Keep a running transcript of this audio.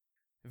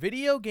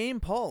Video Game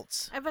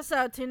Pulse.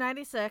 Episode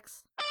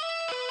 296.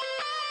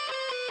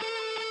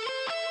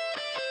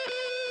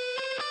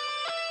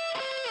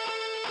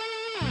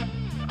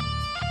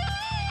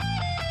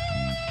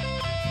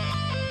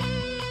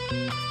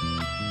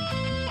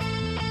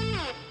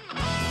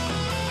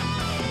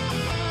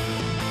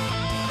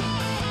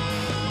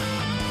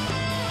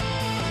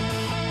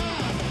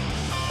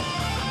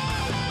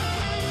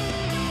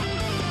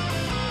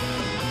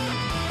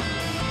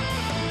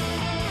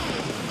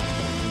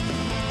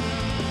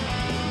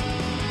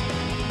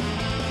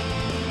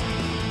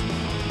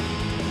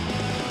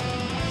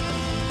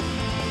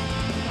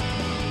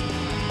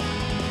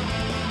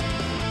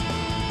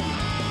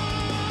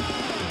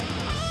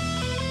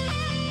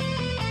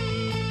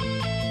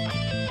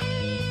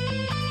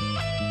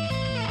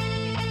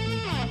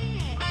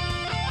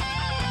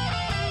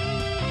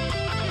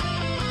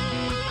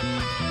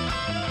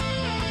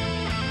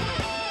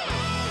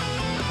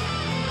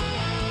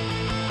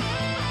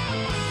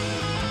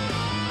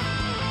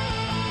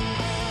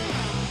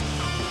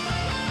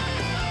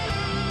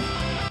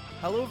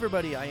 Hello,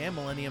 everybody. I am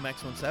Millennium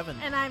X17.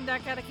 And I'm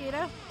Dark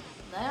Atakito.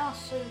 They are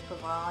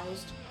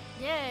supervised.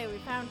 Yay, we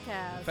found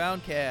Kaz.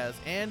 Found Kaz,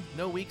 and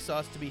no weak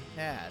sauce to be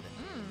had.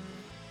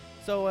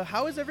 So,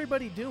 how is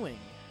everybody doing?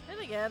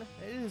 Really good.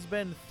 It has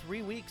been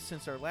 3 weeks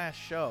since our last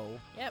show.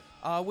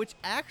 Yep. Which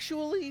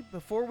actually,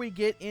 before we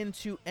get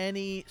into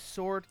any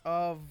sort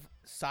of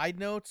side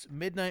notes,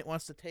 Midnight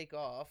wants to take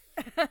off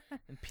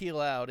and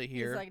peel out of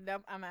here. He's like,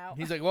 nope, I'm out.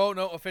 He's like, whoa,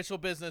 no, official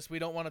business. We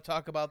don't want to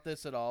talk about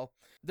this at all.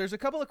 There's a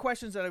couple of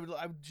questions that I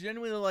would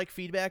genuinely like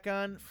feedback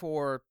on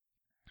for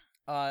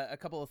a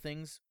couple of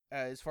things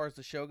as far as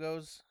the show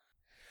goes.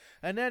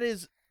 And that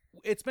is,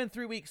 it's been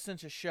 3 weeks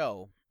since a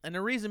show. And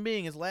the reason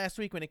being is last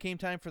week when it came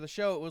time for the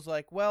show, it was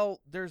like,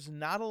 well, there's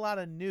not a lot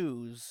of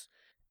news,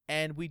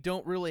 and we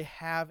don't really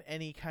have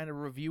any kind of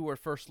review or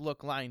first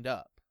look lined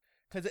up.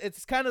 Because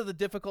it's kind of the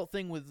difficult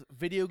thing with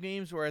video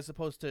games, where as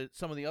opposed to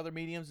some of the other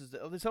mediums, is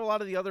that there's a lot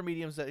of the other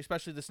mediums that,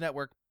 especially this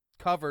network,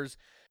 covers.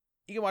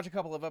 You can watch a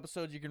couple of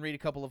episodes, you can read a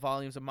couple of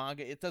volumes of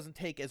manga. It doesn't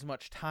take as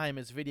much time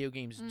as video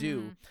games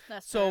do.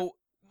 That's So true.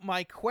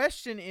 my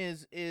question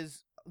is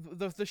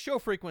the show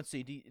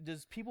frequency.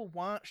 Does people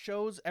want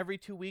shows every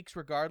 2 weeks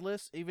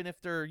regardless, even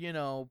if they're,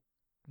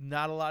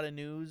 not a lot of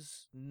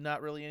news,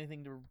 not really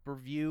anything to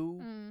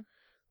review?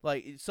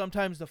 Like,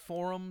 sometimes the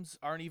forums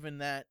aren't even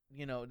that,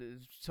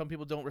 some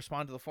people don't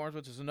respond to the forums,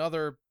 which is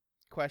another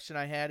question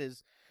I had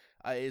is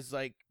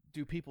like,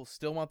 do people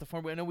still want the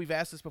forum? I know we've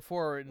asked this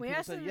before, and We people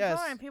asked said it yes.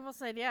 before, and people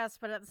said yes,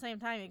 but at the same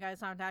time, you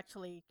guys aren't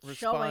actually showing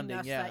Responding,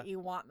 us yeah. that you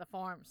want the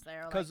forums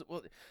there. Because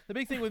the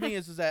big thing with me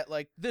is that,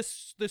 like,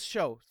 this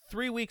show,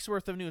 3 weeks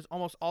worth of news,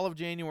 almost all of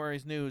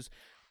January's news,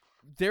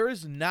 there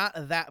is not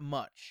that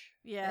much.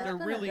 Yeah. There It's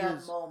been really a good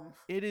is. month.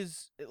 It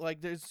is,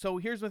 like, there's, so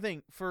here's the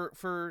thing,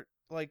 for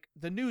like,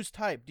 the news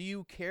type, do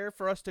you care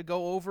for us to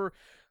go over,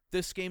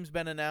 this game's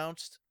been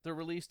announced, the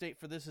release date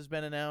for this has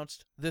been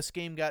announced, this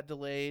game got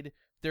delayed,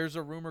 there's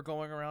a rumor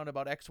going around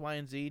about X, Y,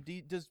 and Z.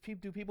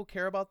 Do people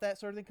care about that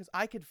sort of thing? Because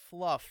I could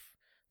fluff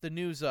the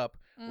news up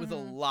with a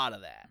lot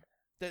of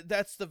that.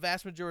 That's the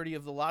vast majority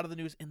of a lot of the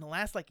news in the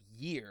last, like,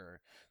 year.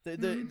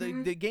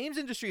 The games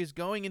industry is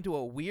going into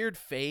a weird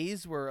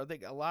phase where I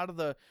think a lot of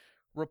the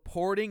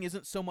reporting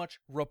isn't so much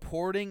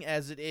reporting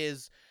as it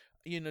is,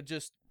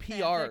 just PR.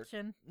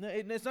 Fanfiction.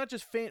 It's not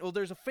just well,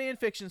 there's a fan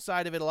fiction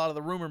side of it. A lot of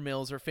the rumor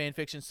mills are fan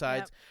fiction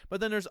sides, but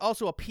then there's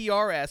also a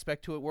PR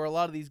aspect to it where a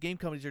lot of these game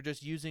companies are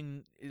just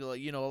using, a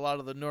lot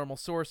of the normal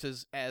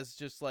sources as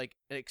just like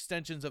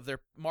extensions of their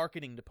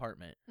marketing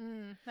department.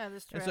 That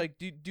is true. It's like,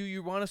 do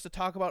you want us to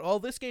talk about, oh,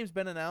 this game's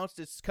been announced,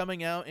 it's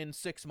coming out in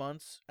 6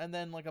 months, and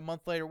then like a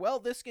month later, well,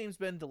 this game's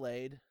been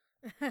delayed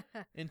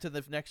into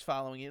the next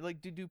following year. Like,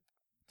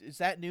 is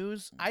that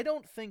news? I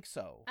don't think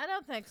so. I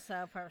don't think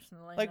so,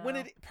 personally. Like, no. when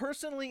it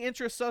personally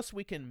interests us,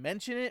 we can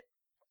mention it,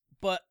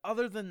 but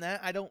other than that,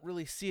 I don't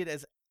really see it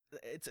as,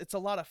 it's a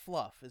lot of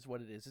fluff is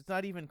what it is. It's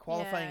not even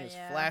qualifying as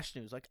flash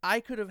news. Like, I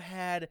could have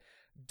had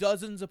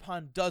dozens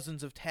upon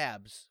dozens of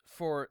tabs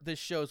for this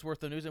show's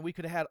worth of news, and we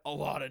could have had a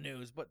lot of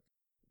news, but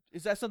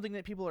is that something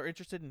that people are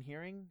interested in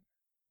hearing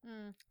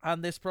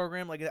on this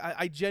program? Like,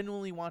 I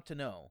genuinely want to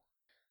know.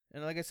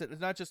 And like I said, it's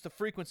not just the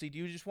frequency. Do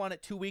you just want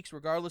it 2 weeks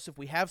regardless if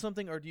we have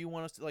something, or do you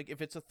want us to, like, if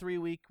it's a 3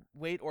 week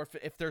wait, or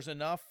if there's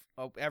enough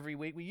every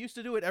week? We used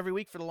to do it every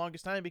week for the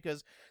longest time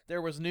because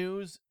there was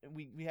news.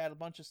 We had a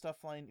bunch of stuff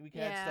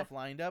had stuff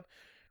lined up.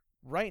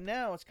 Right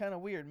now, it's kind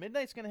of weird.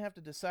 Midnight's going to have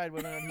to decide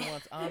whether or not he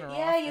wants on or off.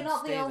 Yeah, you're and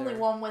not the stay only there.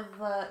 one with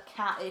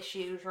cat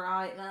issues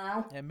right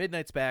now. And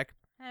Midnight's back.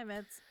 Hey,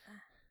 Mitz.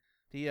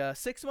 The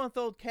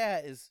 6-month-old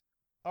cat is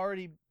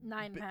already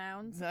 9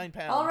 pounds. 9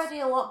 pounds. Already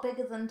a lot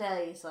bigger than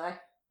Daisy,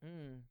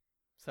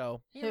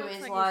 So He who looks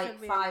is he like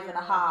should be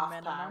 5.5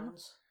 minimum.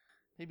 pounds.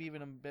 maybe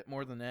even a bit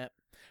more than that.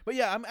 But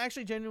yeah, I'm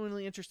actually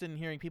genuinely interested in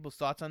hearing people's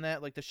thoughts on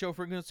that. Like, the show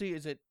frequency,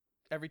 is it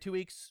every 2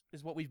 weeks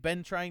is what we've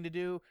been trying to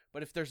do?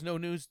 But if there's no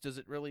news, does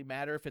it really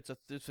matter if it's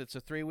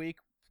a 3 week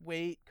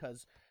wait?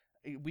 Because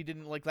we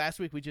didn't, like last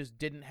week, we just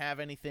didn't have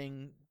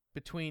anything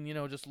between,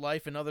 just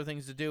life and other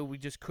things to do, we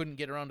just couldn't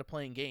get around to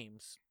playing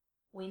games.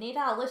 We need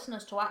our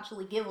listeners to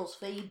actually give us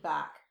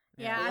feedback.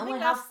 Yeah, we I only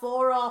think have that's...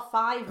 4 or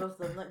 5 of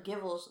them that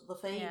give us the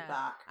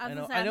feedback. I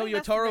know think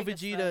that's the Yotaro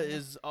biggest Vegeta thing.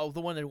 is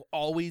the one that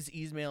always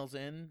emails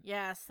in.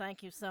 Yes,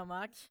 thank you so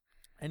much.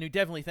 And we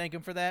definitely thank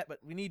him for that, but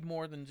we need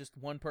more than just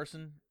one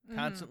person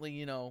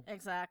constantly,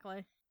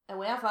 Exactly. And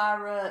we have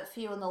our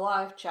few in the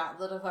live chat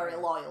that are very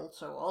loyal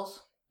to us.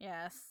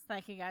 Yes,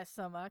 thank you guys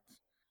so much.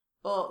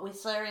 But we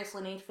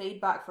seriously need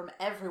feedback from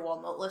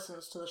everyone that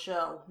listens to the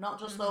show, not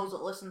just those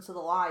that listen to the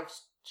live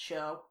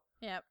show.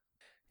 Yep.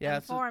 Yeah,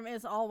 and the forum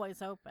is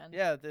always open.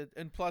 Yeah,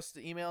 and plus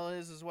the email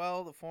is as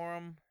well, the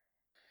forum.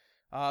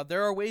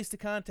 There are ways to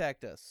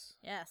contact us.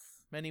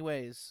 Yes. Many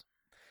ways.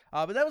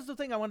 But that was the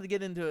thing I wanted to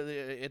get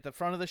into at the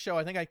front of the show.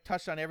 I think I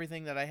touched on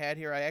everything that I had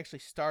here. I actually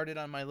started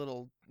on my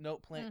little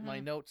note my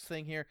notes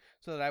thing here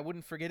so that I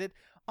wouldn't forget it.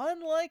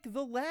 Unlike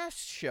the last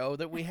show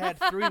that we had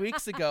 3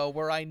 weeks ago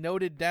where I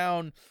noted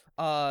down,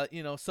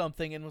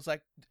 something and was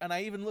like, and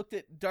I even looked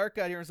at Dark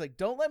out here and was like,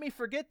 don't let me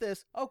forget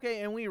this.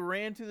 Okay, and we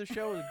ran through the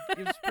show. It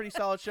was a pretty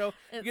solid show.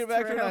 It's Get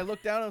back to it, and true. I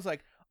looked down and I was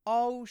like,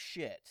 oh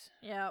shit.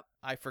 Yep.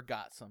 I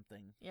forgot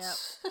something. Yep.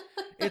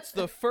 It's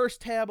the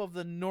first tab of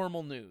the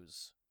normal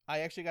news. I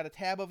actually got a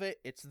tab of it.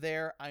 It's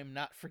there. I'm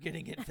not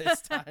forgetting it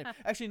this time.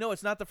 Actually, no,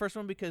 it's not the first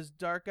one because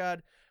Dark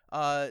God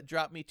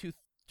dropped me two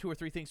or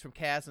three things from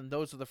Kaz, and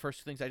those are the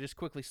first things I just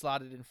quickly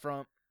slotted in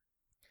front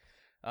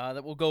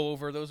that we'll go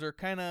over. Those are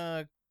kind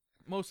of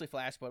mostly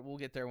Flash, but we'll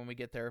get there when we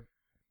get there.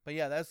 But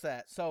yeah, that's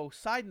that. So,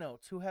 side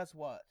notes. Who has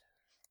what?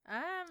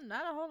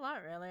 Not a whole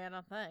lot, really, I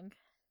don't think.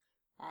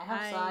 I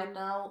have side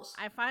notes.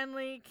 I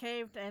finally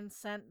caved and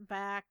sent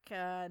back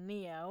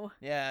Neo.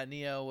 Yeah,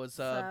 Neo was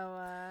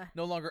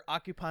no longer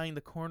occupying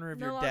the corner of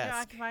your desk. No longer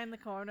occupying the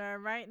corner.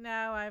 Right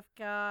now, I've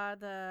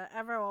got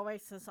Ever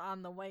Oasis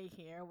on the way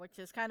here, which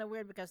is kind of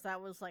weird because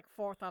that was like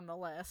 4th on the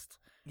list.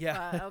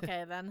 Yeah. But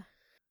okay, then.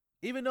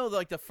 Even though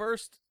the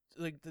first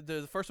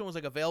the first one was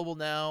like available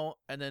now,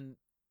 and then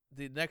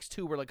the next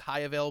 2 were like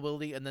high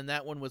availability, and then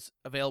that one was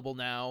available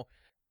now,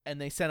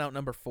 and they sent out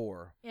number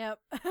 4. Yep.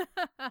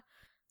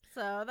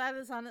 So that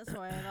is on its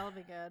way. That'll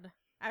be good.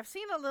 I've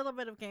seen a little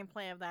bit of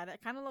gameplay of that. It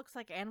kind of looks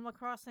like Animal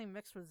Crossing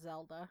mixed with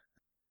Zelda.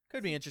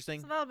 Could be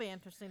interesting. So that'll be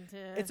interesting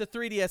too. It's a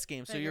 3DS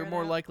game, so you're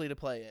more likely to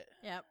play it.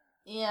 Yep.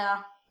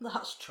 Yeah,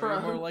 that's true. Or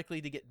you're more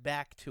likely to get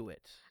back to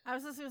it. I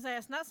was just going to say,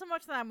 it's not so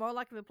much that I'm more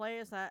likely to play,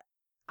 is that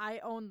I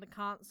own the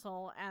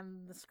console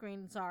and the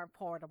screens are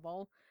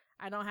portable.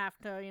 I don't have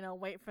to,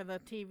 wait for the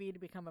TV to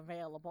become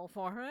available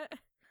for it.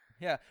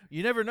 Yeah,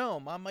 you never know.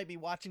 Mom might be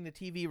watching the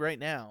TV right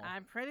now.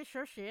 I'm pretty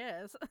sure she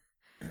is.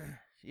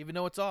 Even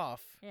though it's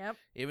off. Yep.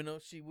 Even though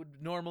she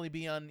would normally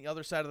be on the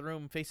other side of the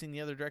room facing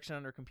the other direction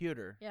on her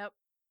computer. Yep.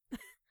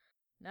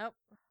 Nope.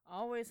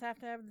 Always have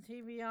to have the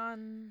TV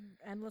on.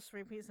 Endless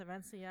repeats of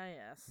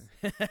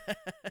NCIS.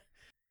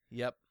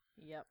 Yep.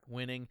 Yep.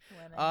 Winning.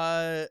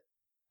 I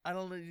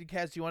don't know,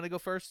 Kaz, do you want to go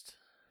first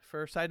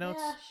for side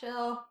notes? Yeah,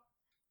 sure.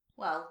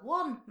 Well,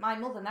 1, my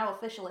mother now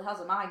officially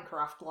has a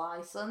Minecraft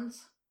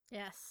license.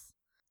 Yes.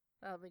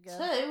 That'll be good.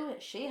 2,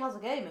 she has a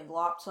gaming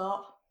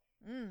laptop.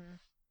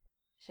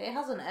 She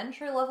has an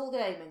entry-level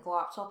gaming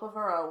laptop of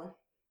her own.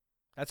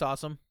 That's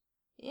awesome.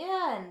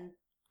 Yeah, and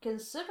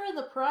considering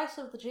the price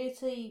of the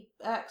GTX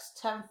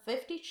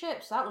 1050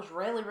 chips, that was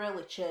really,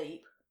 really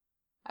cheap.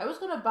 I was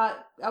gonna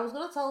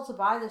tell her to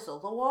buy this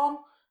other one,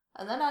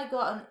 and then I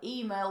got an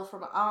email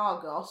from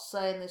Argos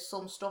saying there's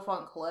some stuff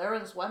on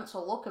clearance, went to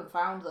look and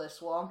found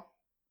this one.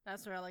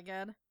 That's really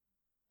good.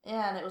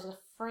 Yeah, and it was a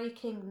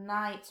freaking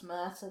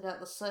nightmare to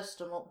get the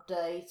system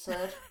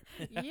updated.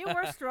 You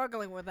were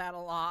struggling with that a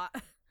lot.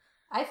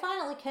 I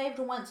finally caved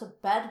and went to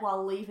bed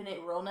while leaving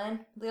it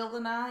running the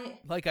other night.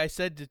 Like I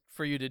said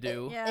for you to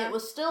do. It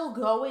was still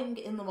going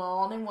in the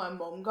morning when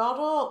Mum got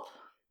up.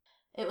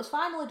 It was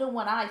finally done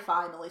when I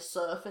finally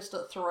surfaced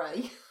at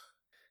 3.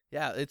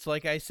 Yeah, it's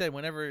like I said,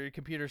 whenever your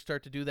computers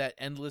start to do that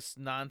endless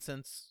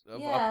nonsense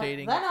of yeah,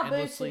 updating then I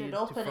endlessly booted it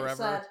up to and forever. it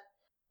said,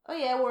 oh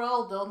yeah, we're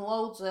all done,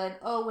 loads in.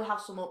 Oh, we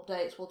have some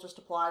updates, we'll just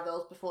apply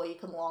those before you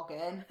can log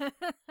in.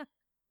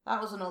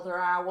 That was another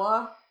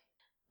hour.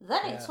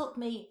 Then it took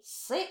me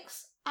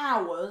 6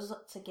 hours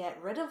to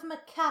get rid of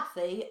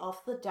McAfee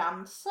off the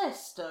damned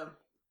system.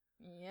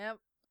 Yep.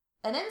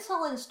 And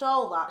Intel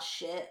installed that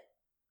shit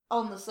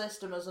on the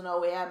system as an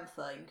OEM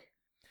thing.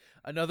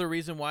 Another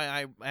reason why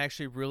I'm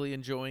actually really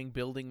enjoying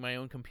building my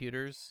own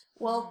computers.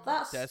 Well,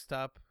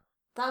 desktop.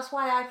 That's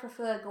why I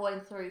prefer going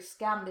through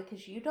Scan,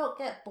 because you don't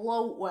get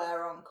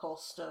bloatware on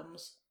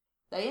customs.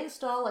 They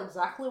install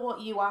exactly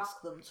what you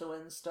ask them to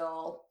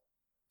install.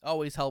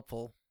 Always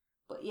helpful.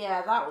 But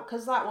yeah,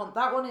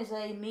 that one is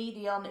a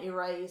Medion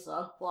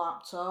Eraser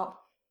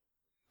laptop.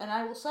 And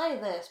I will say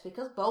this,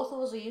 because both of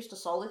us are used to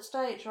solid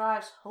state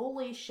drives,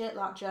 holy shit,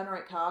 that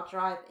generic hard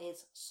drive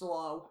is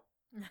slow.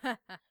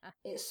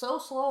 It's so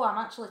slow I'm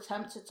actually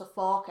tempted to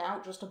fork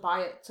out just to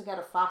buy it to get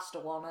a faster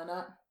one in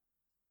it.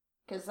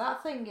 Because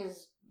that thing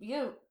is,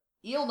 you'll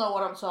know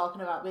what I'm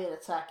talking about being a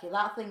techie,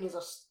 that thing is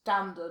a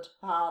standard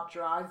hard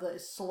drive that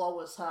is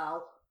slow as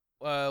hell.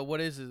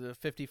 What is it? A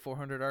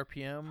 5400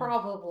 RPM?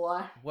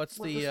 Probably. What's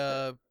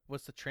the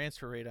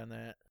transfer rate on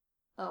that?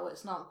 Oh,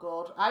 it's not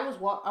good. I was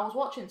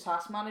watching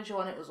Task Manager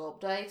when it was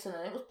updating,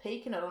 and it was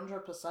peaking at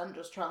 100%,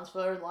 just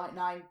transferring like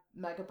 9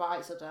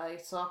 megabytes of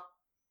data.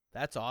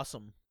 That's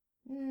awesome.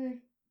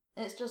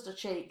 It's just a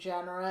cheap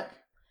generic.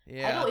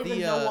 Yeah, I don't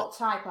even know what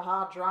type of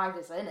hard drive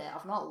is in it.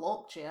 I've not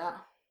looked yet.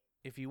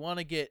 If you want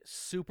to get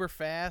super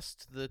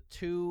fast, the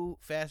two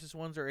fastest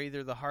ones are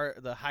either the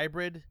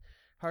hybrid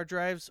hard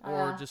drives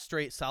or just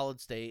straight solid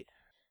state.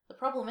 The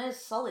problem is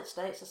solid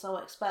states are so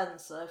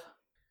expensive.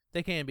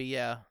 They can be,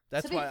 yeah.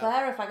 To be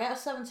fair, if I get a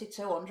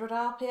 7200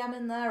 RPM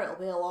in there, it'll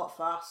be a lot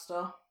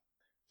faster.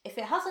 If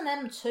it has an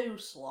M2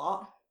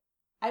 slot,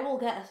 I will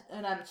get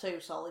an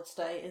M2 solid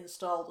state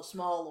installed, a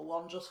smaller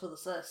one, just for the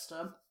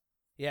system.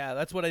 Yeah,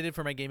 that's what I did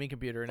for my gaming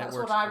computer, and that's it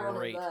works what I run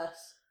great. In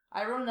this.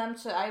 I run an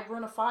M2. I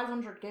run a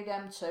 500 gig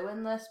M2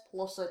 in this,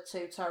 plus a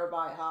 2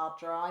 terabyte hard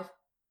drive.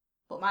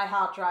 But my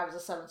hard drive is a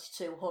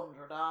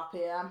 7200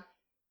 RPM.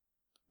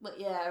 But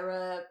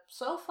yeah,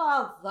 so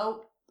far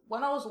though,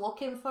 when I was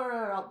looking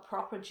for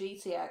proper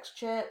GTX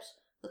chips,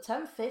 the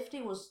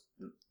 1050 was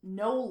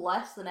no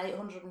less than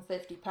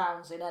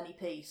 £850 in any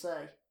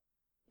PC.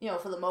 You know,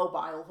 for the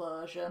mobile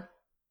version.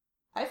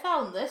 I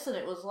found this and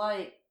it was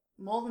like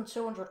more than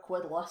 200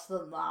 quid less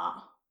than that.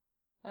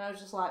 And I was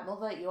just like,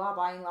 Mother, you are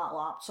buying that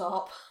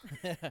laptop.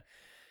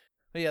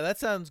 But yeah, that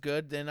sounds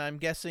good. Then I'm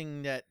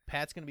guessing that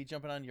Pat's going to be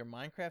jumping on your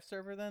Minecraft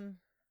server then?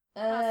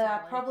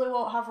 I probably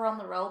won't have her on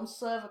the Realms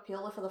server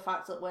purely for the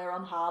fact that we're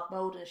on hard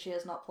mode and she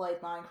has not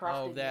played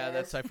Minecraft in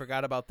years. I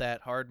forgot about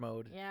that, hard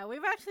mode. Yeah,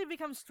 we've actually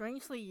become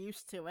strangely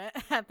used to it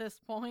at this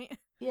point.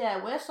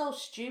 Yeah, we're so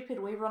stupid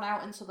we run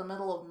out into the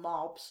middle of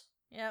mobs.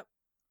 Yep.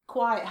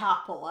 Quite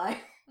happily.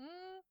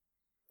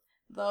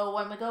 Though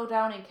when we go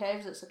down in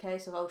caves, it's a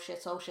case of oh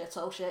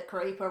shit,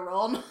 creeper,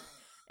 run.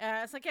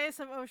 It's a case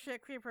of oh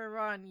shit, creeper,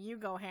 run. You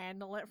go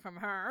handle it from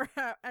her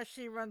as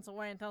she runs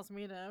away and tells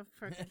me to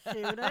freaking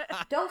shoot it.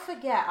 Don't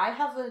forget, I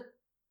have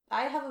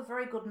a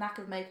very good knack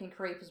of making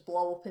creepers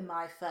blow up in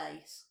my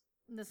face.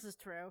 This is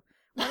true.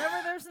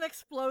 Whenever there's an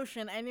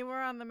explosion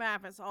anywhere on the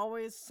map, it's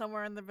always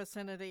somewhere in the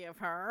vicinity of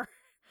her.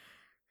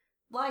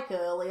 Like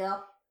earlier.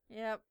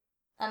 Yep.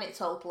 And it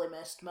totally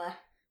missed me.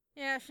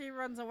 Yeah, she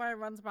runs away,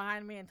 runs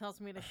behind me, and tells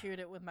me to shoot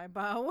it with my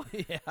bow.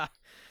 Yeah.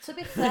 To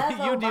be fair,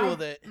 though, you deal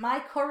with it. My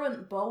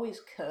current bow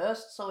is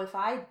cursed, so if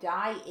I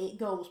die, it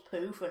goes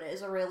poof, and it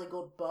is a really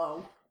good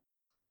bow.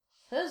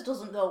 Hers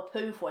doesn't go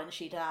poof when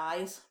she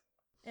dies.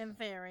 In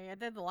theory, I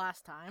did the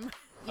last time.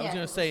 I was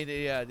gonna say,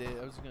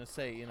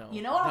 you know.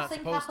 You know what I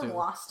think happened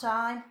last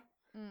time?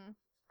 Mm.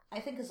 I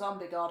think a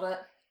zombie got it.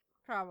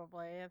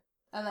 Probably.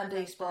 And then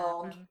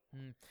despawned.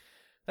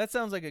 That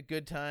sounds like a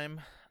good time.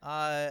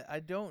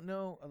 I don't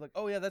know. Like,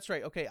 oh yeah, that's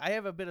right. Okay, I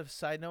have a bit of a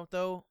side note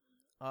though.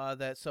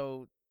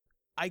 So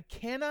I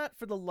cannot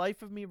for the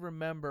life of me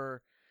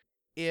remember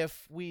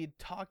if we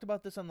talked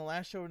about this on the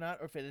last show or not,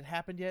 or if it had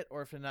happened yet,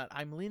 or if it not.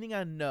 I'm leaning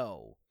on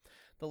no.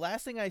 The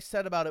last thing I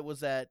said about it was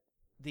that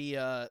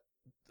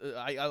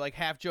I like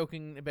half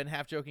joking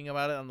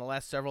about it on the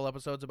last several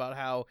episodes about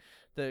how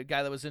the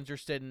guy that was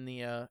interested in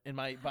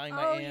buying my amp.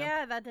 Oh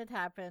yeah, that did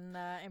happen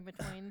in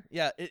between.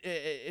 Yeah,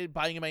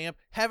 buying my amp.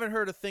 Haven't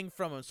heard a thing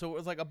from him. So it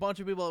was like a bunch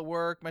of people at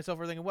work. Myself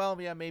were thinking, well,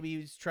 yeah, maybe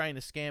he's trying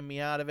to scam me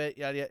out of it.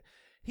 Yada.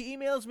 He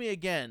emails me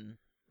again,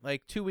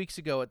 like 2 weeks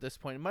ago. At this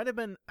point, it might have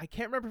been. I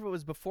can't remember if it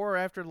was before or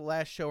after the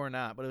last show or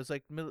not. But it was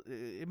like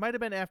it might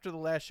have been after the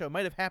last show. It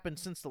might have happened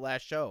since the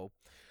last show.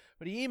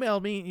 But he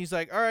emailed me, and he's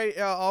like, all right,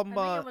 I think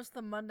it was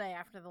the Monday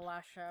after the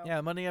last show.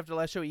 Yeah, Monday after the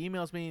last show. He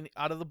emails me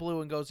out of the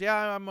blue and goes, yeah,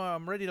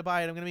 I'm ready to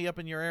buy it. I'm going to be up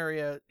in your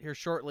area here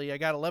shortly. I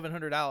got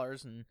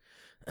 $1,100.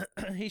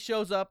 And he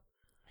shows up.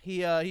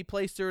 He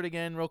plays through it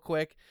again real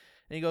quick.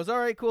 And he goes, all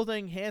right, cool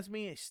thing. Hands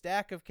me a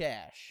stack of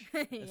cash.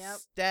 Yep. A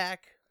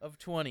stack of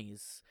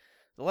 20s.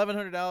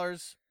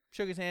 $1,100.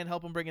 Shook his hand,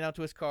 helped him bring it out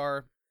to his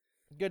car.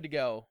 Good to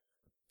go.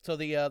 So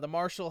the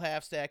Marshall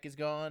half stack is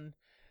gone.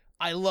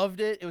 I loved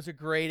it. It was a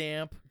great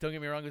amp. Don't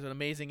get me wrong; it was an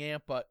amazing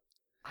amp. But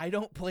I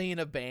don't play in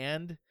a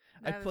band.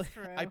 I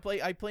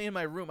play in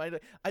my room.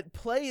 I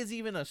play is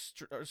even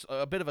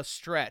a bit of a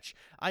stretch.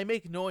 I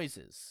make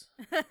noises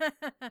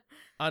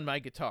on my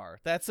guitar.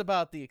 That's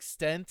about the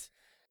extent.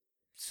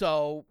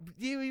 So,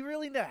 do you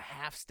really need a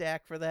half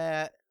stack for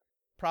that?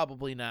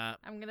 Probably not.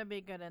 I'm gonna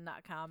be good and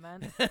not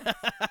comment.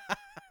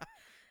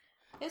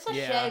 It's a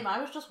shame. I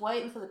was just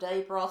waiting for the day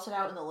he brought it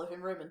out in the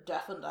living room and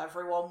deafened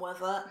everyone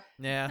with it.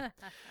 Yeah.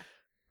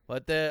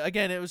 But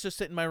again, it was just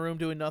sitting in my room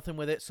doing nothing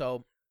with it.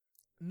 So,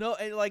 no,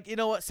 like, you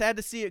know what? Sad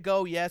to see it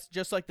go. Yes,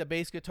 just like the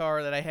bass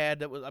guitar that I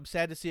had. I'm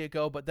sad to see it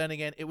go. But then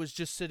again, it was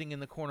just sitting in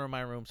the corner of my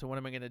room. So what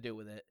am I going to do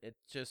with it?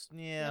 It's just,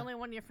 yeah. The only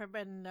one you're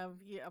forbidden of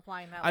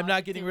applying that. I'm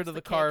not getting rid of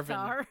the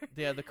Carvin.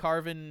 Yeah, the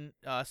Carvin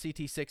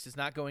CT6 is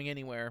not going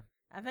anywhere.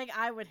 I think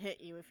I would hit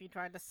you if you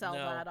tried to sell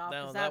that off.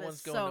 No, that one's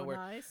is going so nowhere.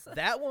 nice.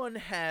 That one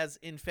has,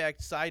 in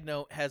fact, side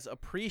note, has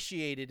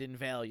appreciated in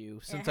value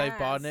since It I've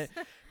bought has.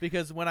 it.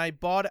 Because when I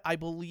bought it, I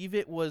believe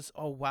it was,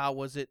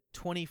 was it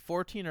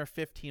 2014 or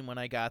 15 when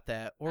I got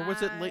that? Or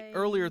was it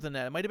earlier than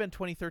that? It might have been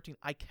 2013.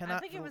 I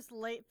think it was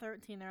late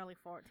 13, early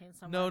 14.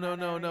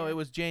 No. It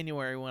was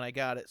January when I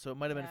got it, so it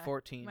might have been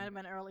 14. Might have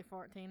been early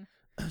 14.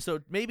 So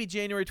maybe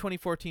January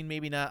 2014,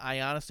 maybe not.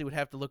 I honestly would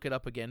have to look it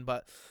up again.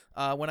 But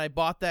when I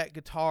bought that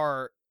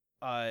guitar,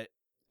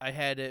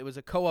 it was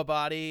a Koa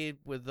body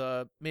with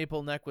a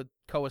maple neck with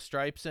Koa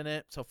stripes in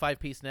it, so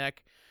 5-piece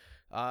neck.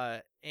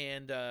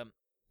 And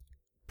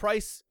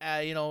price,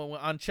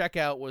 on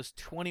checkout was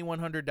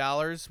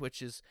 $2,100,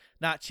 which is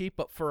not cheap,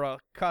 but for a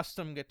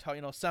custom guitar,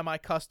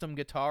 semi-custom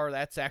guitar,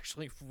 that's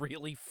actually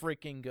really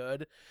freaking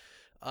good.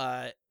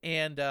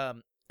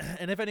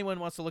 And if anyone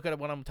wants to look at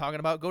what I'm talking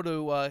about, go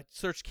to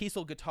search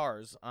Kiesel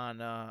Guitars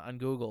on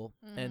Google.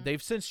 Mm-hmm. And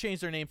they've since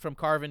changed their name from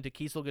Carvin to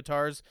Kiesel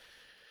Guitars.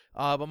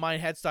 But my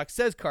headstock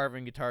says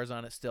Carvin Guitars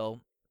on it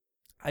still.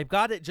 I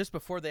got it just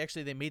before they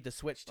made the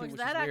switch too, which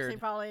that is weird. Actually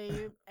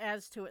probably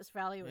adds to its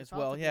value as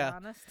well, to be yeah.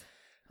 honest.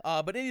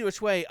 But any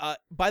which way,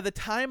 by the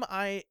time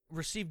I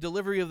received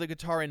delivery of the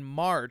guitar in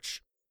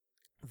March,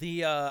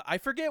 I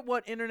forget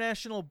what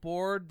international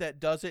board that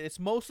does it. It's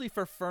mostly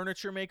for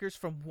furniture makers,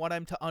 from what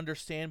I'm to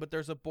understand. But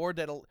there's a board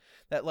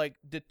that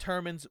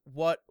determines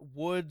what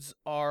woods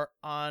are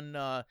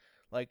on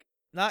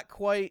not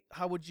quite,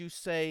 how would you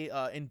say,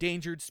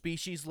 endangered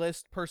species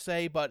list per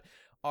se, but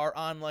are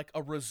on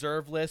a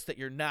reserve list that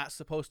you're not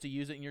supposed to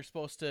use it, and you're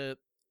supposed to,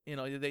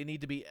 they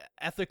need to be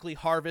ethically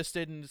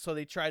harvested, and so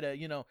they try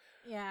to,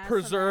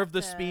 preserve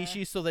the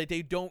species so that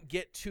they don't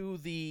get to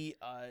the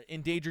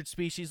endangered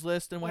species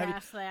list and what have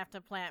you. So they have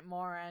to plant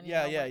more and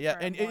yeah.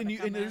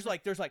 And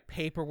there's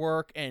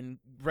paperwork and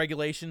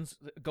regulations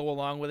that go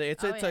along with it.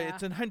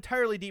 It's an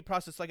entirely deep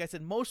process. Like I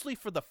said, mostly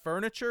for the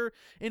furniture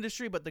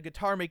industry, but the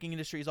guitar making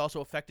industry is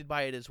also affected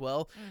by it as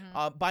well.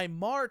 Mm-hmm. By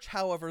March,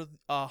 however,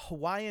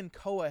 Hawaiian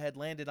Koa had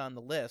landed on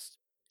the list.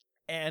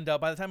 And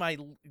by the time I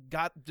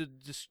got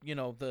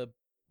the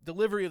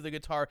delivery of the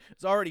guitar,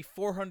 it's already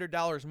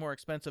 $400 more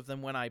expensive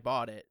than when I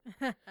bought it.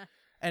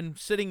 And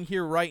sitting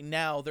here right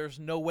now, there's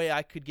no way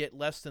I could get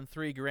less than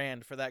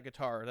 $3,000 for that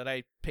guitar that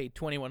I paid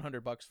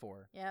 $2,100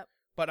 for. Yep.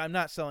 But I'm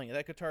not selling it.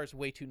 That guitar is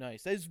way too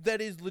nice. That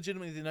is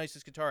legitimately the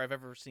nicest guitar I've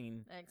ever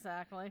seen.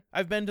 Exactly.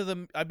 I've been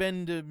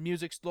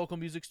to local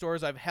music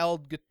stores. I've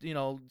held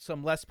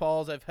some Les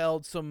Pauls. I've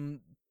held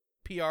some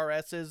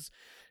PRSs.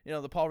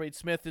 The Paul Reed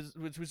Smith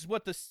which is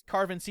what the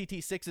Carvin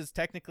CT6 is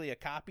technically a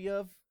copy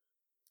of.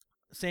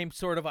 Same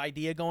sort of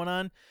idea going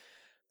on.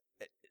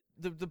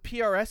 The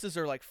PRSs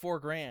are like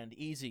 $4,000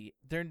 easy.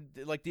 They're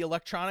like, the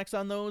electronics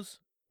on those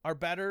are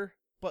better,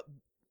 but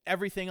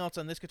everything else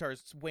on this guitar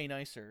is way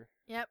nicer.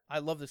 Yep. I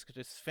love this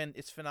guitar.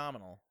 It's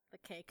phenomenal. The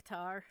cake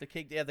tar.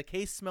 The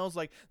case smells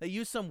like they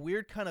use some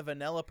weird kind of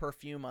vanilla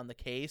perfume on the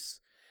case,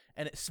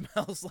 and it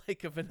smells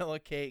like a vanilla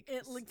cake.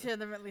 It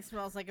legitimately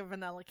smells like a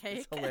vanilla cake.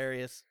 It's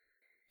hilarious.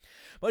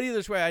 But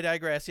either way, I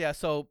digress. Yeah,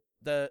 so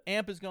the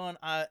amp is gone.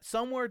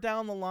 Somewhere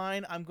down the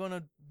line, I'm going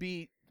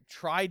to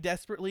try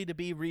desperately to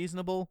be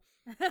reasonable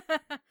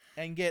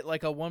and get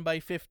like a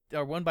 1x5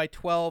 or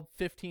 1x12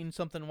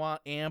 15-something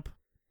watt amp.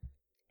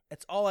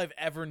 It's all I've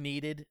ever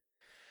needed.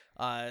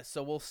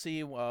 So we'll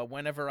see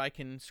whenever I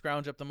can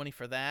scrounge up the money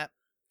for that.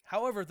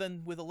 However,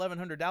 then with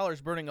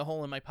 $1,100 burning a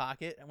hole in my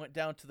pocket, I went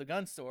down to the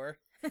gun store.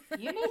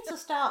 You need to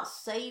start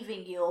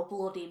saving your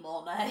bloody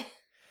money.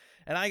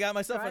 And I got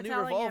myself a new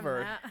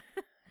revolver.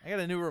 I got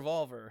a new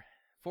revolver,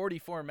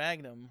 44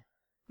 Magnum.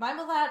 My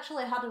mother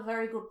actually had a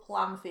very good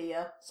plan for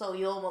you, so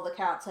your mother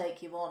can't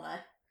take your money.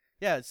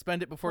 Yeah,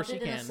 spend it before she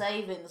can. Put it in a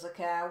savings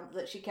account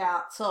that she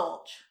can't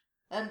touch.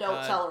 And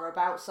don't tell her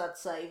about said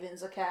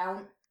savings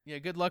account. Yeah,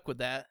 good luck with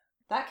that.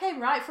 That came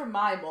right from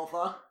my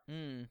mother.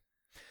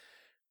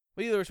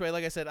 But either way,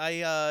 like I said,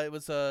 it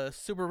was a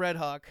Super Red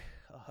Hawk.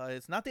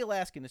 It's not the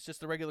Alaskan. It's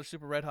just the regular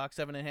Super Red Hawk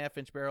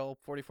 7.5-inch barrel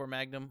 44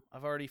 Magnum.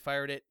 I've already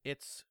fired it.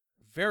 It's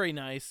very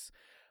nice.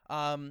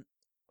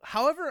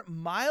 However,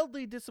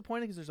 mildly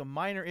disappointing because there's a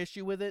minor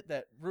issue with it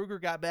that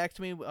Ruger got back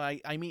to me. I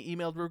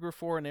emailed Ruger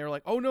for, and they were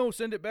like, "Oh no,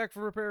 send it back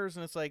for repairs."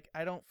 And it's like,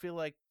 I don't feel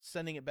like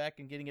sending it back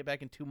and getting it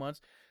back in 2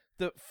 months.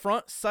 The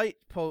front sight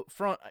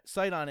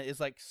on it is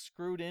like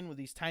screwed in with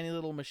these tiny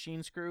little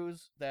machine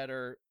screws that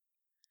are,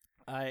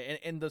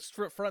 and the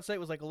front sight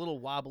was like a little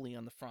wobbly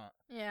on the front.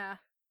 Yeah.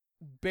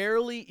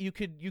 Barely, you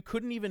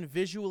couldn't even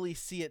visually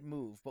see it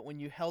move, but when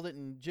you held it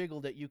and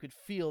jiggled it, you could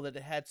feel that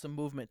it had some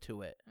movement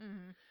to it.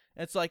 Mm-hmm.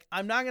 It's like,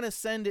 I'm not going to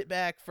send it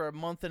back for a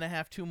month and a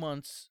half, 2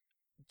 months,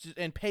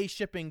 and pay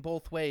shipping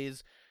both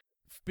ways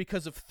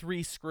because of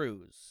 3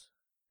 screws.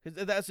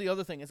 Because that's the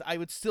other thing, is I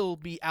would still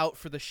be out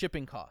for the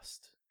shipping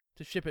cost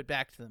to ship it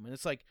back to them. And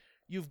it's like,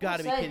 you've got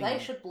to be kidding me. They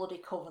should bloody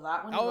cover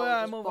that. When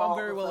I'm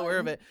very well aware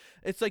of it.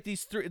 It's like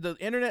these 3, the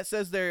internet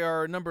says they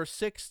are number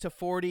 6 to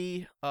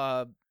 40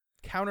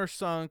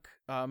 countersunk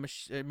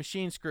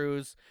machine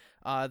screws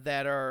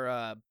that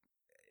are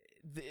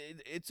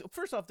it's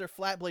first off, they're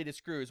flat bladed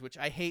screws, which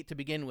I hate to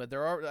begin with.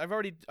 I've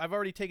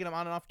already taken them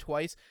on and off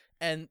twice,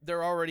 and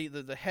they're already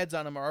the heads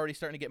on them are already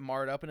starting to get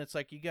marred up, and it's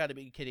like, you got to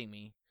be kidding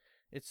me.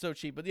 It's so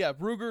cheap. But yeah,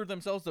 Ruger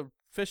themselves, the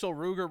official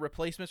Ruger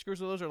replacement screws,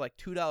 those are like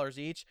 $2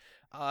 each.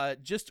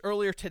 Just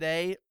earlier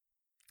today,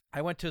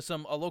 I went to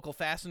a local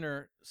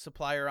fastener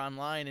supplier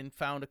online and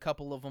found a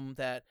couple of them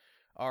that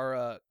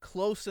are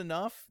close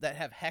enough that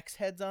have hex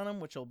heads on them,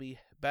 which will be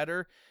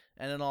better.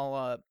 And then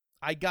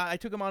I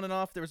took them on and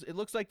off. It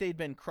looks like they'd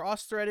been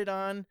cross-threaded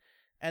on,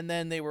 and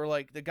then they were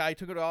like, the guy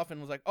took it off and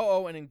was like,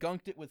 and then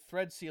gunked it with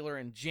thread sealer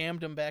and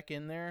jammed them back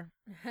in there.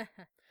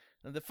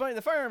 The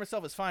firearm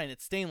itself is fine.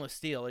 It's stainless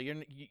steel.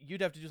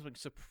 You'd have to do something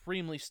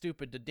supremely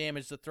stupid to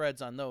damage the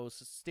threads on those.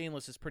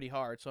 Stainless is pretty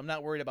hard, so I'm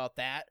not worried about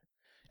that.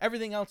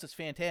 Everything else is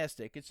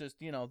fantastic. It's just,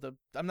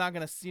 I'm not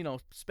going to,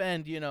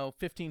 spend, $15,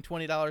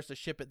 $20 to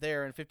ship it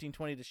there and $15,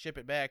 $20 to ship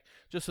it back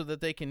just so that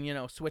they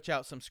can, switch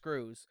out some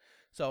screws.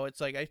 So it's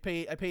like I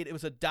paid, it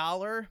was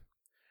 $1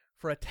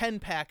 for a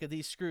 10-pack of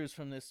these screws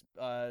from this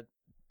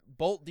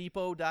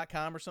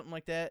boltdepot.com or something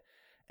like that,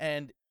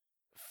 and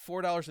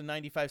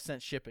 $4.95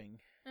 shipping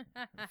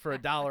for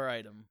 $1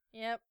 item.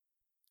 Yep.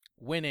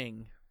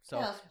 Winning. So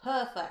yeah, that's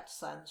perfect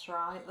sense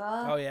right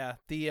there. Oh yeah.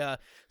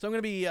 So I'm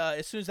gonna be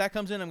as soon as that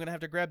comes in, I'm gonna have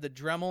to grab the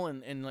Dremel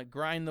and like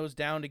grind those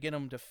down to get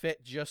them to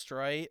fit just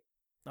right.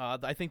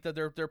 I think that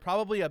they're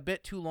probably a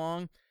bit too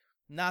long.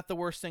 Not the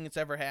worst thing that's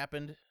ever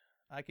happened.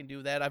 I can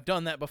do that. I've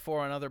done that before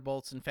on other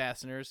bolts and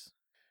fasteners.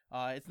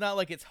 It's not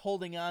like it's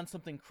holding on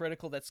something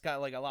critical that's got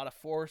like a lot of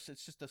force.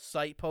 It's just a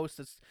sight post.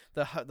 It's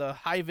the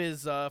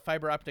high-vis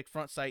fiber optic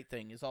front sight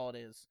thing is all it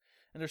is.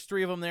 And there's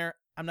 3 of them there.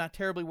 I'm not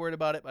terribly worried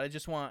about it, but I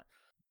just want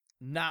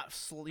not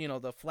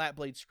the flat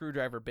blade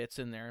screwdriver bits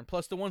in there. And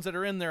plus the ones that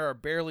are in there are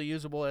barely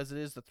usable as it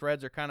is. The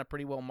threads are kind of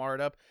pretty well marred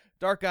up.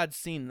 Dark God's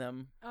seen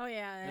them. Oh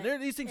yeah.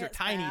 And these things are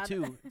tiny bad.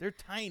 too. They're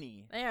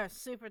tiny. They are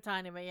super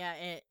tiny, but yeah,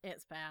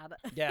 it's bad.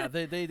 Yeah,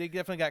 they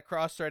definitely got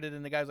cross-threaded,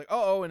 and the guy's like,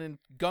 and then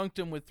gunked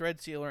them with thread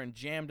sealer and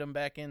jammed them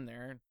back in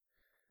there.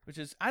 Which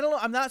is, I don't know,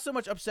 I'm not so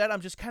much upset,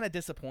 I'm just kind of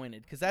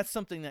disappointed, because that's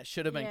something that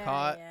should have been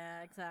caught.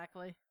 Yeah,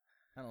 exactly.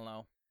 I don't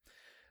know.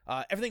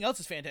 Everything else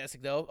is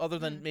fantastic, though, other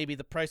than maybe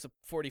the price of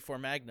 44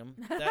 Magnum.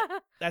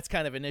 That's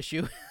kind of an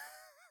issue.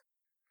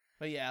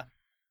 But yeah.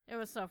 It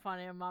was so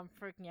funny, and Mom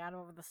freaking out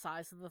over the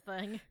size of the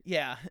thing.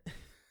 Yeah.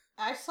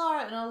 I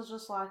saw it and I was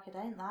just like, it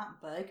ain't that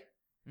big.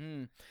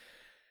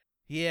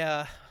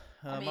 Yeah.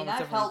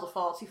 I've held a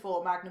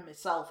 44 Magnum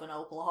myself in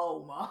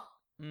Oklahoma.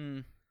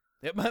 Yeah,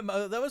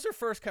 that was her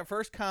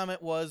first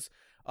comment was,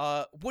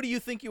 what do you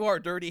think you are,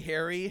 Dirty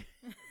Harry?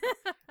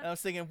 And I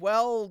was thinking,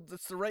 well,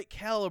 it's the right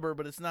caliber,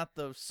 but it's not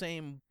the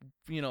same,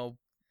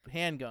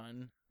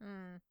 handgun.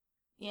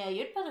 Yeah,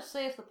 you'd better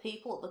see if the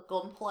people at the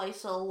gun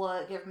place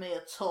will give me a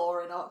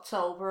tour in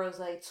October as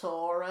a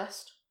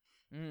tourist.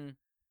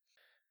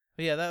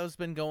 But yeah, that has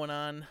been going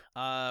on.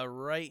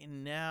 Right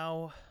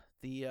now,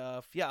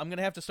 I'm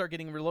gonna have to start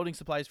getting reloading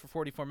supplies for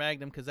 44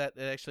 Magnum because that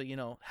actually,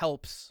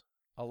 helps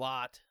a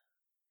lot.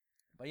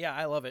 But yeah,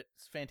 I love it.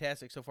 It's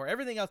fantastic so far.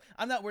 Everything else,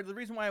 I'm not worried. The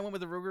reason why I went with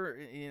the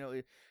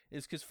Ruger,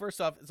 is because first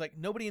off, it's like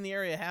nobody in the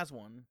area has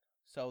one.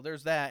 So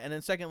there's that. And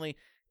then secondly,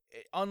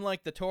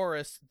 unlike the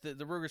Taurus, the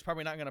Ruger's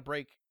probably not going to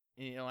break,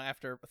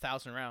 after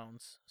 1,000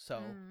 rounds.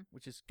 So,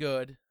 which is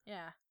good.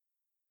 Yeah.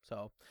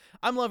 So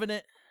I'm loving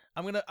it.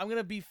 I'm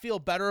gonna feel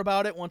better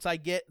about it once I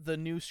get the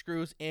new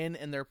screws in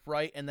and they're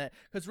right, and that,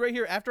 because right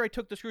here, after I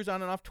took the screws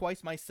on and off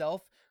twice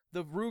myself,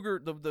 the Ruger,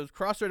 the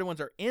cross-threaded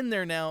ones are in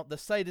there now. The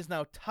sight is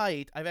now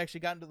tight. I've actually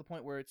gotten to the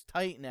point where it's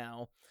tight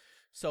now.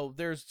 So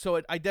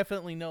I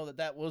definitely know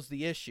that was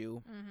the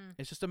issue.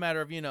 It's just a matter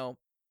of,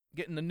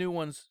 getting the new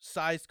ones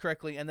sized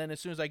correctly. And then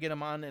as soon as I get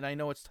them on and I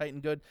know it's tight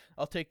and good,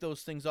 I'll take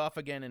those things off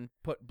again and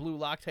put blue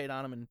Loctite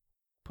on them and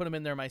put them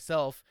in there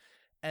myself.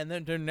 And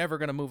then they're never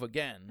going to move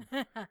again.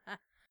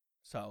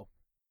 So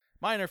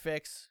minor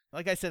fix.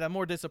 Like I said, I'm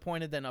more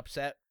disappointed than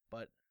upset,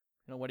 but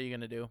what are you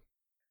going to do?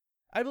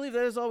 I believe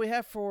that is all we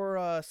have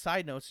for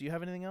side notes. Do you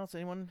have anything else?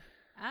 Anyone?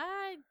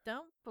 I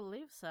don't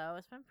believe so.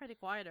 It's been pretty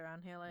quiet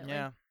around here lately.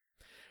 Yeah.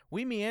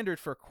 We meandered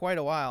for quite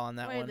a while on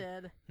that one. We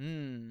did.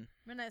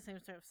 Midnight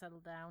seems to have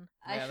settled down.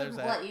 I shouldn't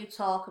let you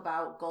talk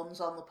about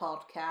guns on the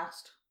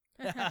podcast.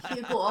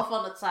 You go off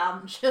on a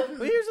tangent.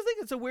 Well, here's the thing.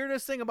 It's the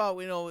weirdest thing about,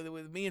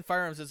 with me and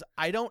firearms is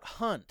I don't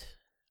hunt.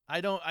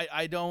 I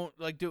don't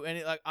like do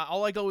any, like,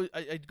 all I go,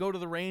 I go to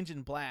the range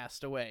and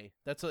blast away.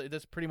 That's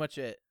pretty much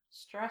it.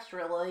 Stress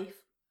relief.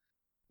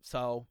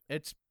 So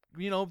it's,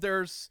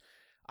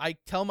 I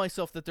tell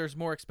myself that there's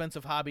more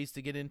expensive hobbies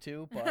to get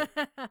into, but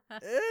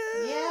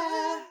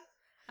yeah.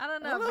 I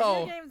don't know.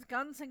 Video games,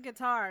 guns, and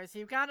guitars.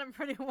 You've got them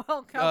pretty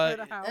well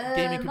covered out.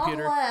 Gaming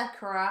computer. Model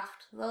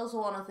aircraft. Those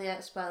are one of the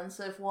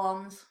expensive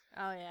ones.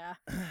 Oh, yeah.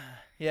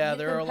 Yeah,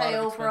 there are a lot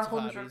of expensive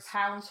hobbies. You can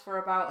pay over £100 for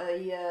about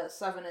a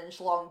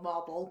 7-inch long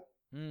model.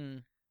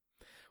 Well,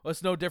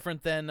 it's no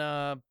different than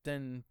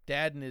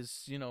Dad and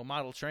his,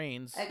 model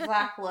trains.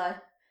 Exactly.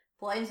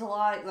 Planes are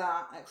like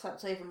that,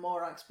 except even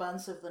more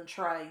expensive than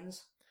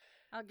trains.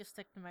 I'll just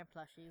stick to my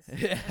plushies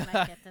and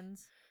my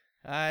kittens.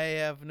 I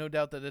have no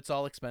doubt that it's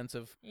all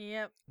expensive.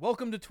 Yep.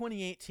 Welcome to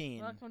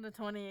 2018. Welcome to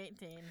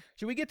 2018.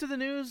 Should we get to the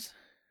news?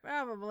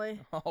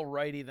 Probably.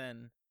 Alrighty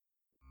then.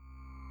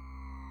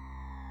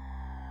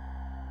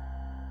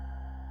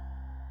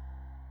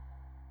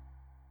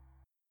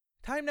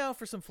 Time now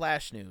for some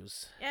Flash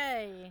news.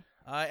 Yay.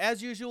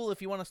 As usual,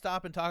 if you want to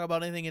stop and talk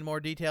about anything in more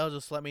detail,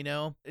 just let me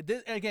know.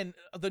 Again,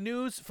 the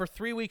news for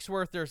 3 weeks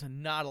worth, there's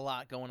not a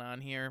lot going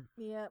on here.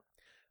 Yep.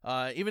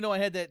 Even though I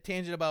had that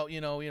tangent about,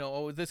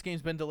 oh, this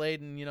game's been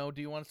delayed and,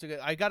 do you want us to get...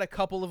 I got a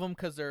couple of them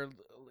because they're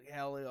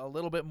a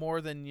little bit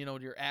more than,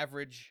 your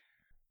average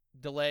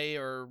delay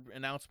or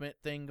announcement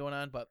thing going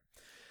on. But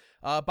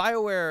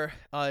BioWare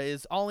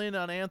is all in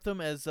on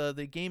Anthem as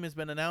the game has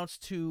been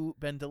announced to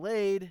been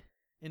delayed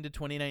into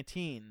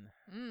 2019.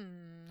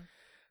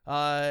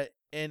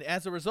 And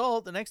as a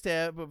result, the next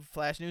tab of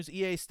Flash News,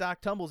 EA stock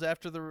tumbles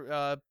after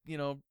the,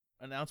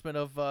 announcement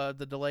of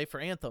the delay for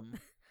Anthem.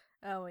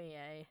 Oh,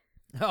 EA.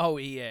 Oh,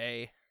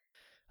 EA.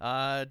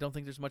 Don't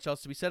think there's much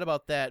else to be said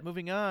about that.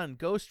 Moving on,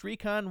 Ghost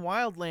Recon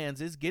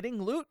Wildlands is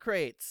getting loot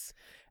crates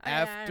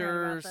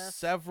after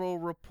several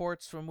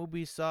reports from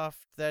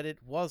Ubisoft that it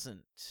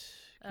wasn't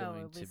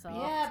going to be.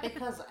 Yeah,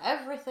 because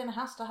everything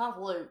has to have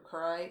loot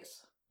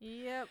crates.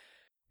 Yep.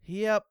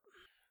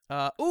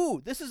 Ooh,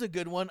 this is a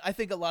good one. I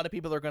think a lot of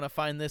people are going to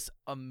find this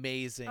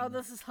amazing. Oh,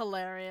 this is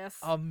hilarious.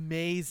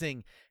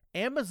 Amazing.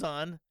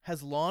 Amazon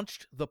has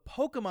launched the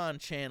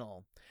Pokemon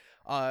channel.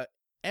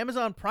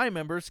 Amazon Prime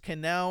members can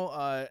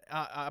now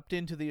opt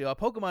into the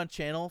Pokemon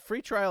channel.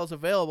 Free trials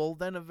available.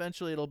 Then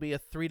eventually it'll be a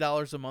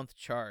 $3 a month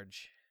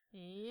charge.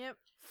 Yep.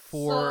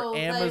 For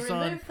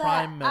Amazon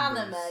Prime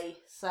members. Anime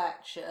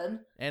section.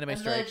 Anime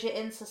and merge it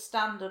into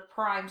standard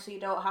Prime so you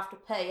don't have to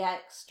pay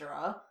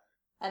extra.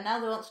 And now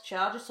they want to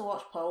charge us to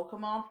watch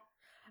Pokemon.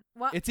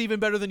 What? It's even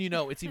better than you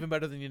know. It's even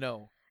better than you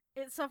know.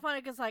 It's so funny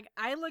because,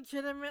 I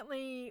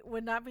legitimately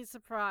would not be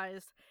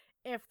surprised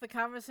if the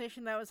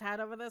conversation that was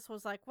had over this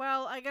was like,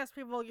 well, I guess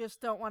people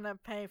just don't want to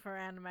pay for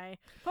anime.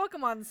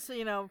 Pokemon's,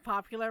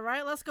 popular,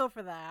 right? Let's go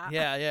for that.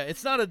 Yeah.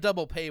 It's not a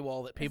double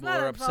paywall that people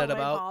are upset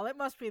about. Paywall. It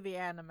must be the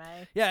anime.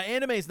 Yeah,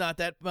 anime's not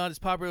as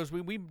popular as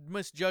we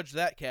misjudged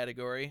that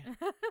category.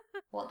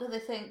 What do they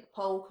think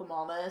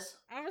Pokemon is?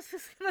 I was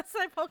just going to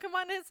say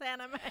Pokemon is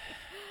anime.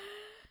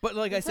 But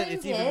like I said,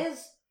 it's even...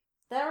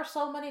 There are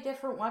so many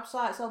different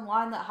websites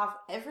online that have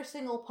every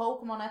single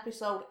Pokemon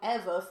episode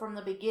ever from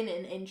the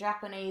beginning in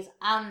Japanese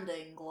and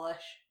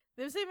English.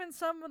 There's even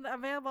some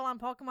available on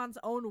Pokemon's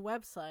own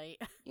website.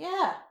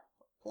 Yeah.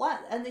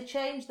 And they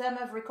change them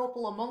every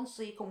couple of months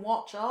so you can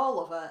watch all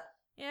of it.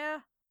 Yeah.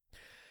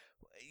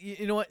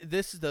 You know what?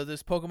 This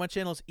Pokemon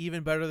channel is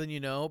even better than you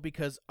know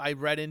because I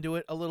read into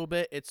it a little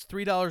bit. It's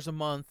 $3 a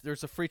month.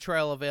 There's a free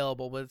trial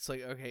available, but it's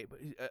like, okay, but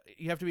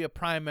you have to be a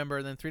Prime member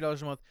and then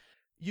 $3 a month.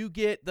 You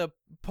get the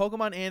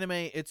Pokemon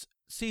anime. It's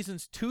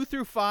seasons 2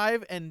 through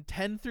 5 and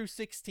 10 through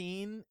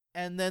 16,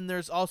 and then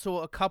there's also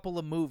a couple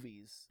of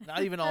movies.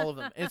 Not even all of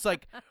them. It's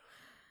like,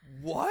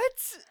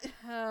 what?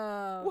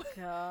 Oh,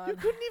 God. You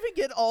couldn't even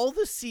get all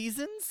the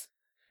seasons?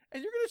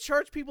 And you're going to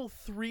charge people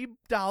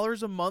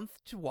 $3 a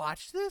month to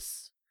watch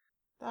this?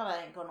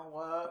 That ain't gonna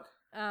work.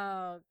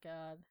 Oh,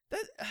 God.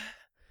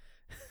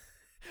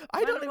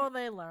 When will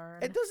they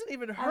learn? It doesn't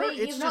even hurt. I mean,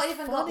 it's you've not just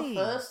even funny.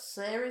 got the first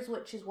series,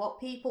 which is what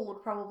people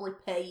would probably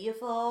pay you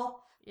for.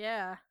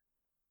 Yeah.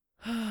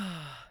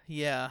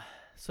 Yeah.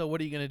 So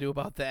what are you going to do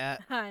about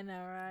that? I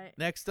know, right?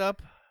 Next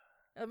up?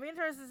 It'll be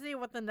interesting to see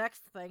what the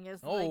next thing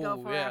is that they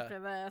go for after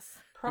this.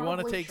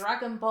 Probably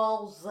Dragon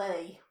Ball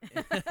Z.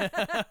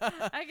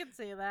 I can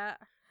see that.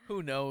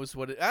 Who knows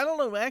what I don't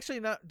know. Actually,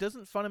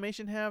 doesn't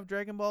Funimation have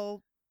Dragon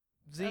Ball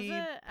Z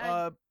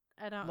I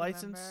don't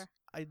license? Remember.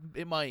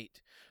 It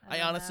might.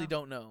 I honestly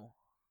don't know.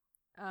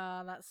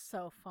 That's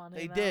so funny.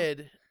 They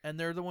did, and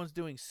they're the ones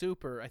doing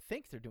Super. I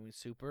think they're doing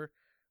Super.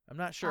 I'm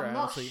not sure. I'm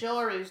not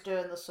sure who's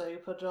doing the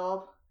Super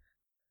job.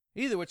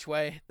 Either which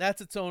way, that's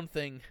its own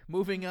thing.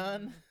 Moving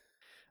on.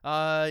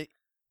 Yume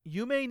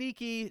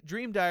Nikki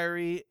Dream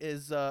Diary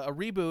is a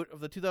reboot of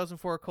the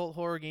 2004 cult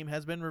horror game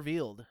has been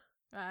revealed.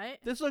 Right.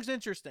 This looks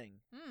interesting.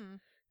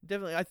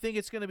 Definitely. I think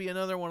it's going to be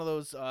another one of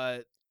those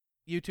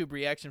YouTube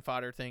reaction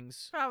fodder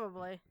things.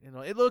 Probably.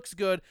 It looks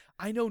good.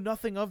 I know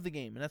nothing of the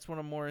game, and that's what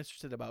I'm more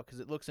interested about because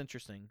it looks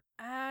interesting.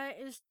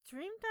 Is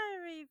Dream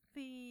Diary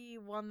the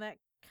one that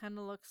kind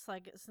of looks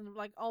like it's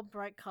like all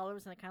bright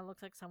colors and it kind of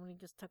looks like somebody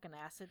just took an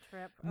acid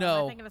trip? Or No.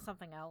 am I thinking of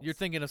something else? You're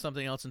thinking of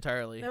something else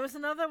entirely. There was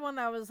another one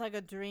that was like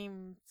a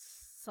dream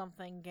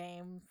something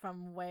game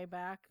from way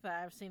back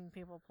that I've seen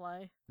people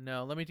play.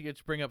 No, let me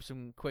bring up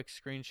some quick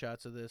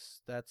screenshots of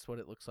this. That's what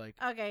it looks like.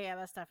 Okay, yeah,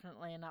 that's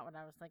definitely not what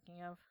I was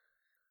thinking of.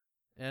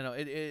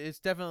 It's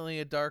definitely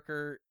a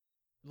darker.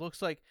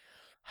 Looks like.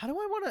 How do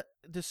I want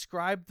to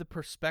describe the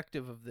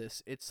perspective of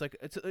this? It's like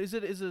is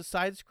it a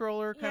side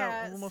scroller kind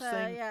of almost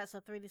thing? Yeah, it's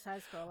a 3D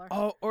side scroller.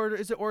 Oh, or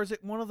is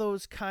it one of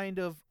those kind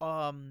of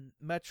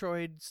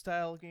Metroid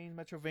style game,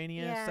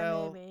 Metrovania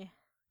style? Maybe.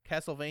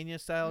 Castlevania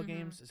style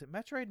games. Is it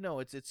Metroid? No,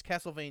 it's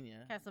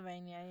Castlevania.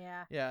 Castlevania,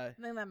 yeah. Yeah.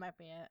 I think that might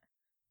be it.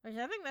 Which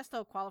I think that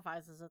still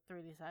qualifies as a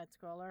 3D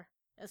side-scroller.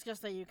 It's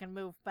just that you can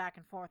move back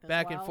and forth as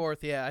Back well. and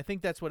forth, yeah. I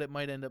think that's what it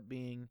might end up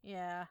being.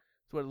 Yeah.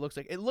 That's what it looks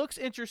like. It looks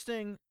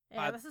interesting.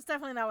 Yeah, this is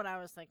definitely not what I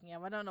was thinking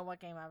of. I don't know what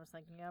game I was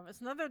thinking of.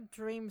 It's another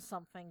Dream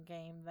something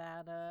game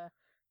that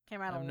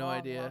came out a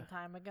long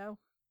time ago.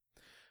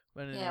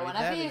 But anyway, yeah,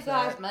 whenever you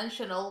guys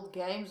mention old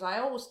games, I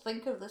always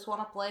think of this one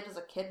I played as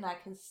a kid, and I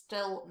can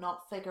still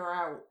not figure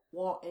out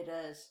what it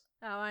is.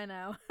 Oh, I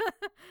know.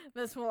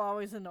 This will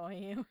always annoy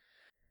you.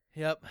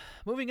 Yep.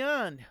 Moving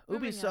on.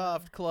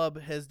 Ubisoft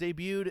Club has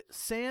debuted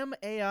Sam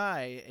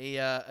AI,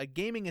 a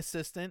gaming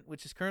assistant,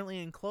 which is currently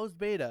in closed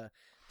beta,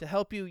 to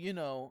help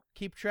you,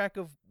 keep track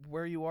of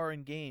where you are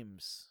in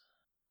games.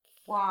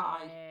 Why?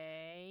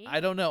 Okay.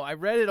 I don't know. I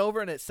read it over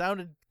and it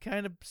sounded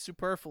kind of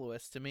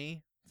superfluous to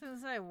me. I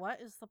was gonna say,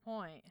 what is the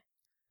point?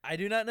 I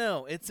do not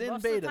know. It's in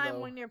beta, though. Most of the time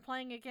when you're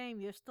playing a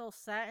game, you're still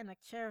sat in a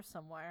chair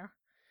somewhere.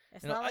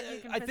 It's not like you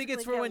can I think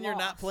it's for get when you're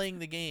not lost. playing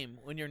the game.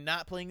 When you're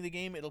not playing the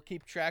game, it'll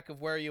keep track of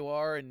where you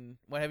are and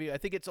what have you. I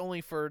think it's only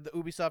for the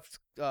Ubisoft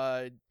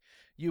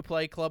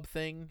Uplay Club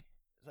thing.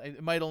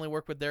 It might only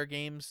work with their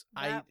games.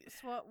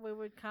 That's what we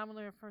would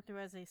commonly refer to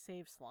as a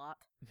save slot.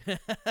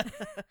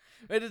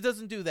 It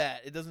doesn't do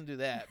that. It doesn't do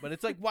that. But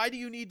it's like, why do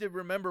you need to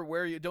remember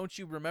don't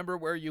you remember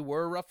where you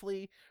were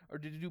roughly? Or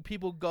do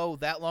people go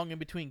that long in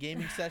between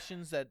gaming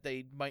sessions that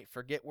they might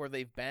forget where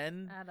they've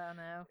been? I don't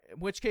know. In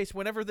which case,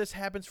 whenever this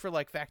happens for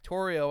like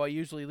Factorio, I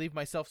usually leave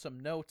myself some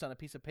notes on a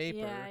piece of paper.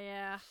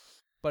 Yeah.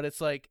 But it's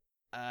like,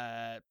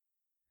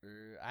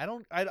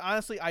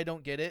 honestly, I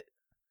don't get it.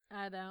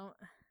 I don't.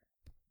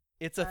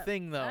 It's a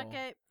thing, though.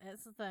 Okay,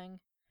 it's a thing.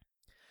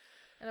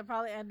 It'll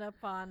probably end up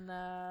on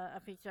a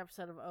feature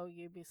episode of Oh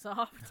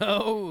Ubisoft.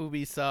 Oh,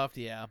 Ubisoft,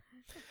 yeah.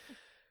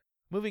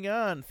 Moving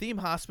on, Theme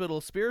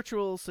Hospital's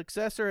spiritual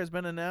successor has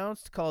been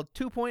announced called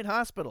 2 Point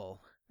Hospital.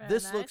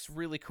 This nice. looks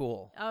really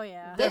cool. Oh,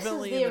 yeah.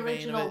 Definitely this is the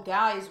original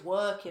guys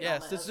working on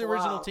it. Yes, this is the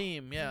original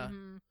team, yeah.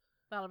 Mm-hmm.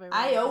 That'll be really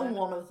I own good.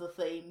 one of the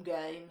theme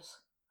games.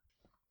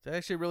 It's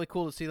actually really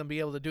cool to see them be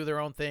able to do their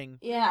own thing.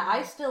 Yeah,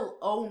 I still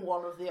own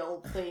one of the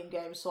old theme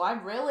games, so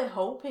I'm really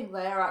hoping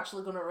they're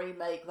actually going to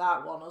remake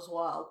that one as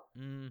well.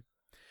 I'll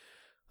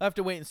have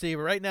to wait and see,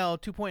 but right now,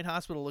 2 Point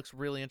Hospital looks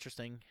really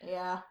interesting.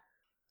 Yeah.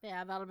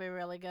 Yeah, that'll be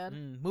really good.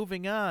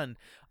 Moving on,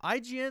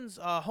 IGN's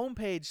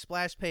homepage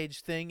splash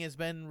page thing has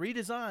been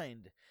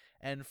redesigned,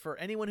 and for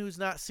anyone who's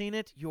not seen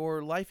it,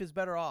 your life is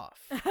better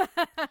off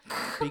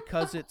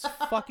because it's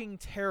fucking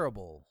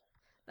terrible.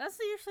 That's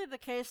usually the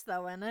case,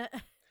 though, isn't it?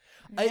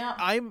 Yeah.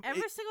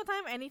 Every single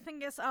time anything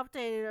gets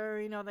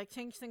updated or they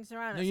change things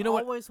around, it's you know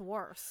always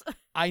worse.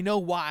 I know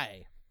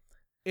why.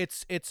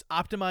 It's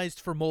optimized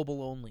for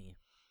mobile only.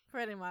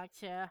 Pretty much,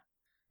 yeah.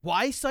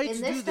 Why sites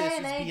In this do day this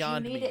and is age,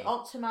 beyond you need me. it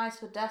optimized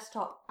for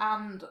desktop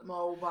and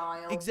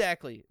mobile.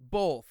 Exactly,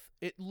 both.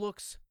 It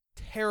looks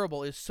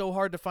terrible. It's so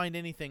hard to find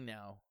anything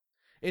now.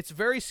 It's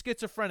very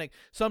schizophrenic.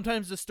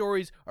 Sometimes the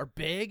stories are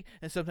big,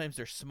 and sometimes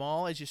they're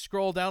small. As you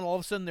scroll down, all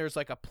of a sudden there's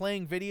like a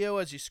playing video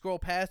as you scroll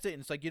past it,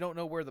 and it's like you don't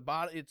know where the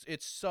bottom.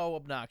 It's so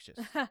obnoxious.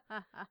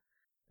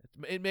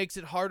 It makes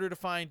it harder to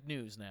find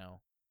news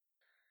now.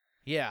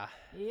 Yeah.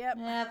 Yep.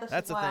 Yeah,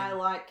 That's is a why thing. I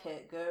like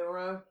Kit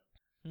Guru.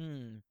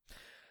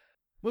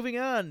 Moving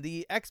on,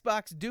 the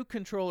Xbox Duke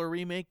controller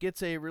remake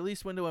gets a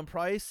release window and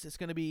price. It's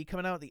going to be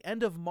coming out at the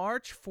end of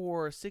March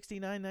for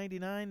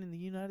 $69.99 in the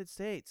United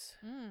States.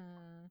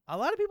 A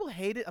lot of people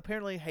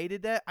apparently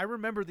hated that. I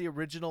remember the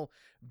original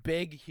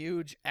big,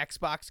 huge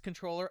Xbox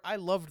controller. I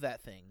loved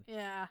that thing.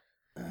 Yeah.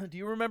 Do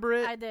you remember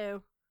it? I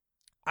do.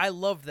 I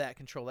loved that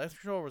controller. That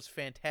controller was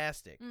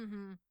fantastic.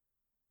 Mm-hmm.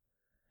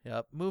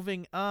 Yep.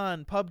 Moving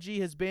on,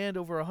 PUBG has banned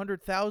over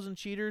 100,000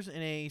 cheaters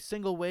in a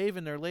single wave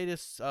in their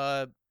latest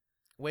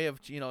way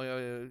of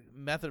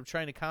method of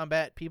trying to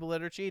combat people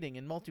that are cheating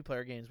in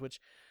multiplayer games,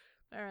 which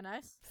Very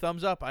nice.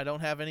 thumbs up. I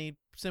don't have any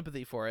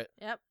sympathy for it.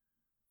 Yep.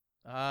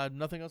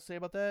 Nothing else to say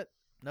about that?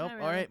 Nope. Not All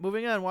really. right,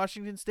 moving on.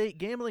 Washington State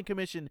Gambling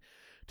Commission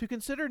to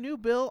consider new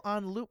bill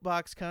on loot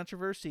box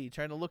controversy,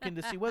 trying to look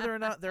into see whether or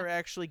not they're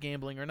actually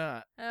gambling or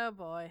not. Oh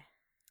boy.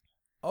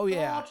 Oh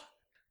yeah.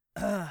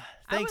 God.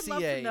 Thanks, I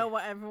would love EA. to know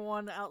what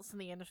everyone else in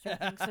the industry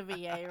thinks of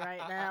EA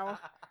right now.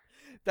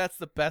 That's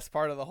the best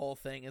part of the whole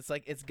thing. It's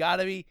like it's got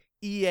to be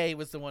EA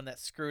was the one that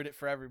screwed it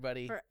for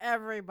everybody. For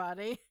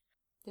everybody.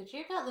 Did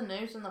you get the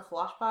news in the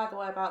flash, by the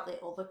way, about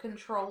the other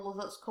controller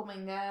that's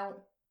coming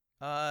out?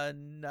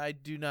 I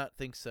do not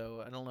think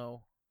so. I don't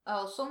know.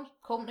 Oh, some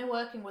company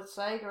working with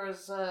Sega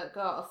has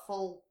got a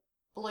full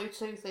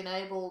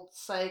Bluetooth-enabled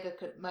Sega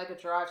Mega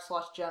Drive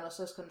 /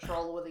 Genesis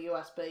controller with a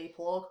USB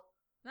plug.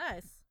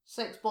 Nice.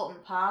 6-button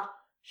pad.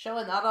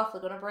 Showing that off,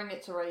 they're going to bring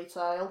it to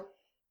retail.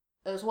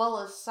 As well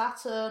as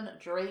Saturn,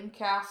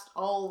 Dreamcast,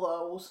 all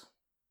those.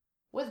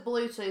 With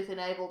Bluetooth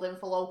enabled in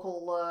for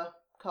local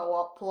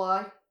co-op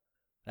play.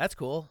 That's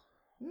cool.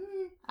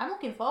 I'm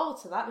looking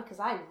forward to that because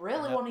I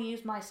really Yep. want to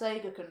use my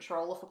Sega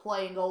controller for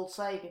playing old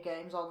Sega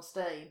games on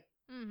Steam.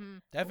 Mm-hmm.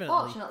 Definitely.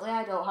 Unfortunately,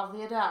 I don't have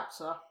the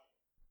adapter.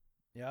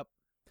 Yep.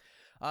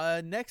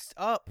 Next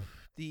up,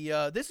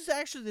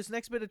 This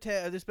next bit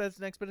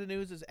of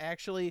news is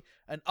actually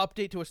an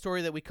update to a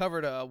story that we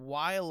covered a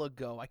while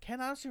ago. I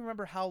can't honestly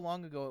remember how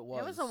long ago it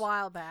was. It was a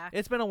while back.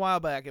 It's been a while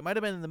back. It might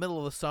have been in the middle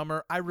of the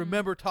summer. I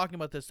remember talking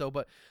about this though.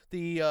 But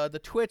the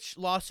Twitch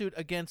lawsuit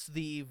against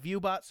the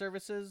ViewBot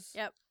services.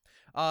 Yep.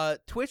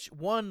 Twitch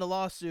won the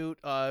lawsuit.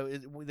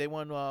 They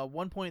won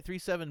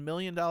 $1.37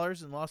 million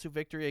in lawsuit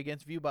victory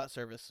against ViewBot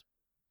service.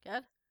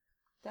 Good.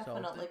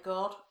 Definitely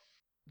good.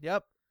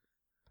 Yep.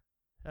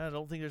 I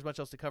don't think there's much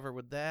else to cover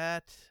with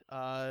that.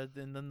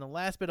 Then the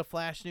last bit of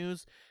flash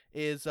news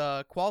is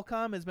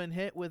Qualcomm has been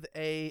hit with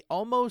a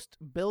almost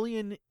 €1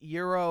 billion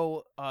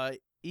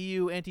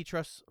EU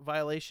antitrust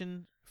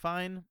violation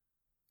fine,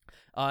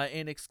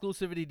 an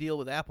exclusivity deal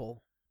with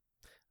Apple.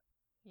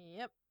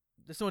 Yep.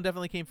 This one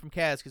definitely came from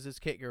Kaz because it's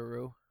Kit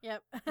Guru.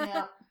 Yep.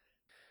 Yeah.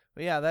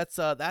 But yeah, that's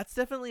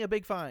definitely a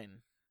big fine.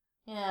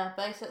 Yeah,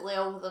 basically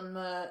over them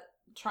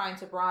trying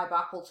to bribe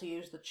Apple to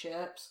use the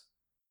chips.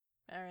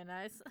 Very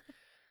nice.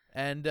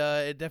 And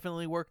it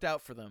definitely worked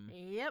out for them.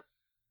 Yep.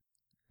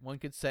 One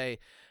could say.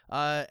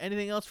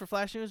 Anything else for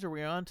Flash News, or are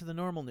we on to the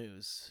normal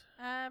news?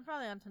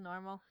 Probably on to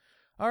normal.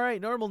 All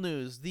right, normal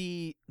news.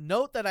 The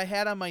note that I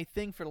had on my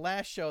thing for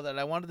last show that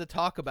I wanted to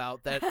talk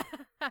about, that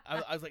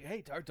I was like,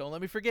 hey, don't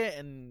let me forget.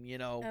 And,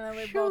 And then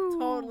we both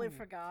totally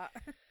forgot.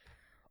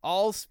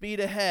 All speed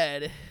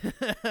ahead.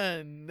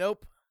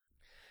 Nope.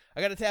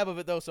 I got a tab of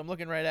it, though, so I'm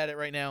looking right at it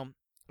right now.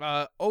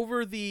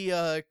 Over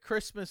the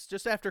Christmas,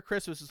 just after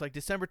Christmas, it's like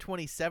December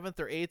 27th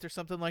or 8th or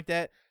something like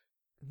that,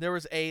 there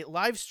was a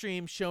live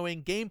stream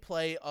showing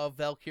gameplay of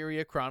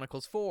Valkyria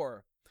Chronicles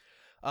 4.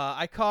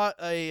 I caught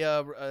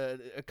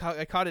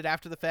I caught it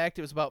after the fact.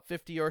 It was about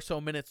 50 or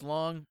so minutes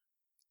long.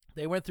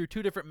 They went through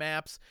 2 different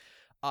maps.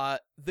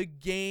 The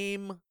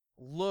game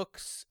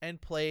looks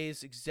and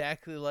plays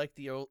exactly like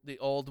the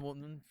old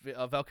one,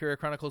 Valkyria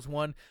Chronicles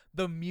 1.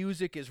 The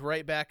music is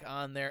right back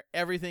on there.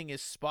 Everything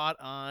is spot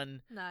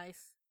on.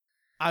 Nice.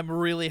 I'm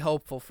really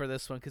hopeful for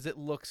this one because it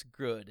looks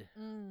good.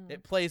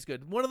 It plays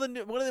good. One of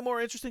the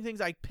more interesting things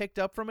I picked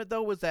up from it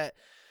though was that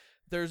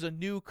there's a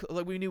new,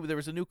 we knew there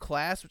was a new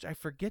class, which I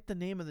forget the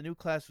name of the new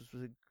class.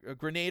 Was a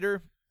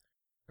Grenadier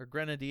or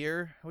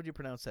Grenadier? How would you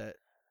pronounce that?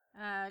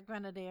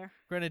 Grenadier.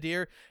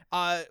 Grenadier.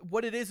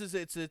 What it is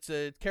it's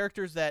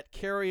characters that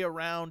carry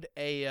around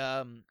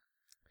a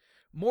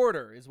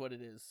mortar is what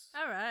it is.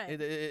 All right.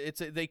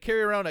 They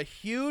carry around a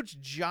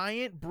huge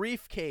giant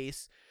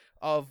briefcase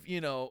of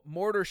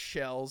mortar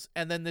shells,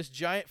 and then this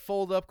giant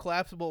fold up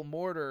collapsible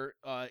mortar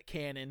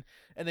cannon,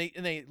 and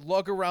they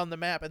lug around the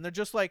map, and they're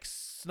just like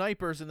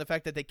snipers in the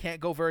fact that they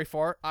can't go very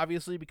far,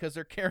 obviously, because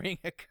they're carrying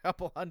a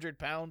couple 100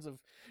 pounds of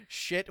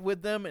shit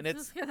with them, and it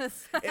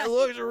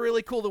looks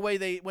really cool the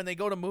way when they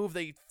go to move,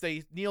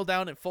 they kneel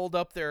down and fold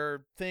up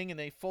their thing, and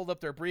they fold up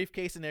their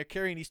briefcase, and they're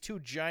carrying these 2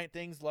 giant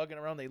things lugging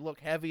around. They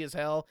look heavy as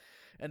hell.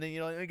 And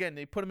then, again,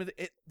 they put them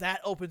in that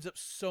opens up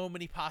so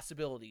many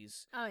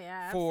possibilities. Oh,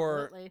 yeah,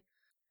 For absolutely.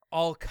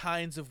 all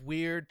kinds of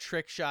weird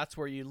trick shots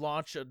where you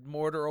launch a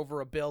mortar over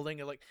a building.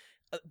 And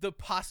the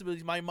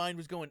possibilities, my mind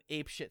was going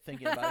ape shit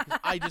thinking about it. 'Cause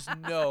I just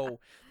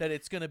know that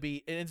it's going to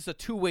be, and it's a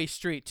 2-way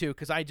street too.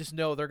 'Cause I just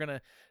know we're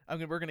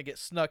going to get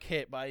snuck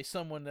hit by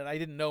someone that I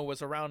didn't know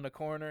was around the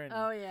corner. And,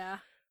 oh, yeah.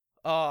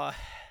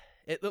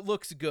 It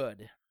looks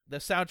good. The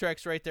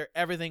soundtrack's right there.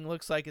 Everything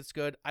looks like it's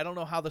good. I don't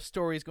know how the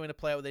story is going to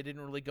play out. They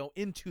didn't really go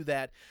into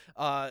that.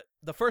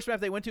 The first map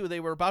they went to,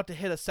 they were about to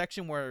hit a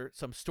section where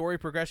some story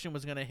progression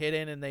was going to hit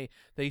in, and they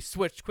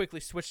quickly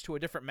switched to a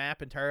different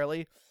map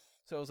entirely.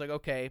 So it was like,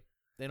 okay,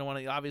 they don't want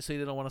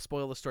to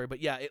spoil the story,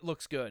 but yeah, it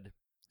looks good.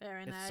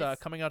 Very nice.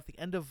 It's coming out at the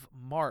end of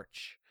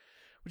March,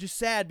 which is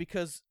sad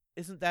because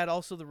isn't that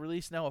also the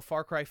release now of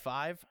Far Cry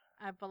 5?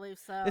 I believe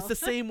so. It's the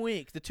same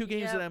week. The 2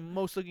 games Yep. that I'm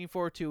most looking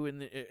forward to in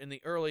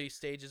the early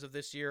stages of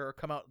this year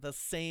come out the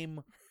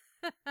same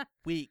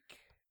week.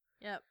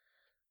 Yep.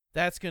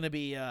 That's going to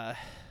be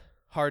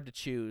hard to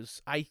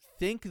choose. I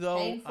think, though...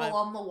 Painful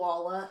on the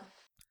wallet.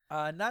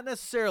 Not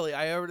necessarily.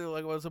 I already,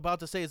 like what I was about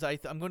to say is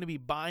I'm going to be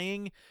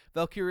buying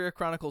Valkyria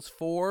Chronicles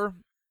 4,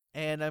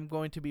 and I'm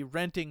going to be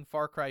renting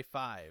Far Cry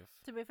 5.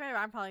 To be fair,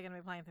 I'm probably going to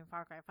be playing through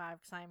Far Cry 5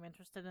 because I'm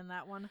interested in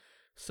that one.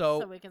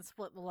 So we can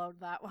split the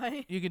load that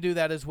way. You can do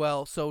that as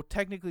well. So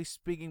technically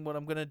speaking, what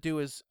I'm going to do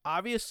is,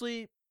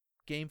 obviously,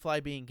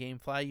 Gamefly being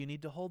Gamefly, you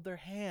need to hold their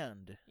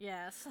hand.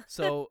 Yes.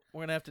 So we're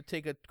going to have to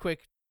take a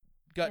quick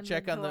gut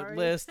check on the Inventory.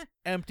 list,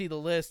 empty the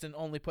list, and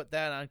only put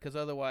that on, because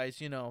otherwise,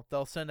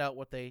 they'll send out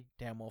what they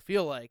damn well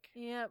feel like.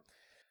 Yep.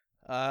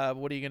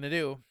 What are you going to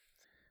do?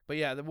 But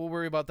yeah, we'll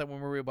worry about that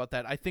when we worry about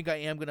that. I think I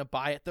am going to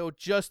buy it, though,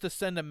 just to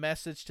send a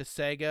message to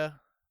Sega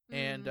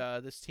and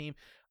this team.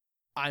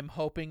 I'm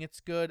hoping it's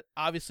good.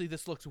 Obviously,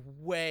 this looks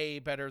way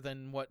better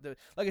than like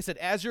I said,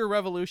 Azure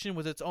Revolution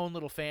was its own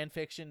little fan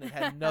fiction. It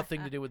had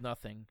nothing to do with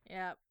nothing.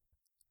 Yep.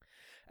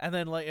 And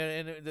then,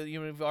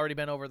 you've already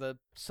been over the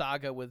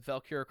saga with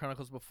Valkyria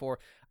Chronicles before.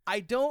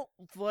 I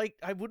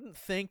wouldn't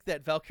think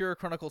that Valkyria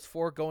Chronicles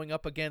 4 going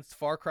up against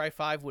Far Cry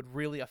 5 would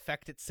really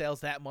affect its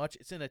sales that much.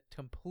 It's in a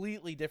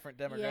completely different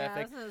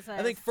demographic. Yeah,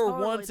 I think for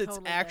once it's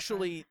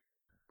actually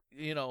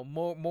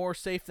more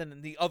safe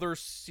than the other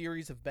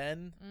series have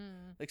been.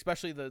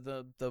 Especially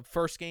the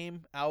first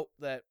game out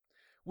that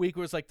week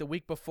was like the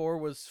week before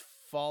was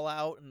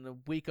Fallout, and the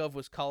week of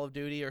was Call of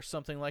Duty or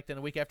something like that. And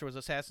the week after was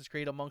Assassin's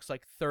Creed amongst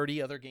like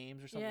 30 other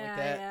games or something like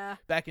that. Yeah.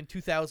 Back in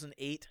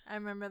 2008. I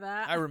remember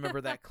that. I remember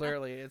that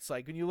clearly. It's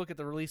like when you look at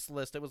the release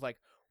list, it was like,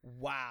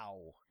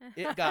 wow,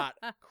 it got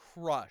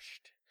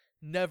crushed.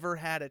 Never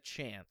had a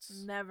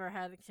chance. Never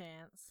had a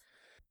chance.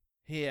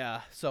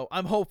 Yeah, so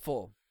I'm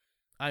hopeful.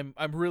 I'm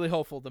really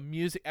hopeful. The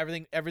music,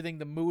 everything,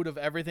 the mood of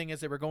everything as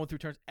they were going through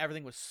turns,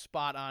 everything was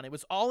spot on. It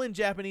was all in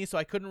Japanese, so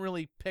I couldn't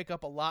really pick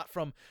up a lot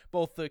from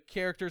both the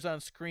characters on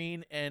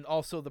screen and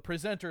also the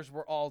presenters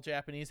were all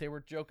Japanese. They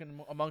were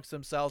joking amongst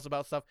themselves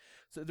about stuff.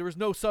 So there was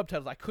no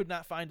subtitles. I could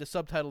not find a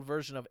subtitled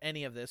version of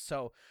any of this.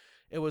 So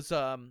it was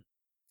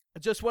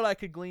just what I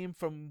could glean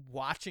from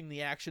watching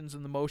the actions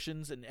and the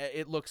motions, and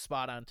it looks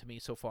spot on to me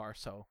so far.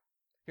 So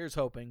here's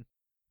hoping.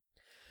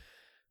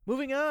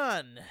 Moving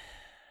on.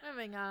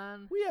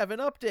 We have an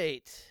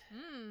update.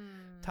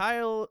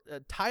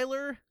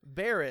 Tyler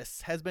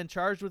Barris has been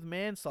charged with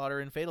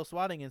manslaughter in fatal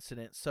swatting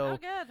incident. So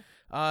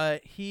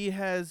he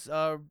has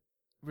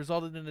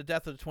resulted in the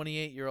death of a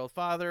 28-year-old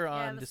father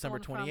on December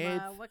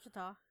 28th. From,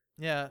 Wichita.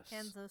 Yeah.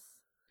 Kansas.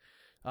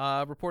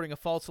 Reporting a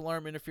false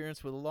alarm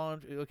interference with a law.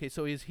 Okay,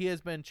 so he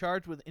has been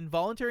charged with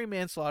involuntary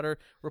manslaughter,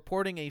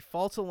 reporting a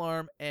false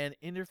alarm, and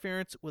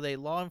interference with a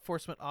law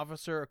enforcement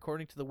officer,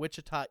 according to the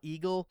Wichita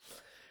Eagle.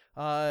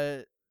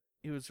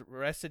 He was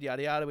arrested,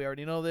 yada yada. We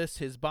already know this.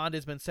 His bond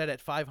has been set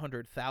at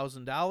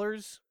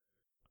 $500,000.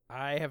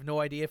 I have no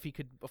idea if he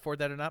could afford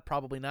that or not.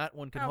 Probably not.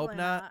 One can hope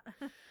not.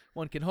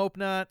 One can hope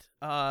not.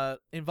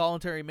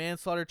 Involuntary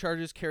manslaughter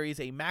charges carries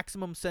a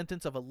maximum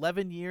sentence of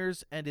 11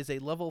 years and is a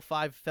level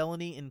 5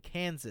 felony in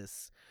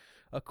Kansas,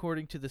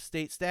 according to the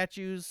state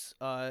statutes.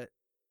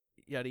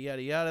 Yada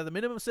yada yada. The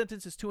minimum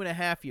sentence is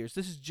 2.5 years.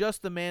 This is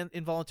just the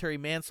involuntary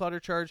manslaughter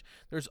charge.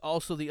 There's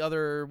also the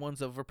other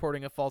ones of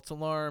reporting a false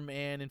alarm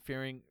and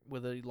interfering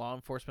with a law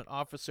enforcement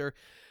officer.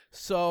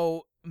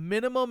 So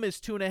minimum is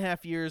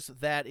 2.5 years.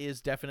 That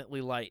is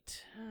definitely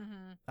light.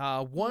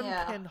 One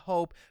can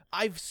hope.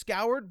 I've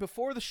scoured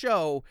before the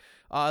show.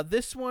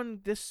 This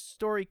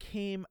story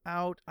came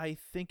out, I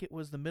think it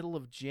was the middle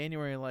of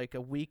January, like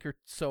a week or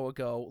so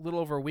ago, a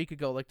little over a week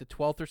ago, like the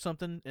 12th or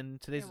something,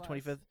 and today's the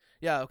 25th.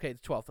 Yeah, okay, the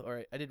 12th. All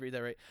right, I did read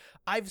that right.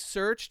 I've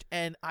searched,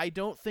 and I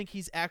don't think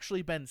he's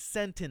actually been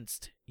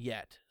sentenced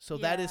yet, so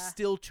that is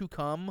still to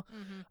come.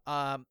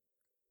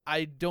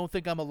 I don't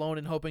think I'm alone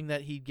in hoping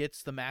that he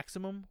gets the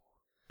maximum,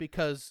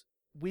 because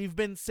we've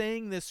been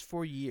saying this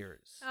for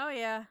years. Oh,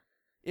 yeah.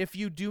 If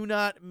you do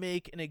not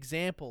make an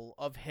example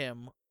of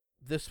him,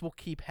 this will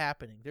keep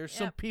happening. There's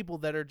some people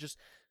that are just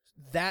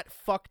that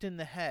fucked in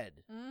the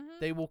head.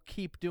 They will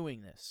keep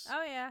doing this.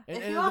 Oh, yeah.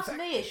 If you ask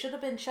me, it should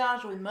have been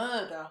charged with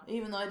murder,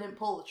 even though he didn't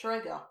pull the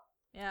trigger.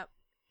 Yep.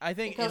 I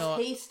think, because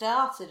he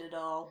started it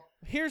all.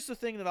 Here's the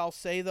thing that I'll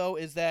say, though,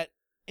 is that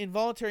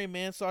involuntary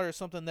manslaughter is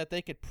something that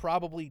they could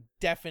probably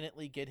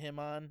definitely get him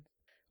on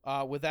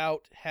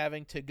without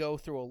having to go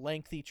through a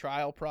lengthy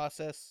trial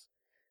process.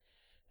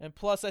 And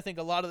plus, I think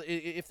a lot of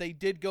if they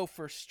did go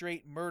for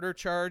straight murder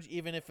charge,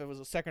 even if it was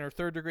a second or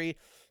third degree,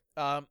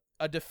 a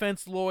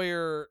defense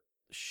lawyer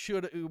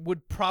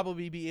would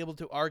probably be able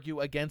to argue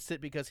against it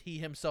because he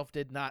himself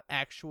did not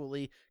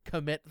actually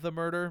commit the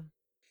murder.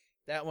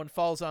 That one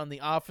falls on the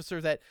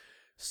officer that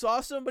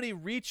saw somebody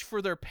reach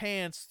for their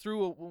pants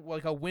through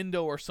a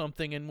window or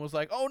something and was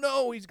like, "Oh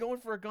no, he's going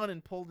for a gun,"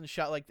 and pulled and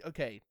shot. Like,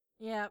 okay,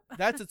 yep,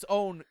 that's its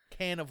own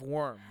can of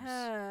worms.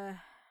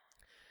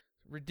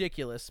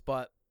 Ridiculous,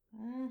 but.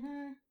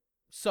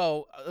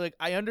 So, like,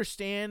 I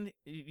understand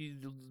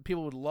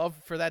people would love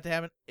for that to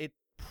happen. It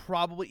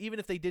probably, even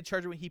if they did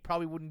charge him, he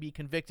probably wouldn't be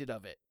convicted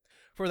of it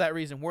for that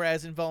reason.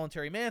 Whereas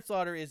involuntary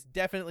manslaughter is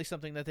definitely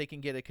something that they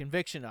can get a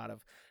conviction out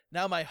of.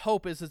 Now, my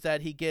hope is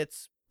that he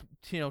gets,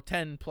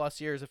 10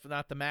 plus years, if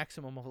not the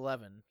maximum of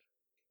 11.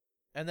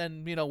 And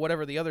then,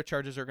 whatever the other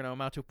charges are going to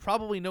amount to,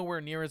 probably nowhere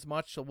near as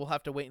much, so we'll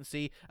have to wait and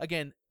see.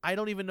 Again, I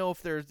don't even know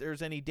if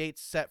there's any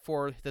dates set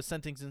for the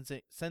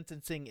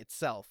sentencing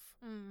itself.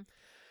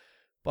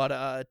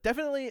 But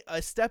definitely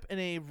a step in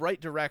a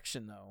right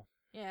direction, though.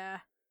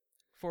 Yeah.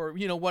 For,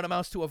 what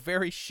amounts to a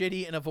very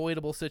shitty and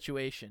avoidable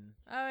situation.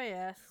 Oh,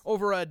 yes.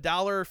 Over a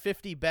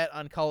 $1.50 bet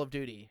on Call of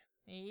Duty.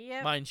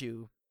 Yep. Mind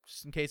you,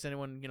 just in case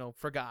anyone,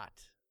 forgot.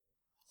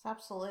 It's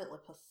absolutely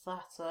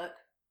pathetic.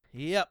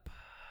 Yep.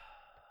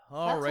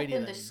 Alrighty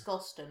then. That's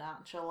disgusting,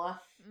 actually.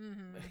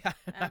 I'm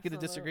not going to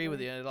disagree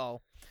with you at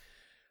all.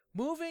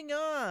 Moving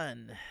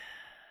on.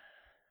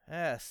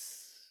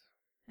 Yes.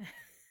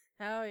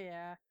 Oh,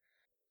 yeah.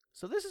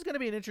 So this is going to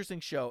be an interesting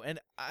show, and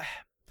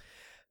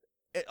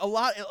a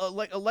lot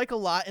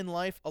in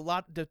life, a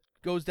lot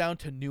goes down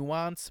to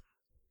nuance,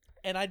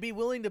 and I'd be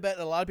willing to bet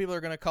that a lot of people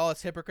are going to call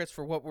us hypocrites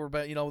for what we're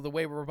about, the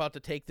way we're about to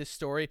take this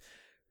story.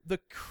 The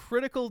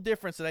critical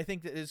difference that I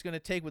think that is going to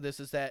take with this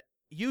is that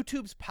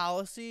YouTube's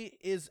policy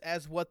is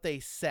as what they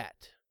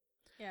set.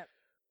 Yep.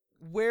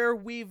 Where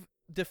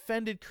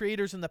defended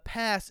creators in the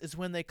past is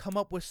when they come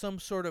up with some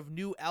sort of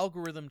new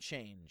algorithm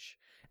change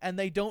and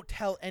they don't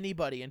tell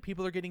anybody and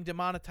people are getting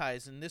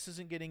demonetized and this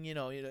isn't getting,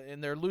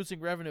 and they're losing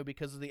revenue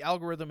because the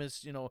algorithm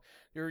is,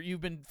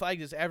 you've been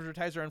flagged as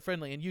advertiser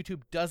unfriendly and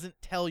YouTube doesn't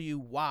tell you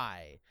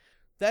why.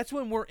 That's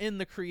when we're in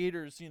the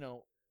creators,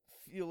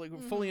 feel like we're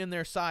fully in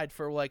their side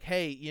for like,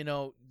 hey,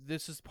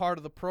 this is part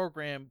of the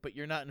program, but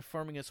you're not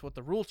informing us what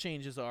the rule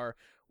changes are,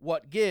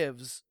 what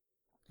gives.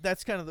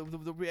 That's kind of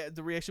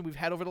the reaction we've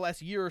had over the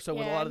last year or so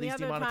with a lot of these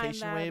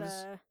demonetization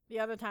waves. The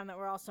other time that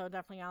we're also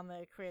definitely on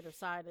the creator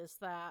side is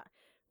that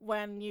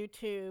when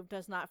YouTube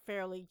does not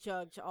fairly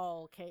judge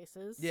all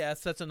cases. Yes,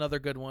 that's another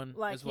good one.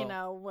 Like, as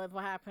well. With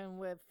what happened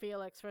with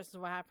Felix versus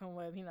what happened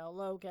with,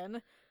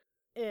 Logan.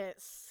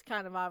 It's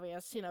kind of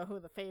obvious, who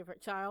the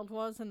favorite child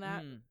was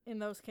in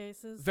those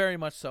cases. Very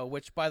much so,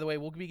 which, by the way,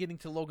 we'll be getting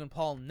to Logan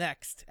Paul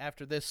next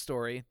after this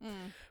story.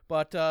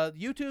 But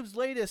YouTube's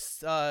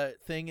latest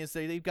thing is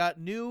they've got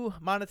new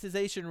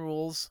monetization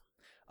rules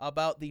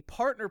about the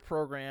partner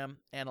program,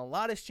 and a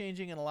lot is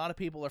changing, and a lot of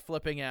people are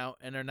flipping out,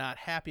 and they're not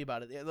happy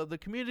about it. The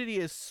community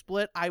is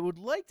split. I would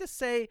like to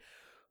say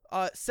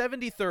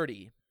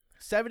 70-30.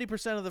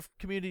 70% of the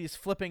community is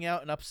flipping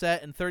out and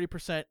upset, and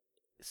 30%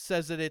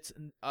 says that it's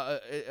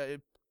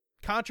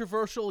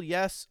controversial,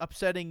 yes,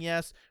 upsetting,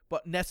 yes,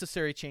 but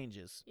necessary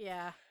changes.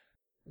 Yeah.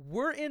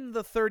 We're in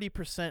the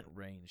 30%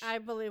 range. I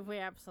believe we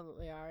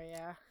absolutely are,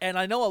 yeah. And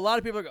I know a lot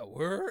of people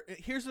go,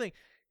 here's the thing.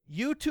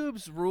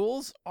 YouTube's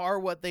rules are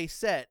what they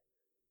set.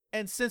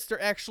 And since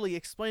they're actually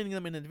explaining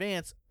them in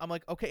advance, I'm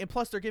like, okay, and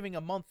plus they're giving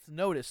a month's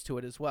notice to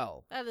it as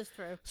well. That is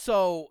true.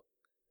 So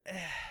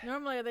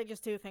normally they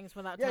just do things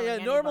without telling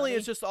anybody. Normally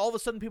it's just all of a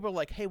sudden people are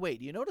like, hey, wait,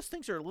 do you notice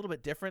things are a little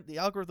bit different? The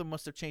algorithm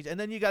must have changed. And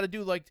then you got to do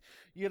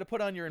you got to put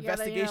on your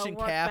investigation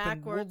cap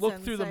and look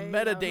through the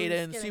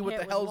metadata and see what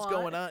the hell's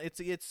going on.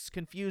 It's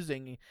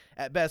confusing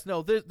at best.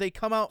 No, they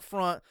come out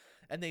front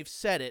and they've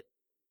said it.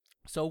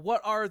 So what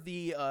are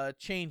the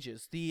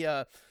changes?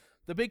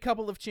 The big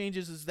couple of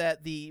changes is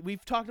that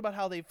we've talked about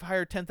how they've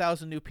hired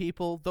 10,000 new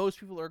people. Those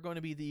people are going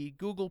to be the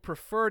Google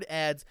preferred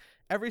ads.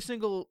 Every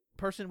single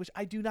person, which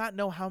I do not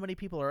know how many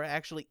people are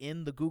actually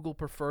in the Google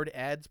preferred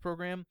ads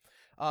program.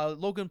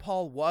 Logan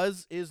Paul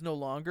is no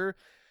longer.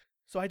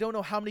 So I don't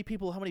know how many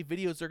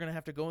videos they're going to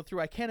have to go through.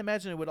 I can't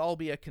imagine it would all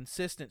be a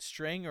consistent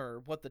string or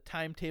what the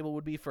timetable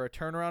would be for a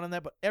turnaround on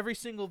that. But every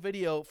single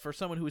video for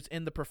someone who is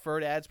in the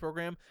preferred ads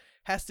program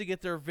has to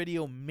get their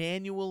video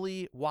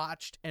manually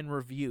watched and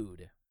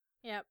reviewed.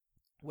 Yep.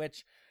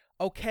 Which,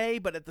 okay,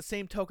 but at the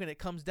same token, it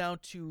comes down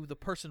to the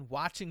person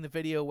watching the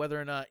video,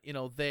 whether or not,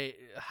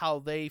 how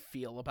they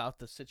feel about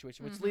the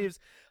situation, which leaves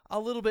a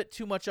little bit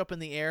too much up in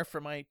the air for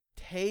my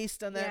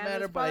taste on that matter.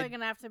 There's probably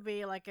going to have to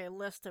be like a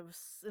list of,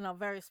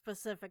 very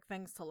specific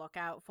things to look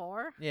out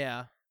for.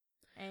 Yeah.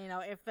 And,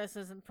 if this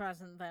isn't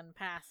present, then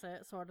pass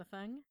it sort of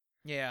thing.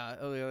 Yeah,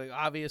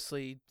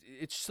 obviously,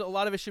 a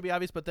lot of it should be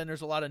obvious, but then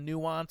there's a lot of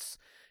nuance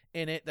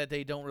in it that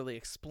they don't really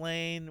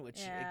explain, which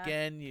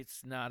again,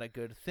 it's not a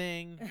good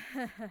thing.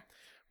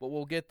 But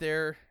we'll get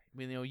there.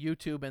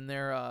 YouTube and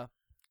their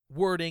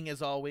wording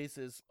is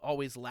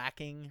always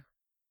lacking.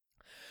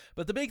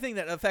 But the big thing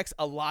that affects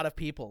a lot of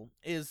people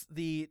is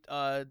the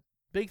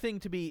big thing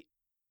to be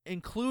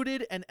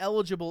included and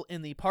eligible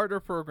in the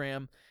partner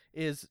program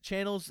is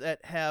channels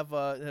that have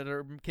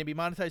can be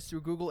monetized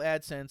through Google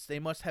AdSense. They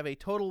must have a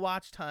total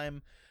watch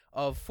time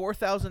of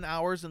 4,000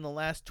 hours in the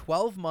last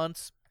 12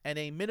 months and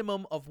a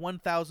minimum of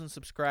 1,000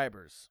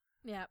 subscribers.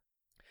 Yep.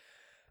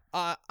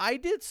 I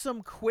did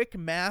some quick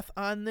math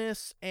on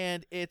this,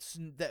 and it's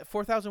that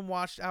 4,000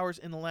 watched hours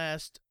in the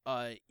last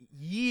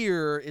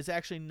year is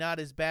actually not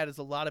as bad as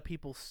a lot of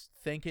people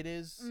think it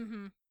is.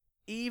 Mm-hmm.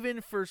 Even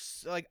for,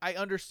 I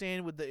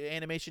understand with the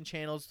animation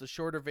channels, the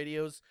shorter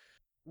videos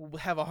will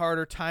have a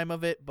harder time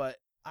of it, but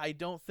I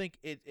don't think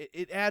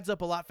it adds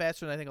up a lot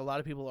faster than I think a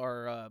lot of people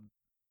are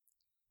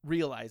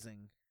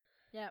realizing.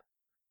 Yep.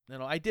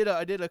 I did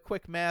a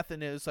quick math,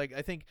 and it was like,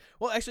 I think,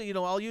 well, actually,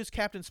 I'll use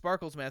Captain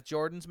Sparkle's math,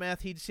 Jordan's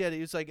math. He said it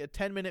was like a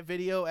 10-minute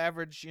video,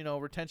 average,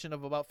 retention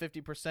of about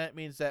 50%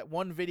 means that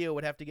one video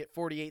would have to get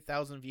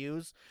 48,000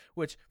 views,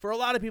 which for a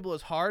lot of people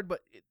is hard, but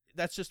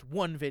that's just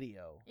one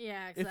video.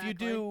 Yeah, exactly. If you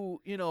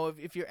do,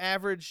 if you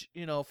average,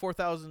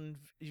 4,000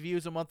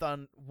 views a month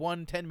on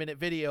one 10-minute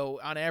video,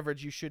 on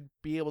average, you should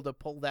be able to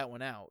pull that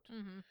one out.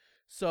 Mm-hmm.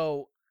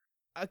 So,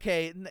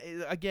 okay,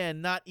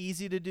 again, not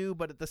easy to do,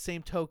 but at the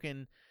same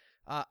token,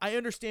 I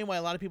understand why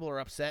a lot of people are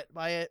upset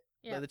by it,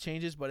 by the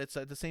changes, but it's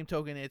at the same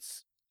token,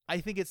 I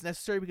think it's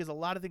necessary because a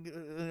lot of things,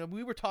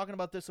 we were talking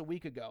about this a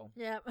week ago.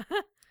 Yep.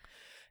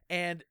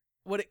 And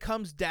what it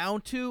comes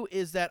down to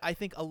is that I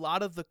think a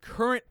lot of the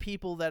current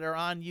people that are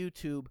on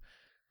YouTube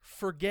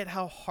forget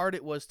how hard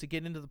it was to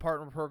get into the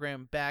partner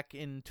program back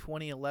in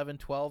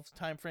 2011-12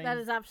 timeframe. That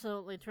is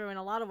absolutely true. In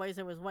a lot of ways,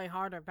 it was way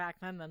harder back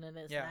then than it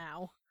is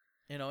now.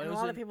 And a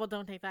lot of people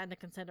don't take that into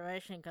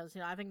consideration because,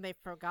 I think they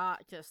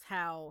forgot just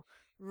how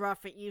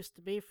rough it used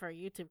to be for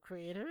YouTube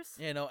creators.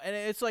 And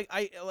it's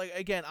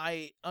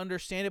I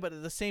understand it, but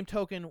at the same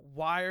token,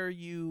 why are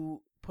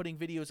you putting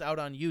videos out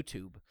on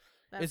YouTube?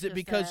 Is it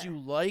because you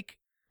like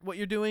what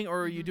you're doing,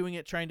 or are you doing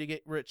it trying to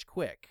get rich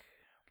quick?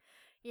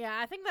 Yeah,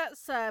 I think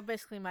that's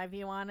basically my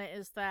view on it,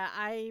 is that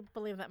I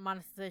believe that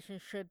monetization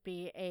should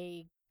be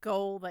a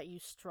goal that you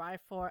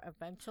strive for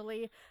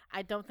eventually.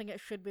 I don't think it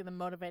should be the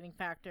motivating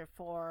factor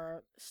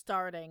for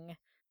starting,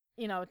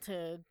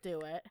 to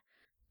do it.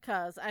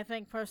 Because I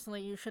think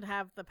personally you should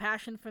have the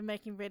passion for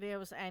making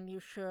videos, and you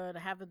should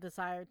have the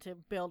desire to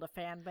build a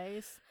fan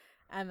base,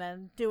 and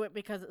then do it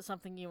because it's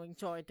something you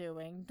enjoy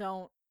doing.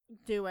 Don't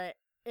do it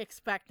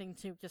expecting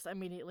to just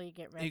immediately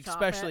get rich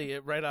especially off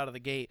it. Right out of the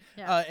gate.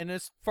 Yeah. And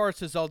as far as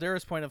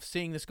Zaldera's point of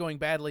seeing this going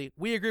badly,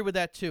 we agree with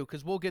that too,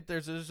 because we'll get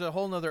there's a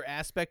whole nother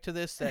aspect to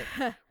this that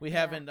we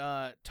haven't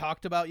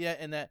talked about yet,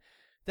 and that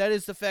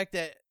is the fact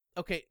that,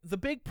 okay, the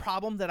big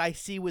problem that I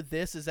see with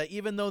this is that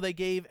even though they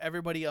gave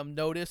everybody a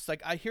notice,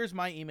 like here's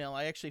my email,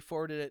 I actually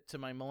forwarded it to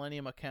my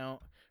Millennium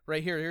account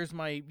right here. Here's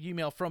my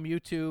email from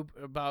YouTube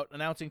about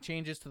announcing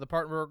changes to the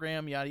partner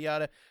program, yada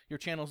yada. Your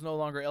channel's no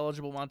longer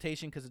eligible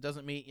monetization because it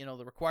doesn't meet,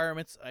 the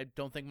requirements. I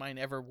don't think mine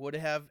ever would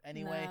have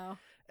anyway. No.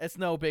 It's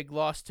no big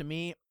loss to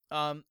me.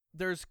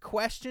 There's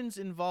questions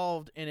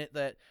involved in it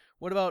that,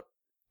 what about,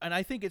 and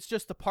I think it's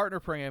just the partner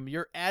program.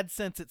 Your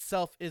AdSense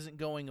itself isn't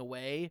going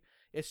away.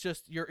 It's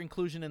just your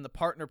inclusion in the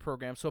partner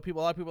program. So a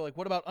lot of people are like,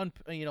 what about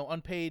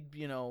unpaid,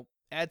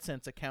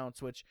 AdSense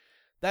accounts, which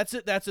that's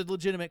a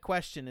legitimate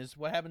question, is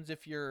what happens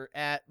if you're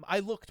at, I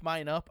looked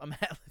mine up, I'm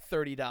at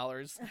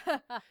 $30,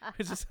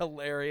 which is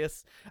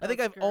hilarious. I think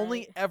I've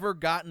only ever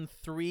gotten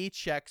 3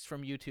 checks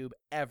from YouTube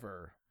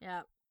ever.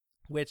 Yeah.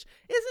 Which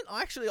isn't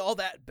actually all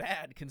that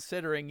bad,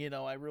 considering,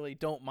 I really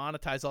don't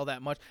monetize all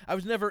that much. I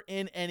was never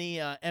in any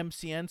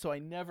MCN, so I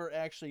never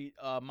actually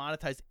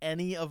monetized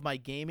any of my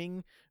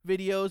gaming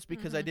videos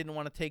because I didn't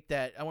want to take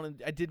that.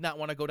 I did not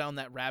want to go down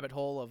that rabbit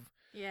hole of,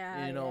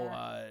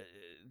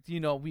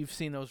 we've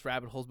seen those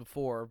rabbit holes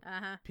before.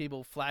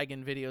 People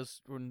flagging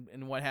videos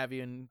and what have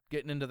you, and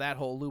getting into that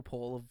whole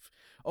loophole of,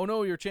 oh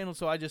no, your channel.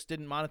 So I just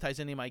didn't monetize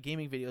any of my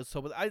gaming videos.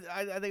 So, but I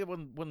think it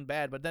wasn't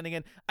bad. But then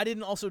again, I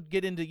didn't also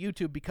get into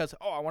YouTube because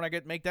I want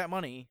to make that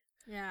money.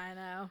 Yeah, I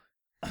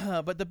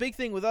know. But the big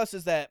thing with us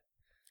is that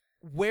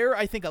where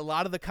I think a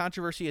lot of the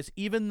controversy is,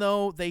 even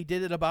though they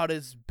did it about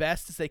as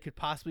best as they could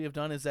possibly have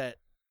done, is that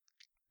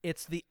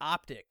it's the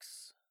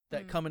optics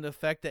that come into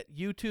effect, that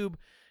YouTube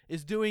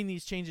is doing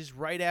these changes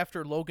right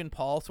after Logan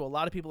Paul, so a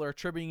lot of people are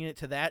attributing it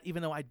to that,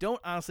 even though I don't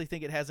honestly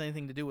think it has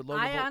anything to do with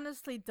Logan Paul. I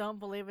honestly don't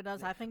believe it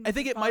does. I think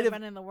it might have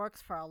been in the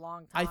works for a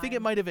long time. I think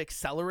it might have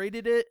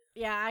accelerated it.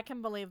 Yeah, I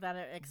can believe that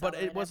it accelerated,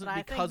 but it wasn't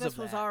because I think this of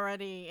was that.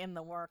 already in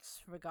the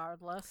works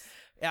regardless.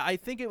 Yeah, I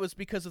think it was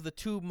because of the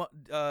 2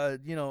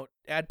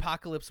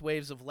 adpocalypse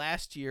waves of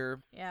last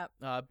year.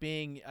 Yep.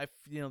 Being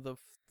the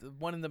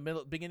one in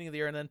the beginning of the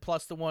year, and then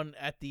plus the one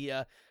at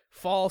the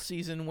fall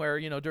season where,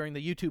 during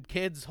the YouTube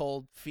Kids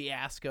whole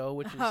fiasco,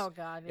 which is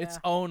its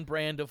own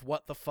brand of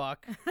what the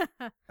fuck.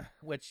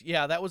 Which,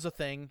 that was a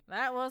thing.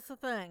 That was the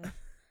thing.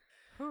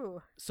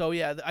 Whew. So,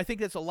 I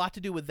think that's a lot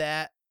to do with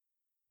that.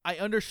 I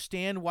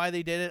understand why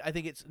they did it. I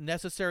think it's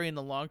necessary in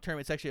the long term.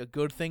 It's actually a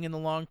good thing in the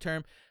long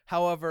term.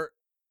 However,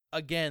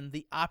 again,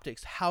 the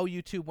optics, how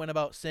YouTube went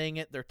about saying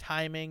it, their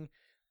timing,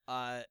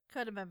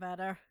 could have been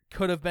better.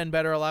 Could have been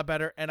better, a lot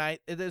better. And at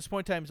this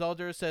point in time,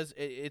 Zaldera says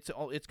it's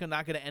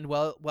not going to end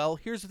well. Well,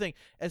 here's the thing: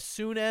 as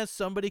soon as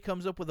somebody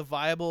comes up with a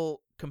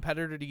viable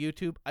competitor to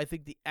YouTube, I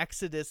think the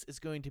exodus is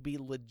going to be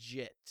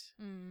legit.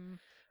 And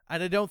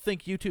I don't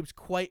think YouTube's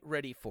quite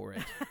ready for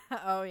it.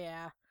 Oh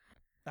yeah.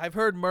 I've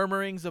heard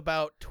murmurings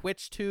about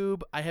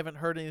TwitchTube. I haven't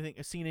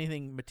seen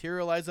anything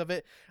materialize of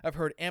it. I've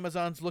heard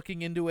Amazon's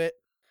looking into it.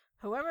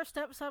 Whoever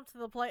steps up to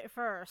the plate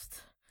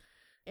first,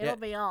 it'll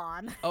be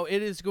on. Oh,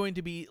 it is going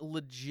to be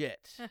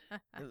legit.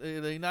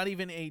 Not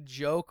even a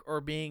joke or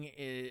being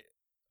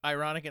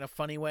ironic in a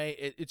funny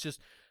way. It's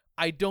just,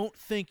 I don't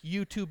think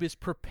YouTube is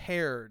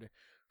prepared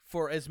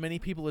for as many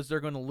people as they're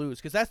going to lose,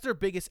 because that's their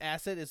biggest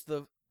asset, is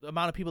the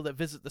amount of people that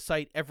visit the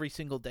site every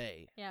single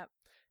day. Yep.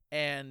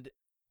 And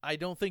I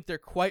don't think they're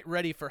quite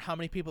ready for how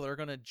many people are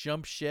going to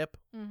jump ship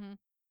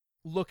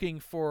looking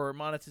for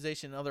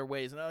monetization in other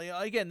ways. And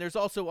again, there's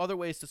also other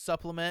ways to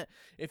supplement.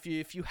 If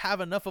you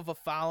have enough of a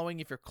following,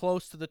 if you're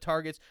close to the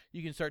targets,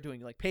 you can start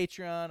doing like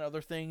Patreon,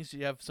 other things.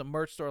 You have some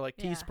merch store like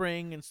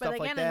Teespring and stuff like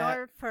that. But again, in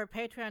order for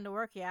Patreon to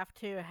work, you have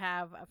to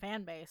have a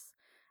fan base.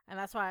 And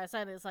that's why I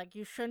said it's like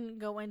you shouldn't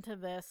go into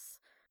this,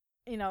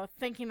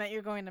 thinking that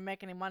you're going to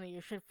make any money.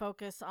 You should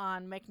focus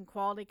on making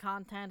quality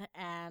content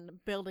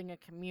and building a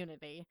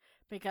community.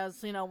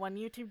 Because, when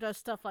YouTube does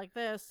stuff like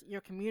this,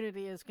 your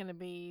community is going to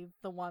be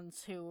the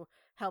ones who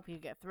help you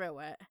get through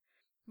it.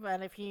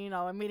 But if you,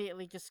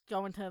 immediately just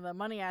go into the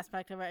money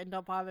aspect of it and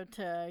don't bother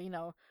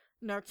to,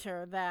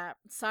 nurture that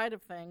side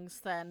of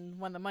things, then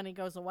when the money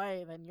goes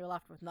away, then you're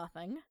left with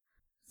nothing.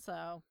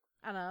 So,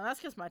 I don't know.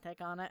 That's just my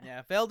take on it.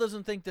 Yeah, Vale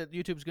doesn't think that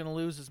YouTube's going to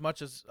lose as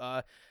much as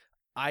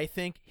I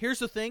think. Here's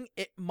the thing: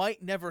 it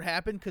might never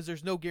happen because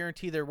there's no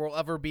guarantee there will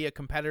ever be a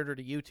competitor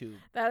to YouTube.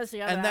 That is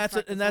the other and that's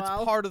aspect and as that's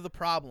well. Part of the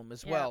problem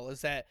as well,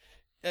 is that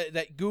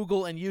that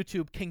Google and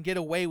YouTube can get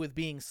away with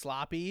being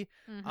sloppy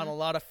on a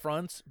lot of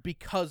fronts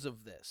because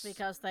of this.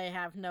 Because they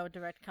have no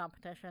direct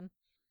competition.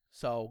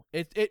 So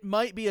it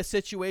might be a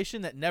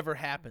situation that never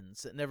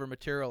happens, that never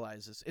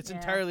materializes. It's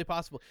entirely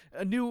possible.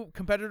 A new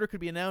competitor could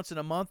be announced in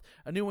a month.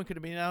 A new one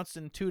could be announced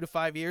in 2 to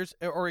 5 years,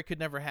 or it could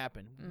never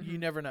happen. You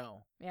never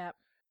know. Yep.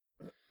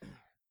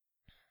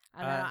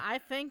 I don't know. I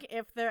think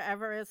if there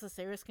ever is a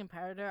serious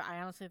competitor, I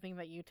honestly think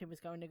that YouTube is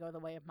going to go the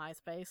way of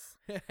MySpace.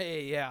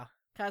 Hey, yeah.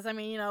 Because, I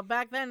mean,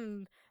 back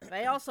then,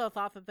 they also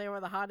thought that they were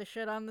the hottest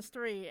shit on the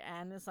street.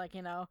 And it's like,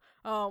 oh,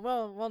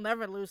 well, we'll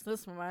never lose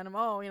this momentum.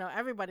 Oh,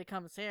 everybody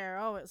comes here.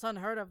 Oh, it's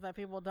unheard of that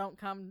people don't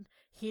come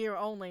here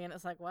only. And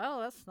it's like,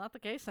 well, that's not the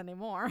case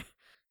anymore.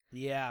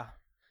 Yeah.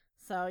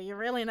 So you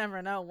really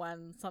never know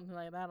when something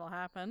like that will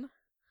happen.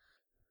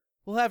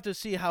 We'll have to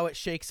see how it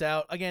shakes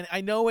out. Again,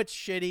 I know it's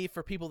shitty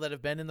for people that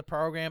have been in the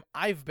program.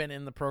 I've been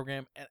in the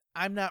program, and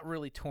I'm not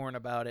really torn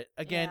about it.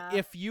 Again,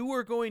 if you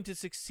were going to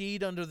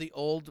succeed under the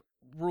old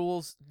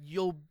rules,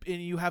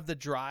 and you have the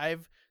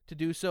drive to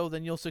do so,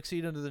 then you'll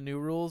succeed under the new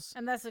rules.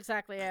 And that's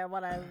exactly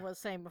what I was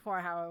saying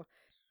before, how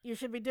you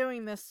should be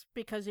doing this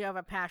because you have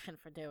a passion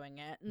for doing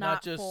it.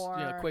 Not just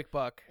for, quick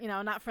buck.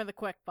 Not for the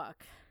quick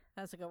buck.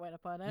 That's a good way to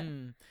put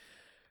it.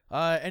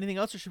 Anything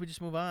else, or should we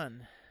just move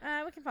on?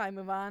 We can probably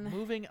move on.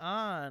 Moving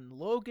on.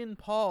 Logan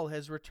Paul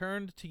has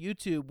returned to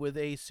YouTube with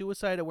a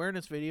suicide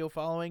awareness video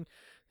following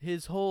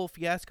his whole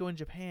fiasco in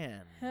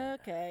Japan.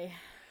 Okay.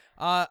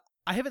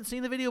 I haven't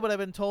seen the video, but I've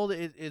been told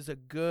it is a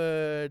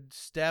good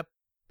step,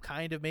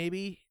 kind of,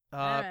 maybe.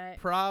 Right.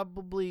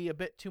 Probably a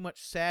bit too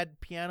much sad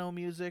piano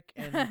music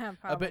and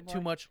a bit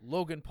too much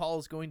Logan Paul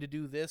is going to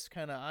do this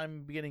kind of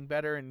I'm getting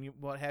better and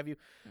what have you.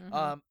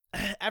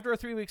 After a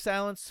 3-week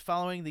silence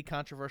following the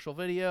controversial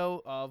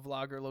video,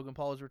 vlogger Logan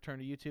Paul has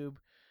returned to YouTube.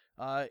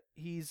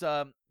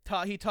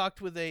 He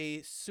talked with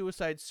a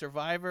suicide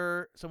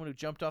survivor, someone who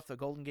jumped off the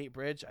Golden Gate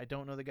Bridge. I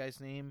don't know the guy's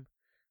name.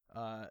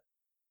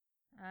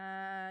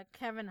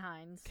 Kevin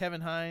Hines.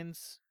 Kevin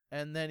Hines.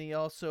 And then he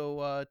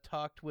also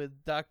talked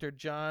with Dr.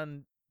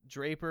 John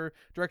Draper,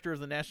 director of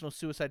the National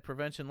Suicide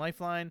Prevention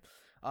Lifeline.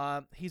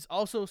 He's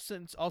also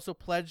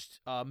pledged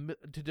to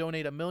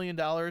donate $1 million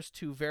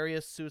to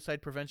various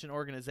suicide prevention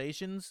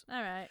organizations.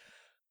 All right.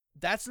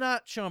 That's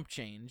not chump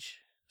change.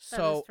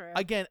 That is true.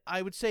 Again,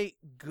 I would say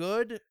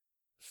good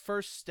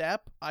first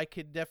step. I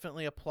could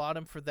definitely applaud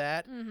him for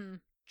that.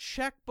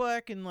 Check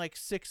back in like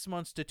 6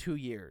 months to 2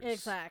 years.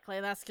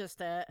 Exactly. That's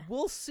just it.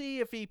 We'll see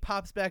if he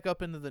pops back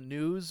up into the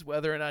news,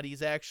 whether or not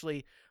he's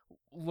actually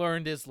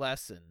learned his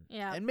lesson.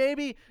 Yeah. And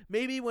maybe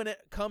when it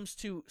comes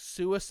to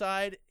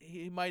suicide,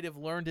 he might have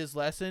learned his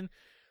lesson.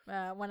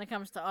 When it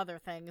comes to other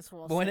things,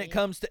 we'll see. When it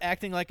comes to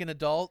acting like an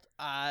adult,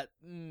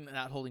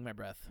 not holding my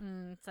breath.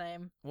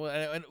 Same.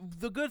 Well, and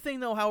the good thing,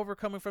 though, however,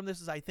 coming from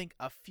this is I think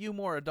a few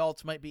more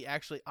adults might be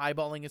actually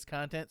eyeballing his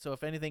content. So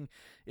if anything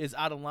is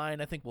out of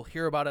line, I think we'll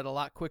hear about it a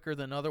lot quicker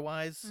than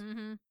otherwise.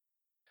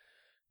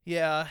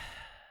 Yeah.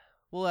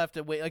 We'll have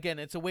to wait. Again,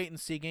 it's a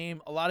wait-and-see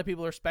game. A lot of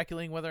people are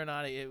speculating whether or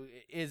not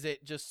is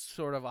it just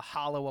sort of a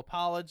hollow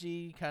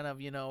apology, kind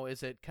of,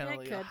 is it kind of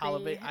like a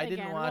hollow... I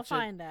didn't watch we'll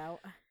find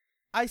out.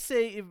 I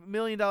say if $1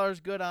 million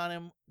good on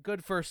him,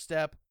 good first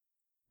step.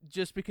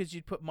 Just because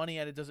you put money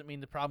at it doesn't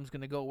mean the problem's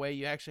going to go away.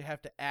 You actually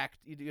have to act.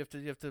 You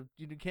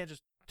can't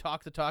just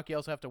talk the talk. You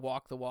also have to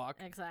walk the walk.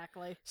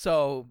 Exactly.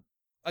 So,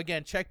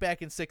 again, check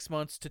back in 6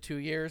 months to 2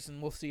 years,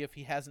 and we'll see if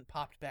he hasn't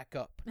popped back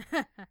up.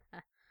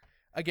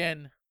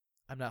 Again,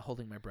 I'm not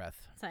holding my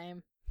breath.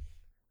 Same.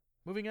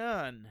 Moving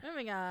on.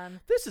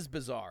 This is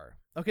bizarre.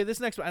 Okay, this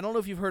next one. I don't know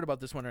if you've heard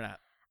about this one or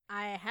not.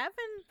 I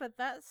haven't, but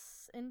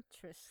that's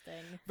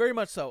interesting. Very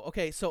much so.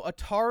 Okay, so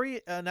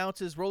Atari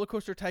announces Roller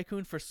Coaster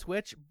Tycoon for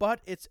Switch,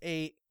 but it's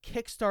a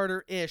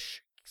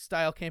Kickstarter-ish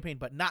style campaign,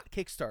 but not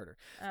Kickstarter.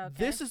 Okay.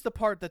 This is the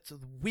part that's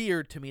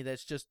weird to me.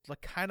 That's just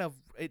like kind of,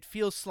 it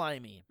feels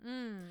slimy.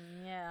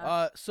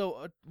 Yeah.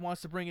 So it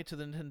wants to bring it to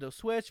the Nintendo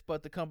Switch,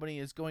 but the company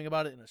is going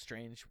about it in a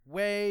strange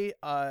way.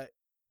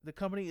 The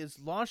company has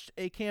launched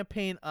a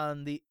campaign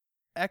on the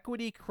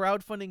equity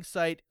crowdfunding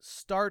site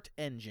Start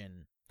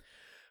Engine,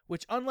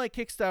 which, unlike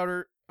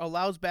Kickstarter,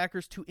 allows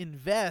backers to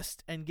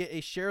invest and get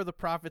a share of the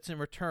profits in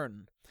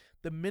return.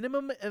 The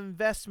minimum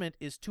investment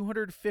is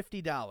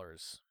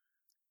 $250.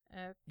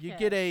 Okay. You'll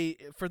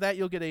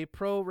get a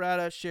pro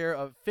rata share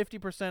of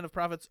 50% of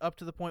profits up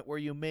to the point where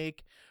you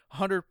make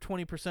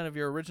 120% of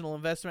your original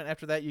investment.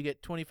 After that, you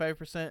get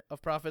 25%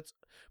 of profits,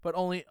 but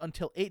only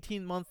until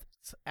 18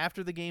 months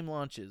after the game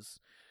launches.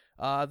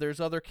 There's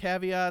other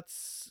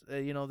caveats.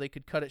 They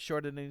could cut it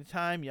short at any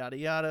time, yada,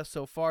 yada.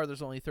 So far,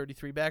 there's only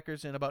 33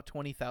 backers and about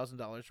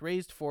 $20,000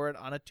 raised for it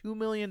on a $2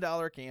 million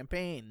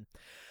campaign.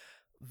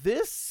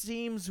 This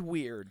seems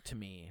weird to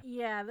me.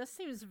 Yeah, this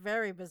seems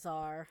very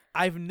bizarre.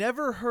 I've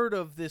never heard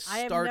of this Start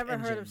Engine. I have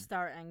never heard of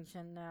Start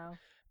Engine, no.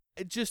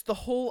 Just the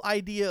whole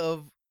idea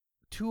of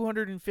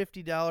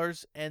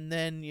 $250 and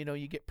then,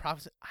 you get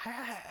profits.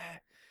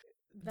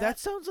 That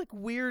sounds like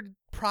weird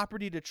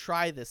property to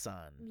try this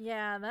on.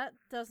 Yeah, that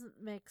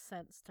doesn't make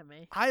sense to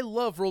me. I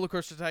love Roller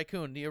Coaster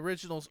Tycoon. The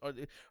originals,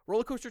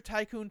 Roller Coaster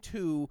Tycoon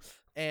 2,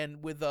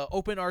 and with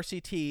Open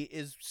RCT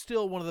is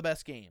still one of the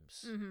best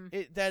games.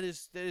 Mm-hmm. That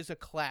is a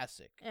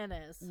classic. It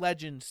is.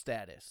 Legend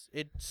status.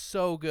 It's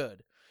so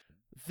good.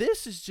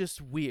 This is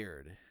just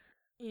weird.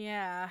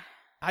 Yeah.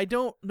 I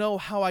don't know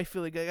how I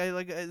feel.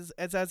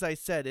 As I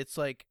said, it's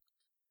like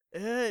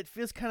it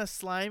feels kind of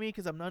slimy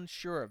because I'm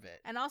unsure of it.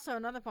 And also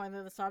another point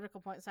that this article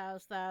points out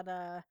is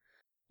that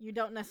you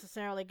don't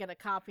necessarily get a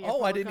copy of Oh,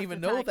 Roller I didn't Coaster even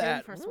know Tycoon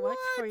that. for Switch What?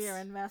 for your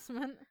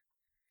investment.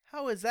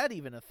 How is that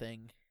even a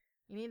thing?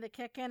 You need to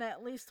kick in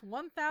at least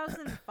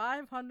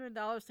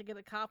 $1,500 to get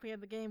a copy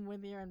of the game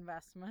with your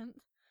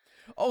investment.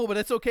 Oh, but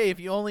it's okay if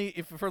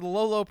for the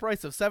low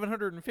price of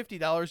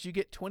 $750, you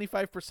get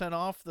 25%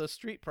 off the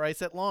street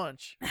price at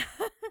launch.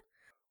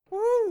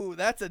 Woo,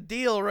 that's a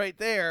deal right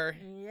there.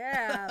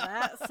 Yeah,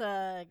 that's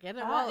get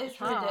it while That it's is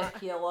hot.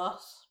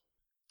 ridiculous.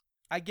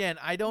 Again,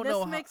 I don't This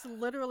know. makes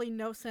literally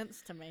no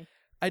sense to me.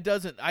 I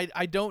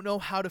don't know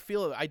how to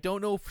feel. I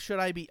don't know. Should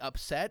I be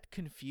upset,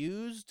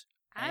 confused,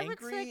 I angry? would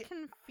say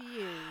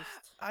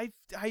confused.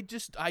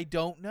 I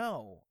don't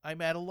know.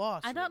 I'm at a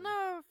loss. I don't really.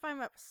 know if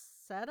I'm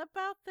upset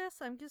about this.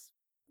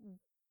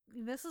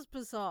 This is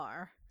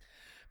bizarre.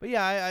 But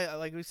yeah, I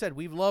like we said,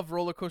 we've loved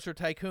Roller Coaster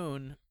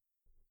Tycoon.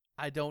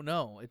 I don't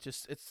know. It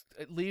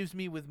leaves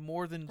me with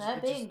more than.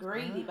 They're being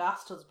greedy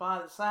bastards by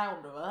the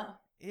sound of it.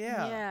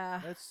 Yeah.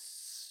 Yeah. That's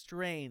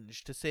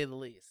strange to say the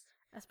least.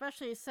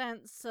 Especially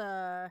since,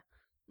 this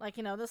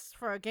is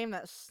for a game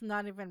that's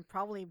not even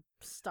probably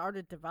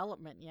started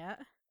development yet.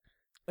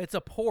 It's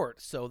a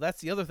port, so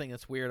that's the other thing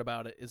that's weird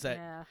about it is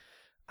that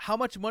how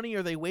much money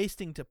are they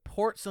wasting to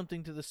port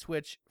something to the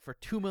Switch for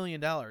 $2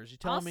 million? You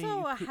telling me?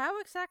 Also, how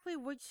exactly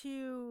would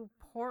you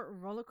port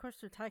Roller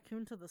Coaster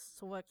Tycoon to the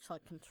Switch,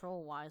 like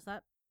control-wise?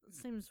 That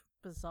seems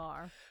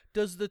bizarre.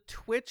 Does the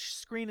Twitch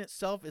screen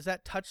itself, is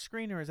that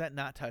touchscreen or is that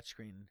not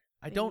touchscreen?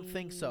 I don't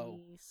think so.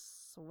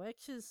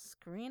 Switch's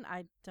screen?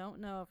 I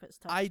don't know if it's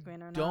touchscreen or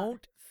not. I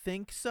don't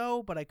think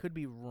so, but I could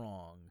be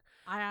wrong.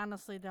 I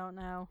honestly don't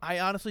know. I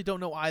honestly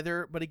don't know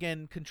either, but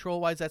again,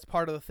 control-wise, that's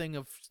part of the thing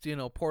of,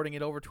 porting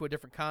it over to a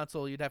different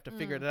console. You'd have to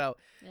figure it out.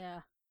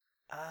 Yeah.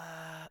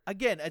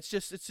 Again, it's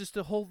just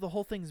the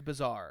whole thing's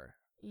bizarre.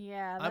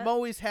 Yeah. I'm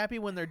always happy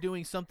when they're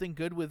doing something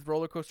good with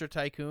Roller Coaster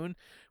Tycoon.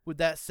 With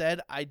that said,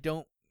 I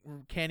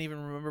can't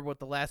even remember what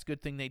the last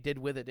good thing they did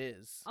with it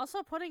is.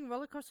 Also, putting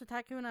Roller Coaster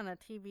Tycoon on a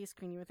TV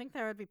screen, you would think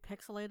that would be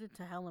pixelated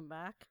to hell and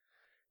back.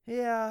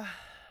 Yeah,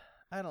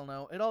 I don't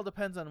know. It all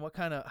depends on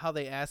how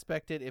they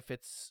aspect it. If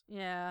it's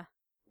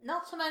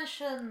Not to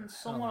mention,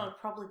 someone would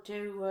probably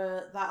do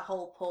that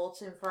whole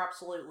porting for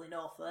absolutely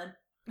nothing.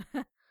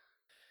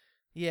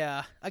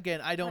 Yeah, again,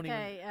 I don't even...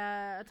 Okay,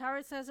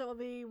 Atari says it will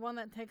be one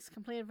that takes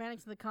complete advantage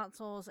of the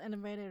console's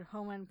innovative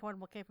home-end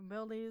portable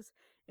capabilities.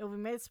 It will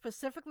be made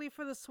specifically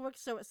for the Switch,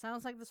 so it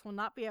sounds like this will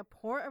not be a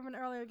port of an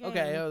earlier game.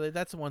 Okay,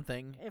 that's one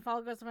thing. If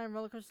all goes to plan,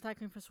 Roller Coaster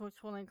Tycoon for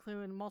Switch will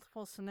include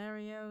multiple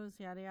scenarios,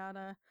 yada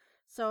yada.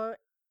 So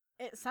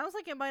it sounds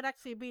like it might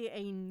actually be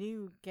a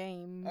new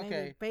game,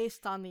 maybe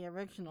based on the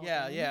original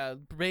game. Yeah,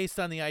 based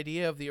on the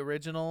idea of the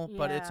original,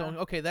 but it's only...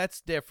 Okay,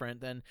 that's different.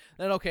 Then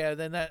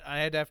that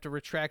I'd have to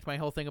retract my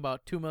whole thing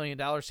about $2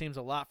 million seems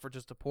a lot for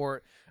just a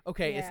port.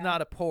 Okay, it's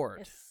not a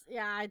port.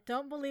 I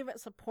don't believe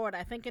it's a port.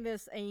 I think it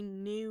is a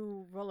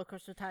new Roller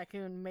Coaster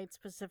Tycoon made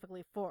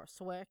specifically for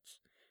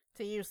Switch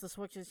to use the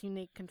Switch's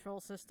unique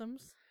control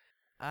systems.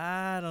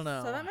 I don't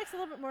know. So that makes a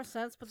little bit more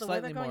sense, but the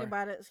Slightly way they're going more.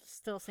 about it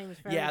still seems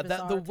very bizarre.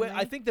 Yeah, the way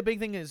I think the big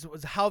thing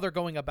was how they're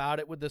going about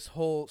it with this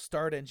whole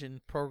Start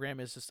Engine program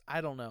is just I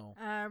don't know.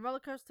 Roller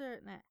Coaster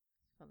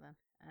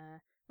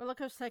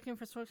Tycoon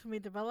for Switch will be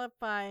developed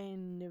by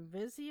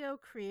Nuvizio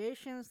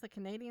Creations, the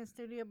Canadian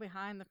studio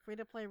behind the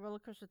free-to-play Roller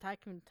Coaster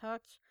Tycoon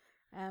Touch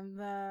and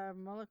the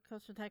Roller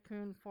Coaster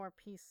Tycoon for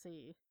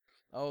PC.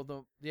 Oh,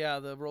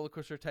 the Roller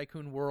Coaster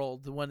Tycoon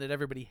World, the one that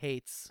everybody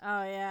hates.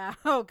 Oh, yeah.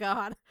 Oh,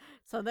 God.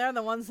 So they're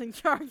the ones in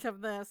charge of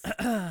this.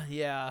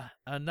 Yeah.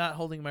 I'm not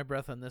holding my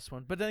breath on this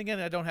one. But then again,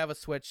 I don't have a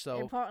Switch, so...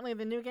 Importantly,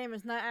 the new game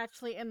is not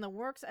actually in the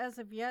works as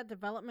of yet.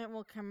 Development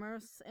will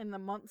commence in the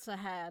months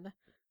ahead.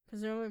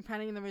 Presumably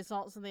pending the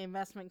results of the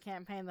investment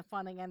campaign. The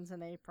funding ends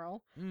in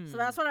April. So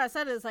that's what I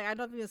said is, I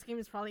don't think this game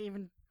has probably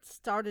even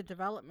started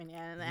development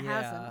yet, and it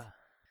hasn't.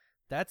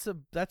 That's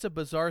a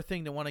bizarre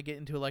thing to want to get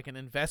into, like an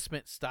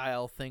investment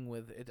style thing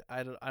with it.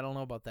 I don't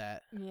know about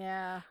that.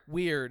 Yeah.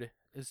 Weird,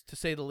 is to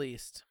say the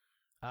least.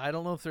 I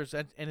don't know if there's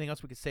anything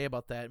else we could say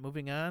about that.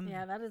 Moving on.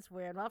 Yeah, that is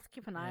weird. We'll have to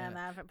keep an eye on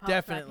that if it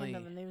pops back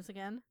into the news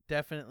again.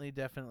 Definitely.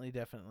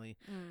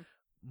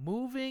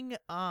 Moving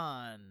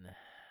on.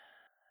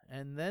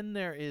 And then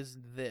there is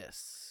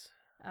this.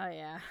 Oh,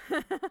 yeah.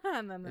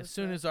 And then as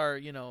soon as our,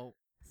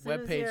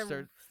 webpage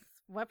starts...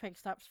 Webpage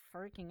stops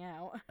freaking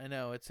out. I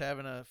know, it's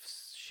having a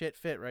shit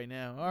fit right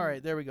now. All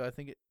right, there we go. I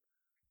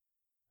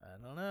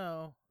don't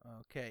know.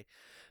 Okay.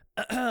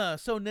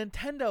 So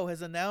Nintendo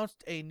has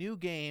announced a new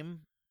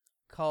game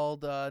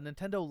called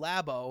Nintendo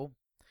Labo.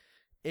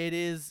 It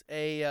is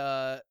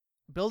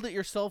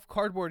build-it-yourself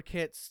cardboard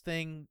kits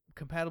thing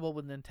compatible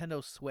with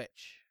Nintendo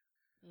Switch.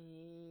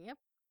 Yep.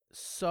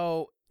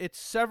 So it's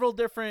several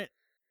different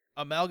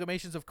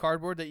amalgamations of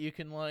cardboard that you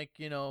can,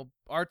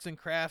 arts and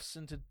crafts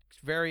into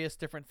various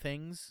different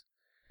things.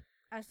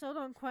 I still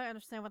don't quite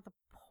understand what the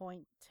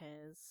point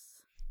is.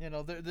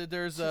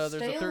 There's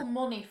steal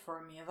money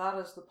from you. That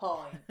is the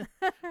point.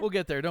 We'll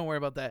get there. Don't worry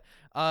about that.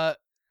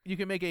 You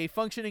can make a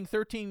functioning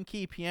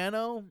 13-key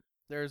piano.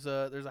 There's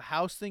a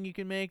house thing you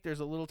can make.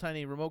 There's a little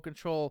tiny remote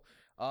control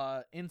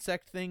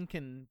insect thing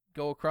can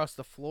go across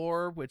the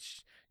floor,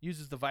 which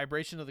uses the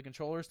vibration of the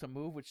controllers to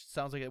move, which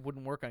sounds like it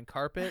wouldn't work on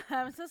carpet.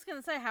 I was just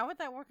gonna say, how would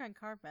that work on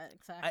carpet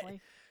exactly?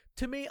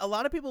 To me, a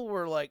lot of people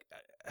were like,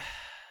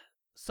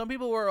 some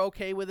people were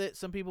okay with it,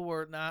 some people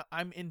were not.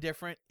 I'm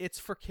indifferent. It's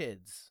for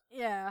kids.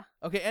 Yeah.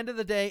 Okay, end of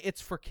the day,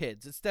 it's for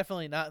kids. It's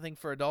definitely not a thing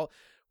for adult.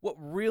 What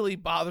really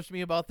bothers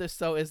me about this,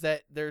 though, is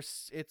that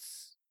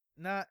it's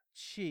not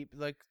cheap.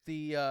 Like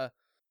the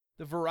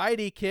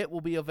Variety Kit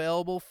will be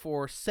available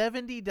for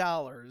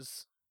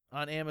 $70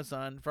 on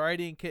Amazon.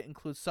 Variety Kit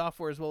includes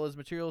software as well as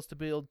materials to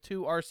build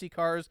 2 RC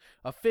cars,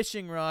 a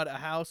fishing rod, a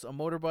house, a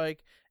motorbike,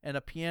 and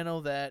a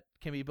piano that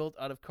can be built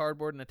out of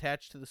cardboard and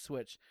attached to the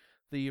Switch.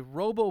 The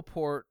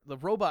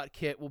robot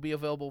kit will be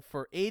available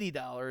for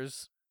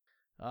 $80.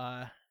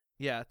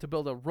 To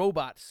build a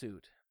robot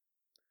suit.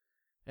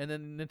 And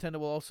then Nintendo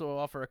will also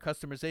offer a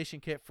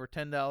customization kit for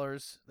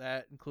 $10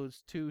 that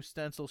includes 2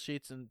 stencil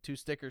sheets and 2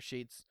 sticker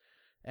sheets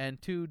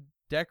and 2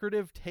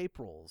 decorative tape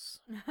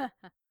rolls.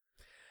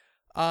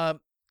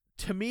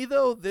 To me,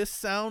 though, this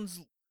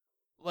sounds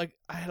like,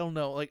 I don't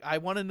know, like I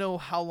want to know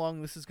how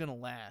long this is going to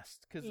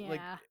last.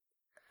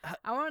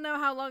 I want to know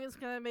how long it's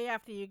going to be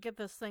after you get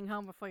this thing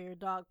home before your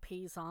dog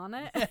pees on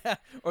it.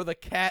 Or the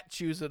cat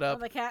chews it up.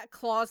 Or the cat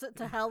claws it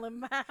to hell and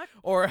back.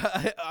 Or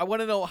I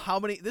want to know how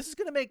many... This is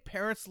going to make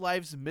parents'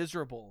 lives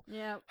miserable.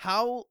 Yeah.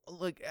 How,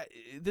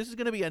 this is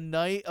going to be a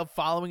night of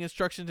following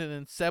instructions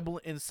and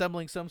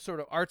assembling some sort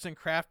of arts and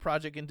craft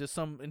project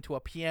into a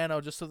piano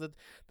just so that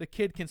the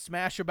kid can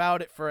smash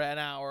about it for an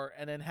hour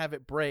and then have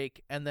it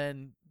break and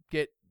then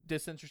get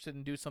disinterested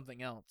and do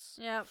something else.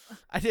 Yep.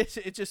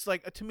 It's just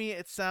like, to me,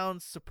 it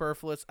sounds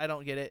superfluous. I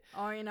don't get it.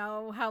 Or,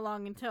 how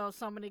long until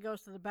somebody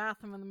goes to the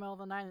bathroom in the middle of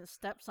the night and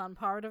steps on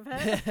part of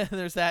it.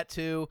 There's that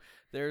too.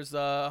 There's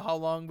how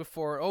long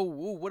before,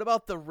 what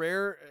about the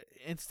rare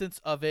instance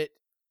of it,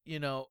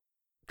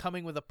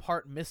 coming with a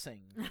part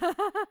missing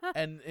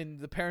and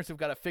the parents have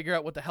got to figure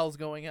out what the hell's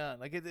going on.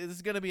 Like, this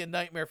is going to be a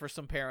nightmare for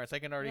some parents. I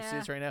can already see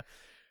this right now.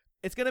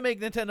 It's going to make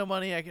Nintendo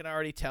money. I can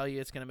already tell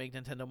you it's going to make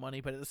Nintendo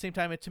money. But at the same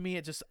time, to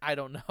me, I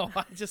don't know.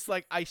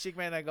 I shake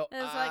my head and I go,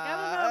 it's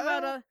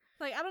I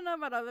don't know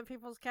about other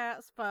people's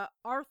cats, but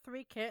our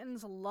 3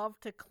 kittens love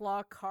to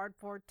claw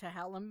cardboard to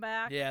hell and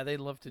back. Yeah, they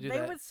love to do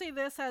that. They would see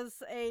this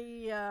as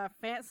a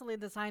fancily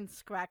designed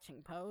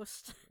scratching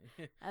post,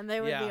 and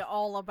they would be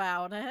all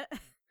about it.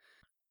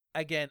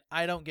 Again,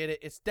 I don't get it.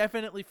 It's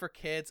definitely for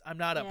kids. I'm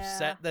not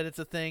upset that it's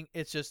a thing.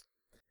 It's just,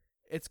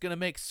 it's going to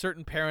make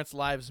certain parents'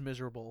 lives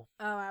miserable.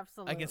 Oh,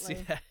 absolutely. I can see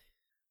that.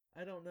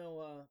 I don't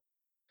know.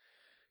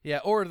 Yeah,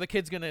 or the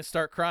kid's going to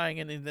start crying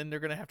and then they're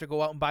going to have to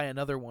go out and buy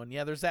another one.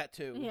 Yeah, there's that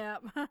too.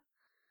 Yep.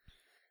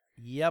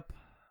 Yep.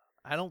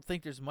 I don't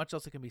think there's much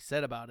else that can be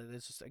said about it.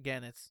 It's just,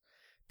 again, it's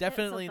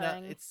definitely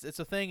not. It's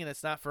a thing and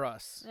it's not for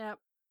us. Yep.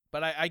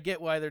 But I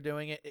get why they're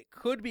doing it. It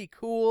could be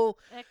cool.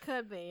 It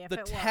could be. The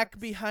tech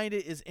behind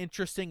it is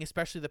interesting,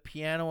 especially the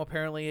piano.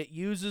 Apparently, it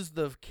uses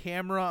the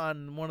camera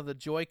on one of the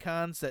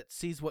Joy-Cons that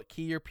sees what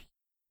key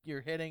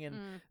you're hitting,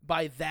 and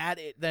by that,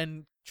 it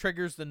then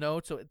triggers the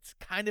note. So it's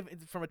kind of,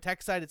 from a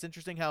tech side, it's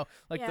interesting how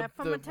from the a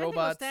technical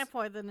robots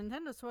standpoint, the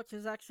Nintendo Switch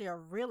is actually a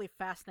really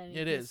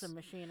fascinating piece of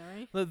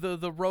machinery. The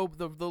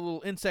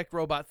little insect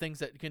robot things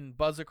that can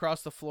buzz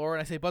across the floor,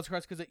 and I say buzz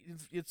across because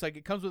it's like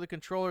it comes with a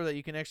controller that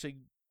you can actually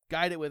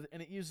guide it with,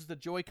 and it uses the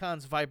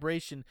Joy-Con's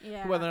vibration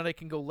to whether or not it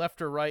can go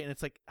left or right, and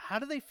it's like, how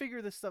do they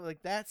figure this stuff?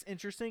 Like, that's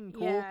interesting and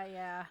cool.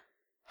 Yeah.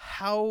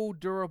 How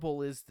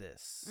durable is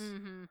this?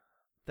 Mm-hmm.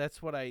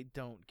 That's what I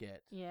don't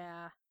get.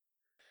 Yeah,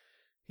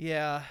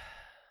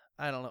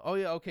 I don't know. Oh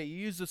yeah, okay, you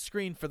use the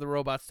screen for the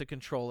robots to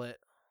control it.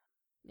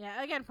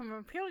 Yeah, again, from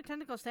a purely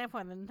technical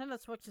standpoint, the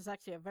Nintendo Switch is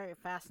actually a very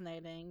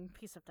fascinating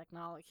piece of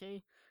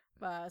technology.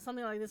 But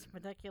something like this in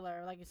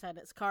particular, like you said,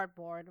 it's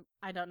cardboard.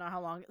 I don't know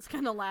how long it's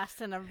going to last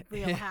in a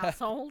real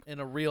household. In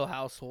a real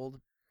household.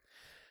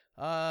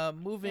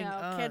 Moving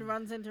on. Kid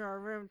runs into a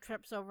room,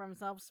 trips over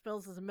himself,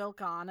 spills his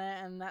milk on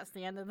it, and that's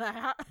the end of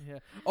that. Yeah.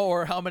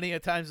 Or how many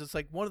times it's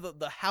like one of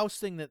the house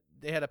thing that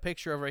they had a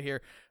picture of right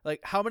here. Like,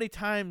 how many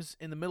times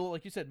in the middle,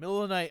 like you said,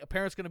 middle of the night, a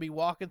parent's going to be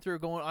walking through,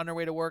 going on their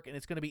way to work, and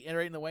it's going to be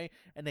right in the way,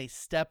 and they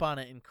step on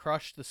it and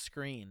crush the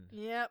screen.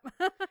 Yep.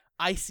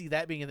 I see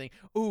that being a thing.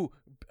 Ooh,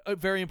 a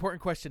very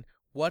important question.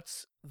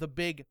 what's the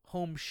big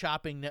home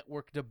shopping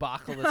network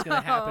debacle that's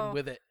going to happen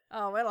with it.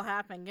 Oh, it'll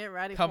happen. Get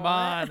ready Come for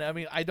on. it. I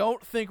mean, I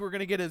don't think we're going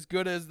to get as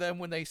good as them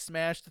when they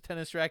smashed the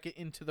tennis racket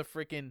into the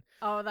freaking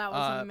Oh, that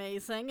was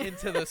amazing.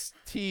 into the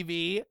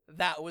TV.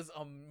 That was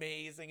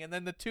amazing. And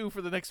then the two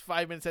for the next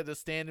 5 minutes had to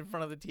stand in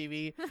front of the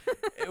TV.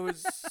 It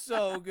was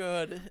so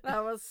good.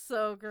 That was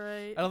so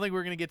great. I don't think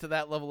we're going to get to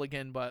that level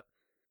again, but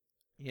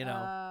you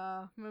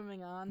know.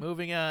 Moving on.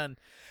 Moving on.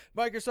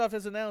 Microsoft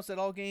has announced that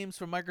all games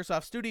from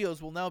Microsoft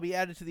Studios will now be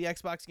added to the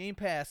Xbox Game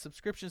Pass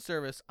subscription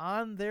service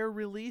on their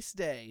release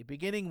day,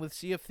 beginning with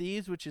Sea of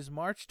Thieves, which is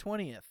March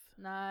 20th.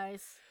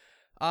 Nice.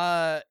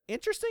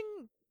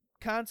 Interesting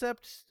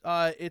concept.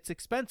 It's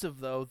expensive,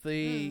 though.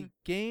 The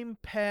Game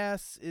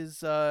Pass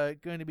is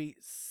going to be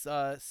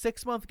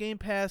 6-month Game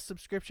Pass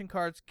subscription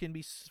cards can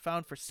be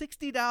found for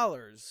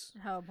 $60.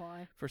 Oh,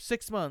 boy. For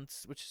 6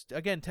 months, which is,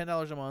 again,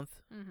 $10 a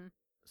month. Mm-hmm.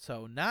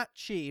 So not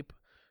cheap.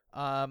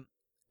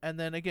 And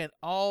then again,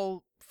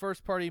 all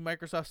first-party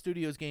Microsoft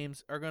Studios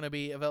games are going to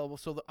be available.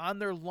 So on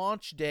their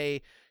launch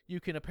day, you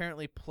can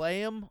apparently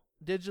play them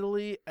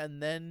digitally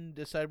and then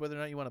decide whether or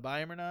not you want to buy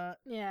them or not.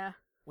 Yeah.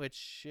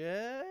 Which,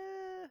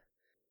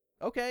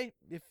 okay,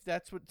 if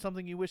that's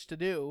something you wish to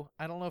do.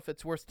 I don't know if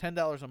it's worth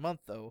 $10 a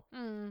month though.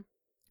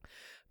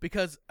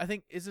 Because I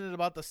think isn't it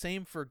about the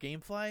same for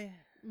GameFly?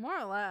 More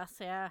or less,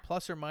 yeah.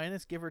 Plus or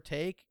minus, give or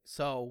take.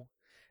 So.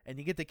 And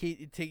you get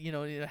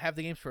to have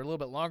the games for a little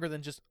bit longer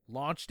than just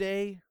launch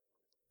day.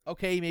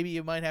 Okay, maybe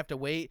you might have to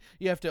wait.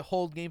 You have to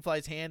hold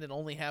GameFly's hand and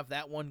only have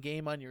that one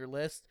game on your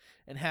list,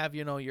 and have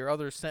your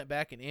others sent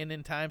back and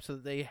in time, so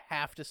that they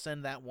have to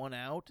send that one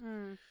out.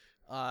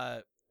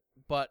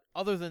 But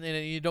other than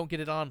that, you don't get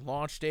it on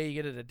launch day. You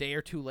get it a day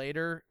or two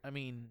later. I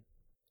mean,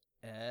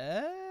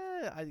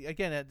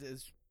 again,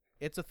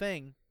 it's a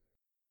thing.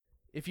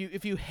 If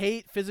you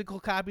hate physical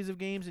copies of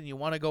games and you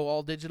want to go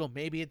all digital,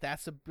 maybe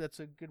that's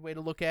a good way to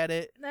look at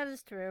it. That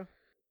is true.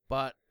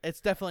 But it's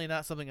definitely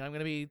not something I'm going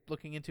to be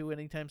looking into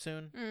anytime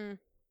soon.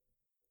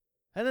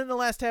 And then the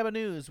last tab of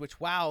news, which,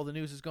 wow, the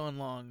news has gone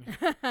long.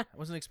 I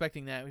wasn't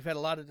expecting that. We've had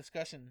a lot of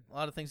discussion, a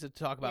lot of things to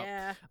talk about.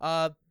 Yeah.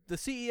 The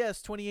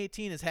CES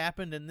 2018 has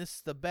happened, and this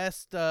is the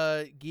best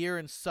gear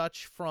and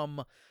such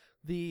from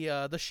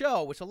the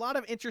show, which a lot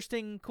of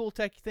interesting, cool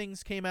tech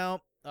things came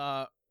out.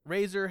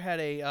 Razer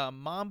had a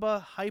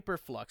Mamba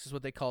Hyperflux is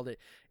what they called it.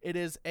 It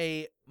is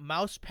a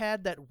mouse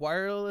pad that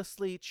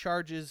wirelessly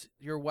charges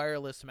your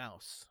wireless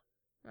mouse.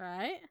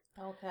 Right.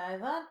 Okay,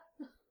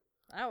 then.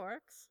 That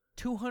works.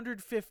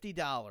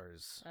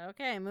 $250.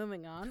 Okay,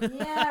 moving on.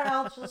 Yeah,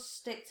 I'll just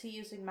stick to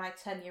using my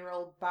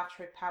 10-year-old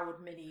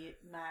battery-powered mini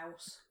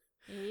mouse.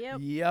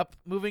 Yep.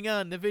 Moving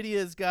on.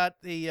 NVIDIA's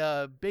got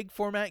the big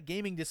format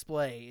gaming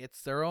display.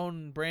 It's their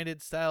own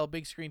branded style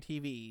big screen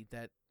TV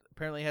that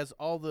apparently has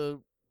all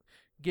the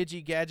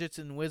gidgy gadgets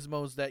and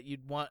Wizmos that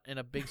you'd want in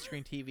a big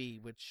screen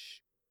TV,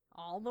 which...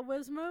 All the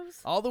Wizmos?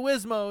 All the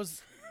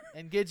Wizmos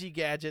and gidgy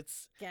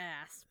gadgets.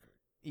 Gasp.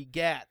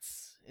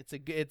 EGATs.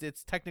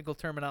 It's technical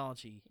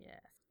terminology. Yes.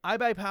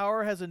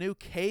 iBuyPower has a new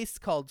case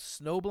called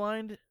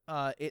Snowblind.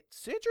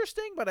 It's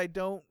interesting, but I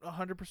don't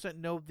 100%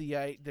 know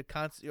the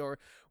concept or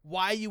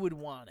why you would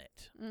want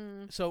it.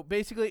 So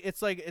basically,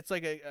 it's like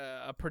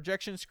a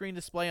projection screen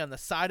display on the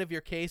side of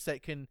your case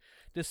that can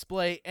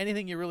display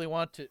anything you really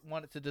want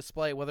it to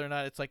display, whether or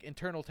not it's like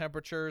internal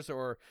temperatures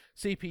or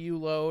CPU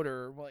load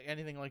or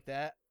anything like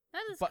that.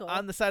 That is cool. But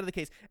on the side of the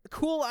case,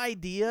 cool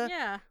idea.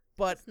 Yeah.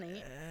 But that's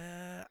neat.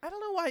 I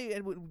don't know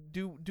why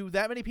do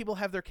that many people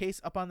have their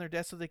case up on their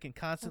desk so they can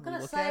constantly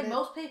look at it.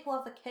 Most people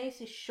have the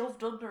cases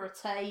shoved under a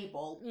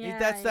table. Yeah,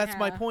 that's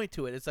my point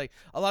to it. It's like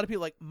a lot of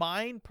people like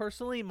mine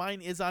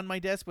is on my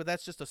desk, but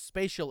that's just a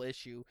spatial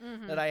issue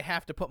that I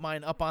have to put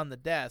mine up on the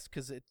desk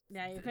because it.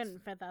 Yeah, you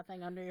couldn't fit that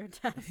thing under your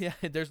desk. Yeah,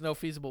 there's no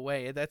feasible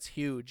way. That's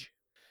huge.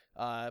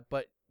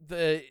 But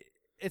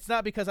it's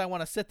not because I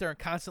want to sit there and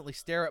constantly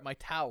stare at my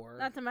tower.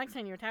 Not to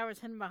mention your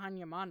tower's hidden behind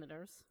your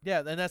monitors. Yeah,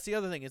 and that's the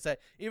other thing is that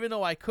even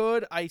though I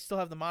could, I still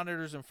have the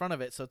monitors in front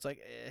of it. So it's like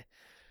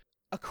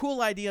a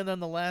cool idea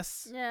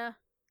nonetheless. Yeah.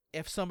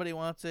 If somebody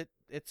wants it,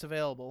 it's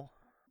available.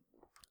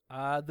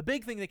 The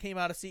big thing that came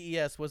out of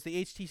CES was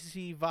the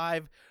HTC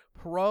Vive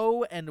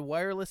Pro and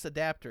wireless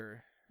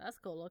adapter. That's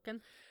cool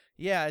looking.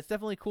 Yeah, it's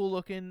definitely cool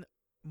looking.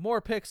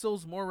 More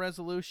pixels, more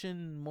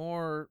resolution,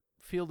 more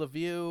field of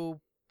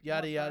view.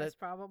 Yada yada. Price,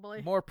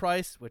 probably. More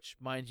price, which,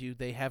 mind you,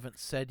 they haven't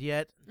said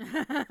yet.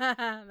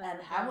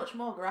 And how much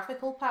more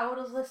graphical power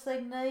does this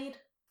thing need?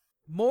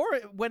 More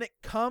when it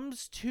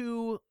comes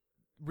to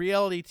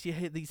reality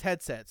these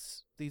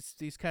headsets,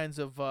 these kinds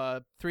of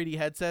 3D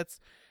headsets,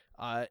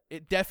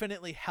 it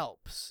definitely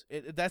helps.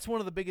 That's one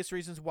of the biggest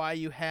reasons why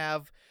you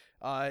have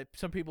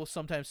some people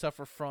sometimes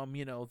suffer from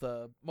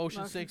the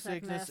motion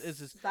sickness.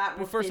 That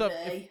would first be off,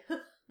 me.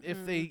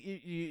 if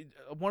they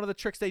one of the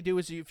tricks they do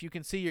is if you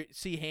can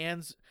see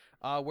hands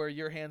where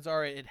your hands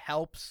are, it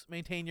helps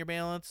maintain your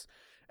balance.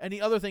 And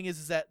the other thing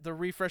is that the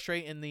refresh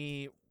rate and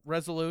the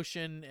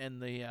resolution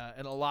and the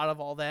and a lot of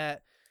all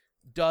that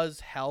does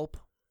help.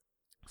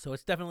 So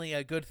it's definitely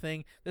a good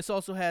thing. This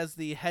also has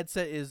the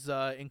headset is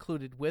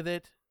included with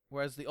it,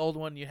 whereas the old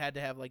one you had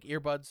to have like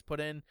earbuds put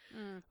in.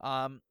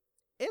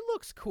 It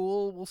looks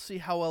cool. We'll see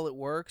how well it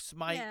works.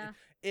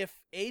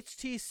 If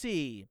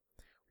HTC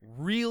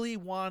really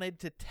wanted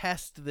to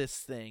test this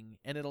thing,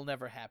 and it'll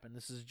never happen.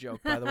 This is a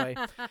joke, by the way.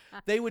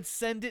 They would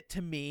send it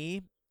to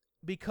me,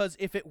 because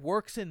if it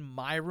works in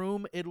my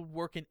room, it'll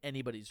work in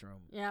anybody's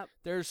room. Yep.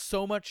 There's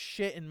so much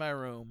shit in my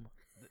room.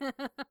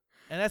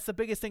 And that's the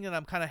biggest thing that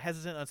I'm kind of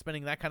hesitant on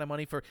spending that kind of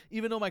money for,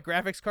 even though my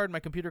graphics card and my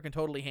computer can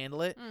totally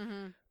handle it.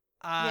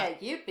 Yeah,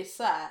 you'd be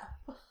set.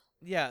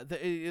 Yeah,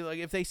 like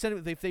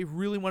if they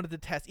really wanted to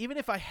test, even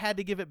if I had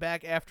to give it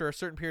back after a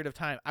certain period of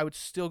time, I would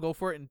still go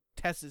for it and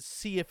test it,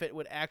 see if it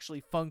would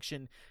actually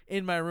function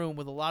in my room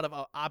with a lot of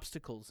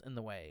obstacles in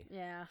the way.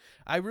 Yeah.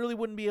 I really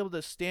wouldn't be able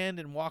to stand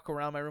and walk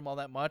around my room all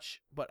that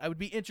much, but I would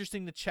be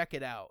interesting to check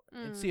it out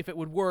and see if it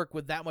would work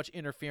with that much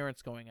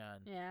interference going on.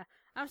 Yeah.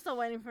 I'm still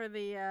waiting for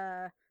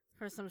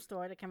for some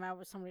story to come out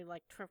where somebody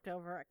like tripped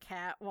over a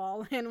cat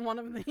while in one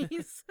of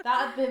these.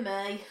 That'd be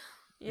me.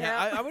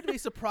 Yeah, I would be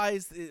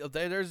surprised.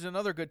 There's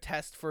another good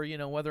test for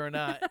whether or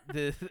not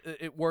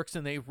it works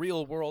in a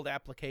real world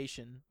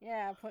application.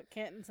 Yeah, put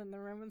kittens in the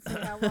room and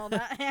see how well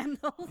that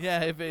handles.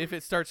 Yeah, if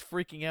it starts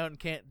freaking out and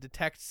can't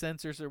detect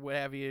sensors or what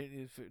have you,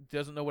 if it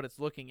doesn't know what it's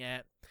looking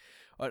at.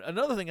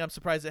 Another thing I'm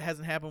surprised it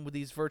hasn't happened with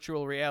these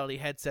virtual reality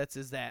headsets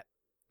is that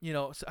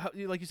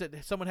like you said,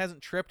 someone hasn't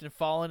tripped and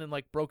fallen and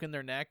like broken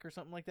their neck or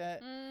something like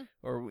that,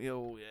 or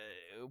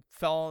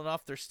fallen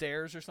off their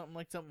stairs or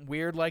something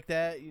weird like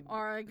that.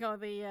 Or go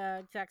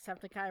the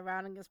Jacksepticeye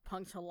around and just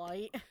punch a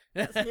light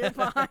that's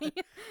nearby.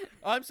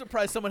 I'm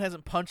surprised someone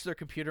hasn't punched their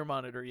computer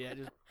monitor yet.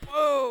 Just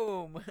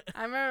boom.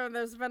 I remember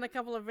there's been a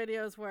couple of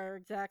videos where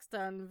Jack's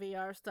done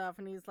VR stuff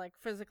and he's like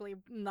physically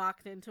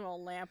knocked into a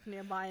lamp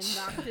nearby and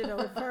knocked it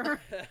over.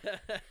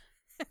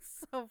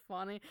 It's so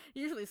funny. It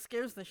usually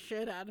scares the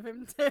shit out of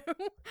him, too.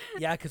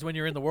 Yeah, because when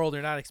you're in the world,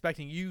 you're not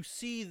expecting. You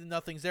see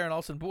nothing's there, and all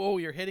of a sudden, whoa,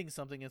 you're hitting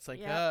something. It's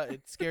like,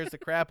 it scares the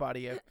crap out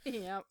of you.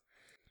 Yep.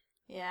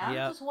 Yeah, I'm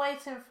just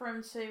waiting for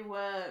him to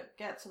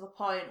get to the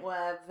point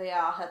where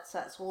VR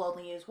headsets will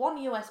only use one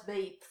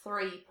USB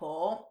 3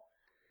 port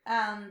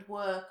and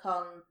work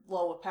on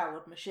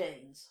lower-powered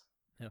machines.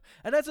 Yeah.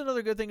 And that's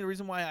another good thing. The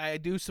reason why I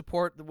do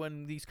support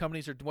when these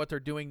companies are what they're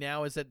doing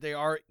now is that they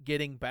are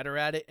getting better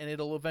at it, and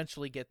it'll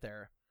eventually get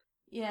there.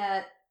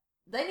 Yeah,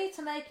 they need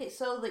to make it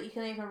so that you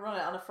can even run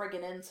it on a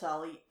friggin'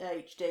 Intel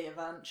HD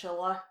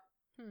eventually.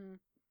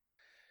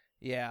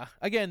 Yeah.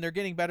 Again, they're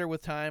getting better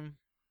with time.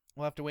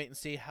 We'll have to wait and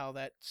see how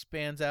that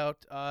spans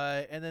out.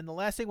 And then the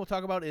last thing we'll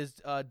talk about is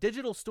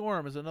Digital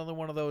Storm is another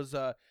one of those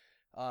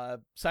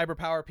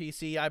CyberPower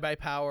PC,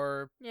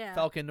 iBuyPower,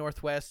 Falcon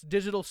Northwest.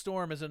 Digital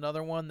Storm is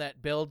another one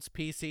that builds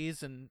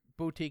PCs and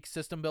boutique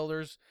system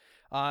builders.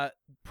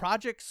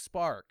 Project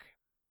Spark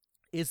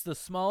is the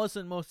smallest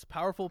and most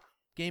powerful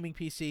gaming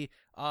PC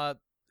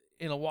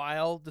in a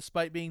while,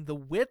 despite being the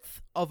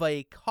width of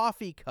a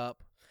coffee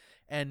cup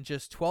and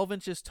just 12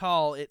 inches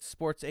tall. It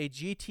sports a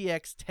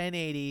GTX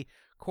 1080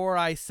 Core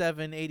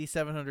i7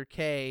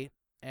 8700K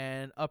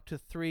and up to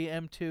 3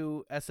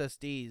 M2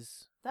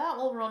 SSDs. That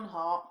will run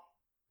hot.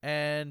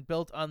 And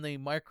built on the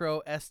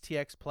Micro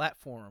STX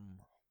platform.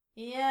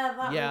 Yeah,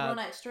 that will run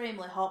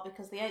extremely hot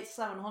because the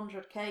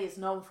 8700K is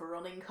known for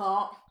running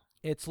hot.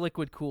 It's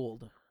liquid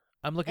cooled.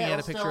 I'm looking at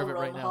a picture of it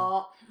right now.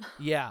 Hot.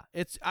 Yeah,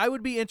 I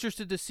would be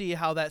interested to see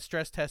how that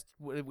stress test,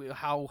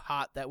 how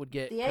hot that would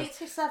get. The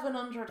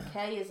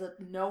 8700K is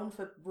known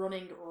for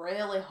running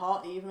really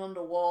hot, even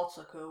under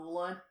water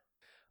cooling.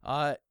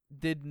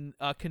 Did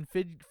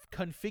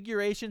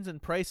configurations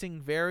and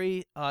pricing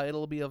vary?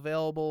 It'll be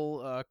available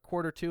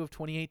Q2 of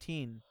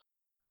 2018.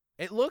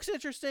 It looks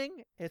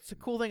interesting. It's a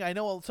cool thing. I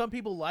know some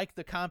people like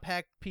the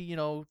compact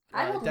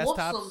I would desktops.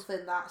 love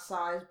something that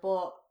size,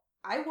 but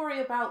I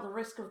worry about the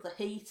risk of the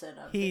heat in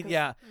them.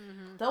 Yeah.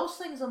 Those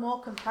things are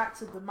more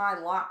compacted than my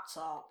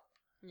laptop.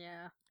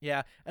 Yeah.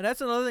 Yeah, and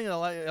that's another thing that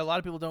a lot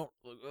of people don't.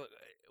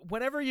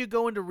 Whenever you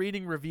go into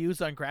reading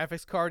reviews on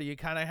graphics card, you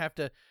kind of have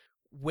to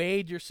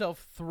wade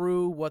yourself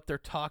through what they're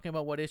talking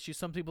about, what issues.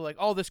 Some people are like,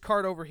 oh, this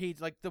card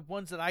overheats. Like the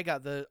ones that I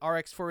got, the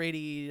RX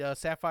 480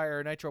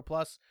 Sapphire Nitro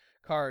Plus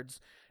cards.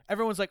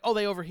 Everyone's like, oh,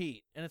 they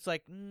overheat. And it's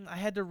like, I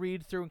had to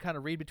read through and kind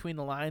of read between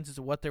the lines as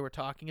to what they were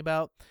talking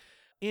about.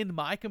 In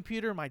my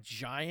computer, my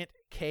giant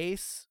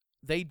case,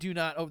 they do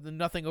not,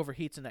 nothing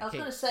overheats in that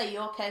case. I was going to say,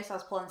 your case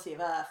has plenty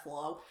of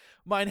airflow.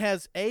 Mine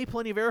has,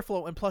 plenty of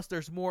airflow, and plus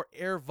there's more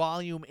air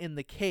volume in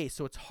the case,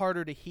 so it's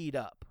harder to heat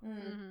up.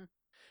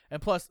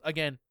 And plus,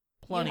 again,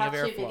 plenty of airflow.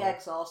 You have two big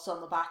exhausts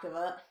on the back of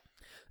it.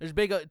 There's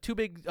two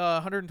big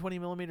 120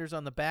 millimeters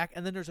on the back,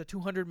 and then there's a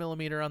 200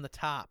 millimeter on the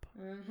top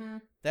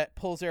that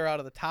pulls air out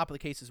of the top of the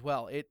case as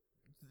well.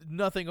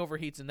 Nothing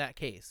overheats in that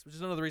case, which is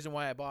another reason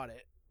why I bought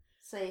it.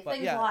 See,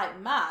 things like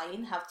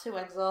mine have two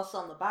exhausts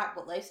on the back,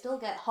 but they still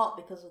get hot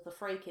because of the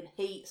freaking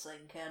heat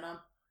sink in them.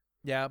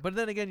 Yeah, but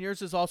then again,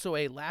 yours is also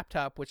a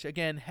laptop, which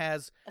again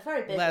has a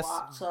very big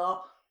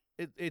laptop.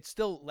 it's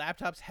still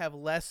laptops have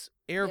less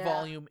air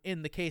volume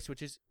in the case,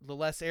 which is the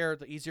less air,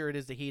 the easier it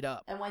is to heat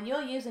up. And when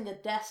you're using a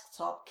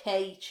desktop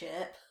K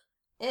chip,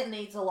 it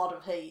needs a lot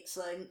of heat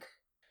sink.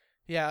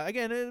 Yeah,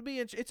 again,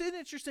 it's an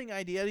interesting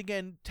idea.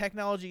 Again,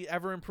 technology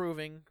ever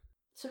improving.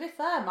 To be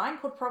fair, mine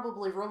could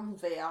probably run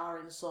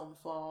VR in some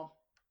form.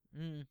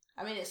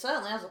 I mean, it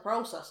certainly has the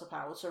processor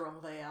power to run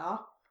VR.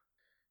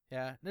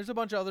 Yeah, there's a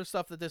bunch of other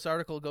stuff that this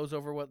article goes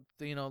over what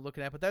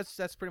looking at, but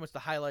that's pretty much the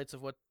highlights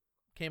of what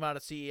came out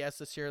of CES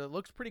this year. That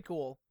looks pretty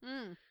cool.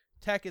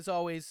 Tech is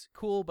always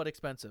cool but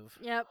expensive.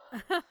 Yep.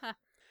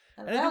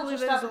 And they'll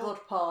just have a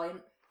good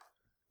point.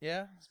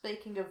 Yeah.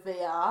 Speaking of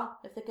VR,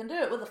 if they can do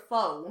it with a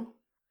phone,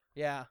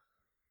 yeah,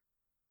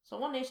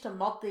 someone needs to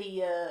mod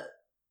the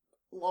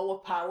lower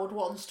powered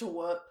ones to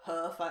work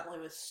perfectly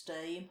with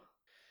Steam.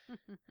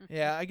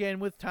 Yeah, again,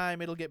 with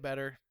time it'll get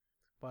better.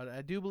 But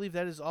I do believe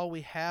that is all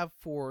we have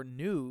for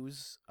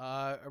news.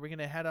 Are we going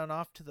to head on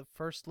off to the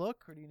first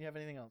look, or do you have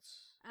anything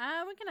else?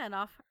 We can head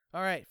off.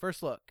 All right,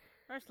 first look.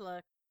 First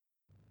look.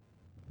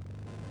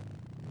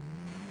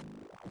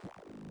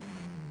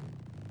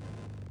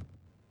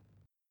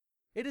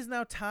 It is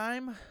now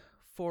time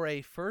for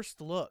a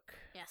first look.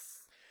 Yes.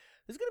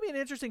 This is going to be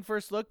an interesting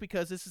first look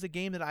because this is a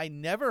game that I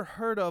never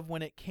heard of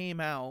when it came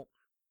out.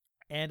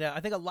 And I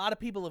think a lot of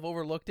people have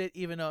overlooked it,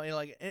 even though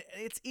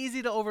it's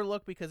easy to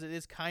overlook because it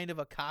is kind of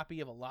a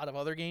copy of a lot of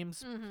other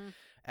games.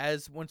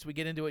 As once we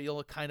get into it,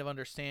 you'll kind of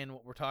understand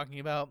what we're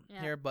talking about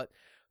here. But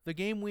the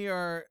game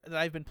that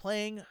I've been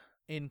playing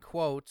in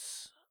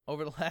quotes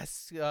over the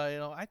last,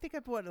 I think I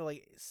put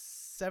like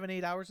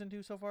 7-8 hours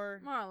into so far.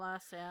 More or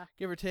less, yeah.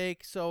 Give or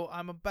take. So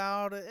I'm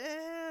about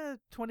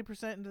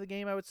 20% into the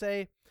game, I would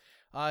say.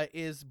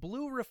 Is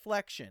Blue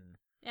Reflection.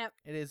 Yep.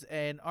 It is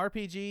an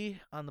RPG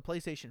on the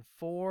PlayStation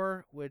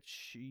 4,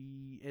 which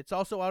it's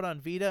also out on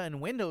Vita and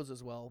Windows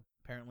as well,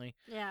 apparently.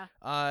 Yeah.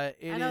 I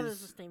know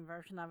there's a Steam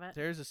version of it.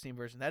 There's a Steam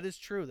version. That is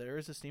true. There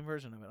is a Steam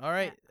version of it. All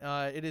right.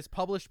 Yeah. It is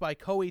published by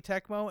Koei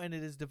Tecmo, and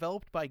it is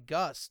developed by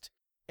Gust.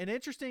 An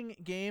interesting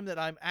game that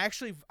I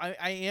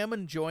am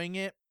enjoying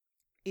it,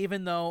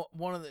 even though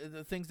one of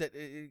the things that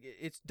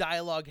it's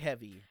dialogue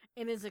heavy.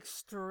 It is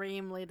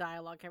extremely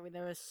dialogue heavy.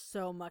 There is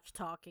so much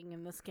talking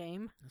in this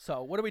game.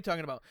 So, what are we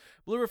talking about?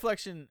 Blue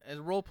Reflection is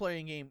a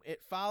role-playing game.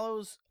 It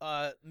follows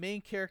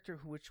main character,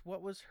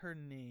 what was her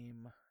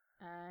name?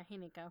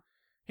 Hinako.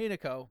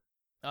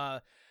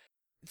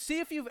 See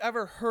if you've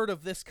ever heard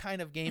of this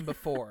kind of game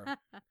before.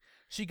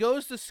 She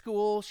goes to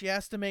school, she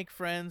has to make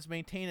friends,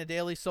 maintain a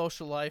daily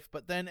social life,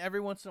 but then every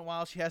once in a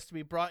while she has to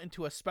be brought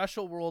into a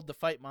special world to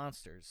fight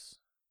monsters.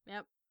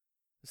 Yep.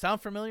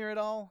 Sound familiar at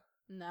all?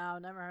 No,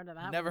 never heard of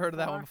that. Never heard of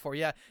that one before.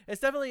 Yeah,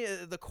 it's definitely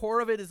the core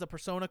of it is a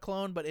Persona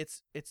clone, but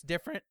it's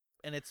different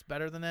and it's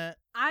better than that.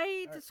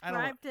 I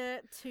described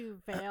it to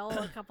Vale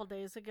a couple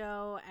days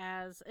ago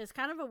as it's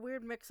kind of a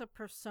weird mix of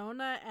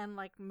Persona and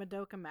like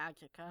Madoka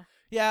Magica.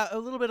 Yeah, a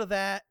little bit of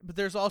that, but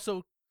there's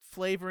also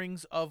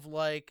flavorings of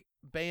like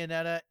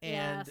Bayonetta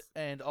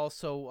and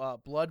also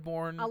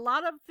Bloodborne. A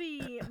lot of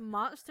the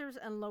monsters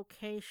and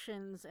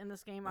locations in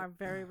this game are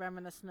very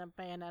reminiscent of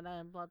Bayonetta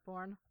and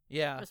Bloodborne.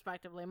 Yeah.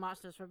 Respectively.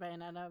 Monsters for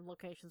Bayonetta,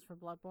 locations for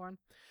Bloodborne.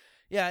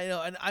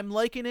 Yeah, and I'm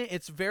liking it.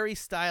 It's very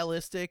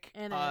stylistic.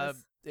 It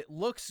is. It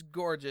looks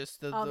gorgeous.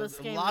 This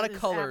game a lot of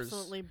colors.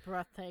 Absolutely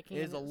breathtaking.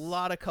 It is a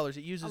lot of colors.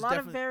 It uses a lot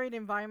of varied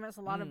environments,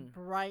 a lot of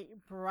bright,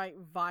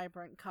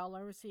 vibrant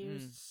colors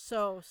used.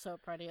 So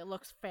pretty. It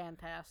looks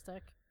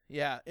fantastic.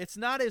 Yeah, it's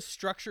not as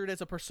structured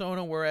as a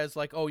Persona, whereas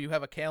like, you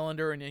have a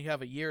calendar and you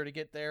have a year to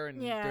get there,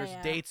 and there's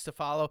dates to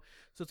follow.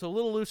 So it's a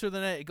little looser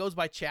than that. It goes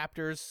by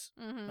chapters.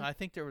 I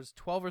think there was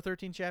 12 or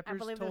 13 chapters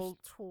total. I believe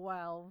there's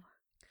 12.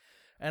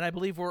 And I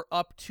believe we're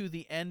up to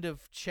the end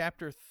of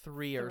chapter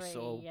 3 or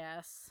so.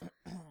 Yes.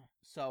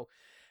 So,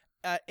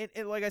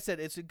 it like I said,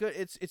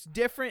 it's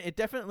different. It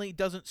definitely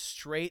doesn't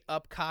straight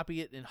up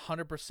copy it in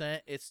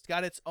 100%. It's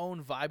got its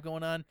own vibe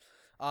going on.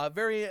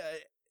 Very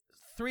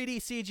 3D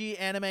CG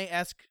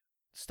anime-esque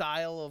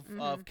style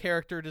of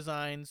character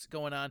designs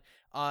going on.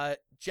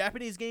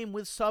 Japanese game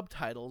with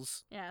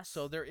subtitles. Yes.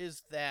 So there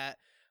is that.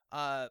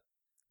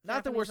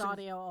 Not the worst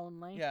audio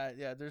only.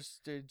 Yeah.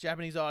 There's the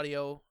Japanese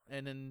audio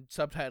and then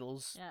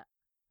subtitles. Yeah.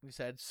 We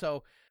said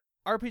so.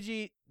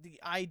 RPG. The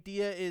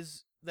idea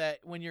is that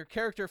when your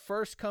character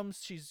first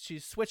comes,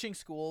 she's switching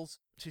schools.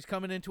 She's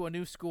coming into a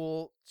new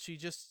school.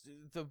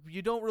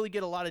 You don't really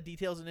get a lot of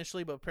details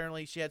initially, but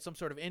apparently she had some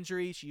sort of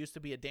injury. She used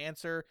to be a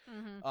dancer,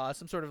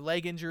 some sort of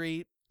leg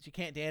injury. She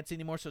can't dance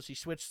anymore, so she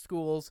switched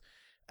schools.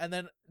 And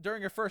then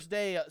during her first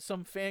day,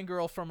 some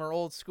fangirl from her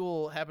old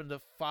school happened to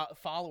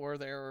follow her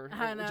there, or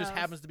just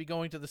happens to be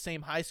going to the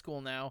same high school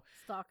now.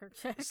 Stalker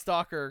chick.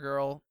 Stalker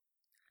girl.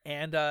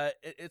 And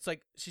it's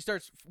like she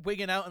starts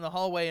wigging out in the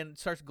hallway and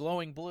starts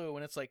glowing blue,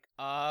 and it's like,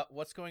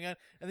 what's going on?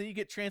 And then you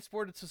get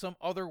transported to some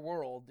other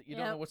world that you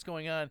don't know what's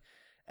going on.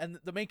 And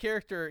the main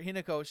character,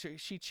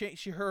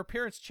 Hinako, her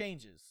appearance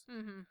changes.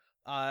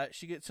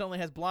 She suddenly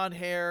has blonde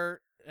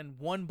hair and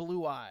one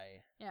blue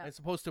eye, as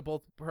opposed to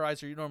both her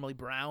eyes are normally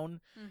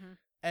brown.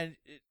 and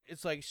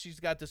it's like she's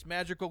got this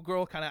magical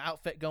girl kind of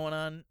outfit going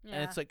on,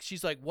 and it's like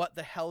she's like, what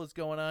the hell is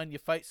going on? You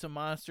fight some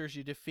monsters,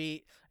 you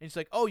defeat, and she's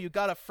like, oh, you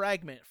got a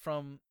fragment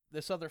from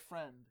this other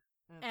friend.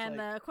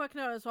 And a quick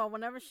note as well,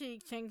 whenever she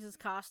changes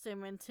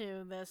costume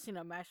into this,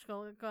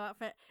 magical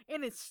outfit,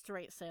 it is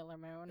straight Sailor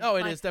Moon. Oh,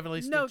 it is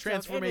definitely no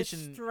transformation.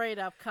 Joke, it is straight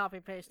up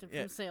copy-pasted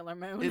from Sailor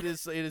Moon. It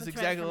is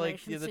exactly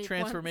like the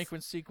transformation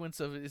sequence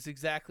of it is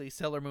exactly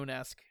Sailor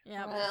Moon-esque.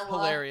 Yeah. It's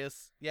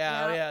hilarious.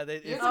 Yeah,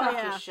 You're going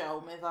to have to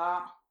show me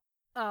that.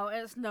 Oh,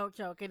 it's no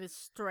joke. It is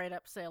straight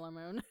up Sailor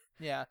Moon.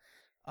 Yeah.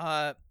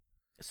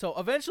 So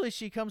eventually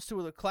she comes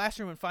to the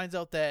classroom and finds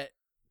out that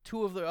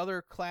two of the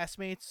other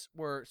classmates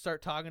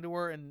start talking to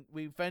her, and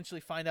we eventually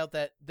find out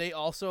that they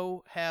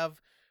also have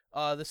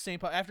the same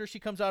power. After she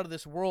comes out of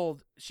this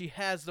world, she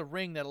has the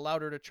ring that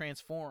allowed her to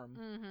transform.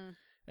 Mm-hmm.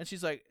 And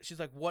she's like,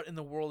 what in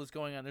the world is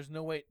going on? There's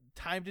no way.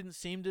 Time didn't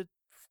seem to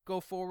go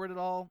forward at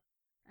all.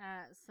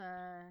 It's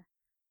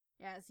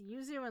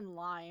Yuzu and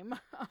Lime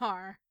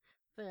are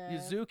the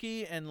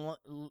Yuzuki and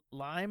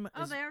Lime.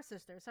 Oh, they are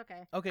sisters.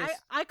 Okay. Okay.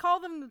 I call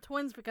them the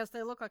twins because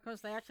they look like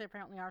twins. They actually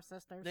apparently are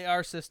sisters. They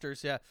are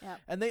sisters, yeah.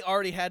 And they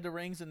already had the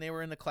rings, and they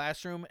were in the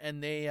classroom,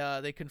 and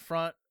they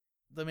confront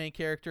the main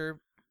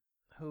character,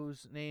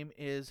 whose name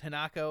is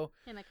Hinako.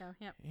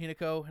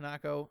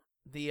 Hinako.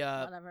 The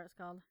whatever it's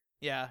called.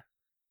 Yeah,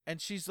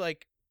 and she's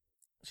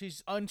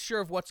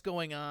unsure of what's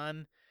going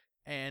on,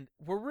 and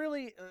we're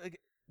really.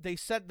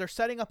 They're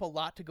setting up a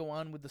lot to go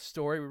on with the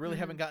story. We really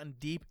haven't gotten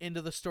deep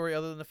into the story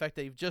other than the fact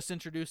they've just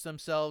introduced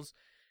themselves,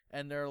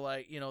 and they're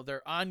like,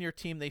 they're on your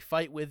team. They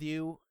fight with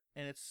you,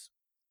 and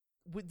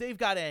they've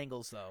got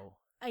angles though.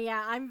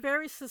 Yeah, I'm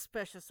very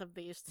suspicious of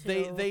these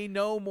two. They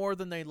know more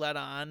than they let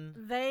on.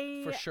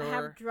 They for sure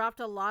have dropped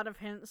a lot of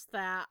hints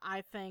that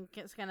I think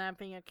it's gonna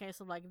be a case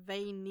of like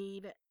they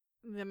need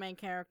the main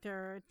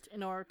character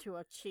in order to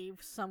achieve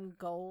some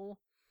goal.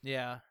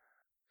 Yeah.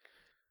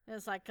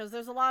 It's like, because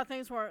there's a lot of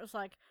things where it's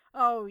like,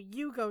 oh,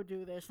 you go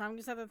do this. And I'm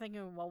just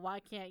thinking, well, why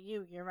can't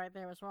you? You're right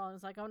there as well. And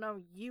it's like, oh,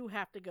 no, you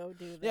have to go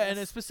do this. Yeah,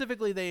 and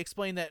specifically they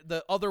explain that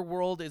the other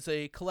world is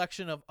a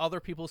collection of other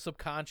people's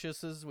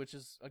subconsciouses, which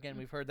is, again,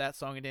 we've heard that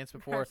song and dance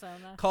before,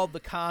 called the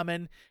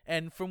Common.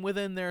 And from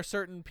within there,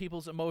 certain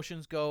people's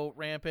emotions go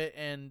rampant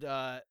and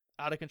out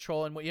of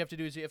control. And what you have to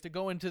do is you have to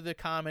go into the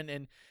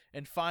Common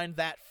and find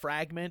that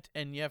fragment,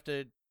 and you have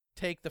to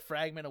take the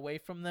fragment away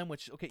from them,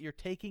 which, okay, you're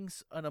taking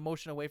an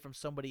emotion away from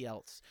somebody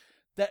else.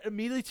 That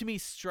immediately to me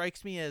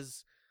strikes me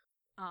as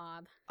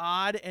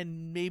odd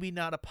and maybe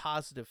not a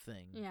positive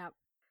thing.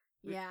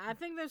 Yeah, I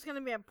think there's going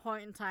to be a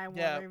point in time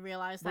where we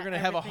realize that we're going to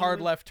have a hard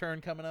left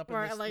turn coming up.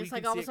 Where it's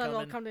like all of a sudden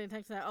it'll come to the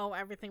attention that, oh,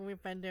 everything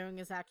we've been doing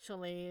is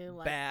actually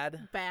like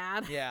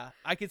bad. Yeah,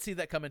 I could see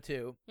that coming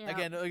too. Yeah.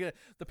 Again,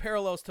 the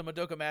parallels to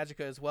Madoka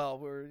Magica as well,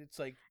 where it's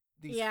like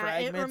these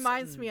fragments. It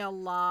reminds me a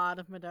lot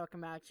of Madoka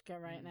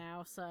Magica right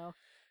now. So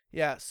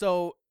yeah,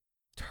 so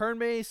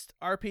turn-based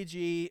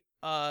RPG.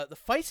 The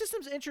fight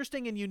system's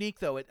interesting and unique,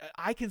 though.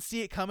 I can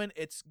see it coming.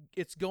 It's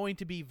going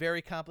to be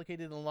very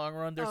complicated in the long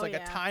run. There's a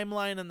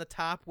timeline on the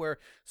top where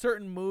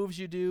certain moves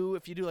you do,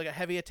 if you do like a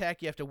heavy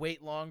attack, you have to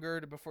wait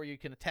longer before you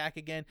can attack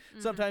again.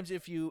 Sometimes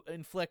if you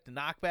inflict a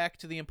knockback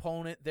to the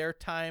opponent, their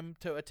time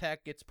to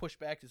attack gets pushed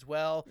back as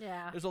well.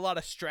 Yeah. There's a lot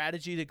of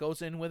strategy that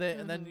goes in with it.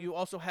 And then you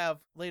also have,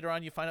 later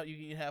on, you find out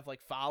you have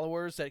like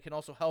followers that can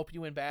also help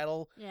you in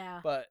battle.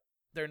 Yeah. But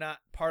they're not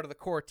part of the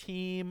core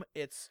team.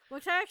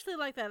 Which I actually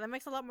like that. That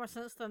makes a lot more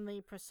sense than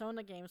the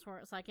Persona games where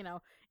it's like,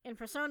 in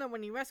Persona,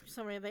 when you rescue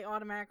somebody, they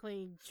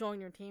automatically join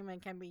your team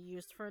and can be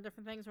used for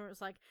different things, where it's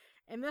like,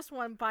 in this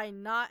one, by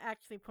not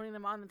actually putting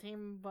them on the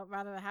team, but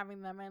rather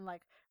having them in,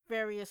 like,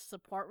 various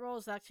support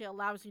roles, it actually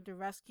allows you to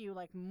rescue,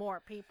 like,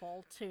 more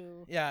people,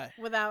 too. Yeah.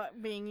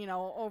 Without being,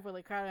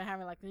 overly crowded and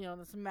having, like,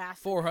 this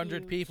massive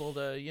 400 people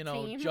to,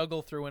 team.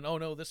 juggle through, and, oh,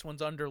 no, this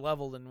one's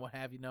under-leveled and what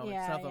have you. No,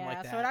 it's nothing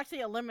like that. So it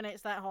actually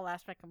eliminates that whole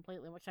aspect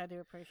completely, which I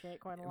do appreciate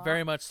quite a lot.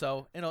 Very much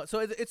so. So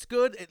it's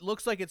good. It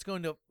looks like it's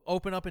going to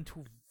open up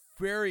into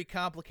very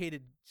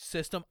complicated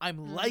system.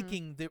 I'm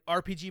liking the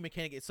RPG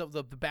mechanic itself,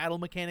 the battle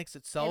mechanics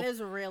itself. It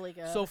is really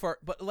good so far.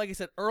 But like I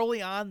said,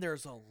 early on,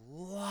 there's a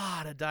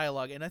lot of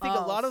dialogue, and I think a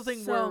lot of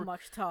things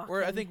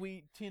where I think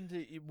we tend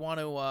to want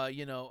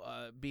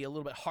to be a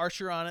little bit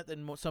harsher on it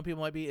than some people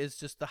might be, is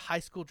just the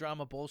high school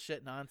drama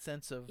bullshit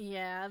nonsense of.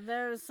 Yeah,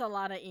 there's a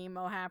lot of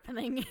emo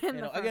happening.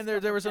 Again,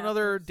 there was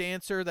another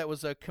dancer that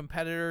was a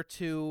competitor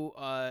to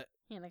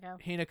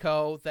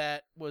Hinako.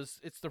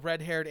 It's the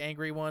red-haired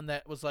angry one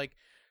that was like,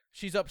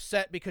 she's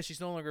upset because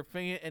she's no longer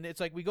feeling it, and it's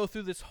like we go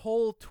through this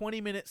whole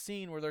 20-minute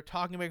scene where they're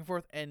talking back and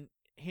forth, and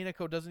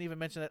Hinako doesn't even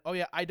mention that, oh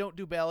yeah, I don't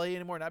do ballet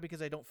anymore, not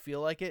because I don't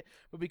feel like it,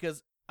 but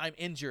because I'm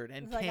injured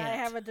and can't. Like, I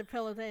have a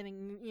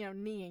debilitating,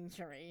 knee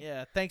injury.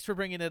 Yeah, thanks for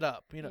bringing it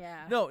up.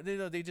 Yeah. No,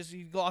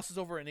 he glosses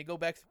over it and they go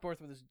back and forth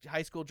with this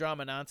high school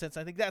drama nonsense.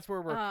 I think that's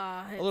where we're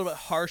a little bit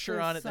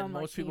harsher on it than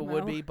most people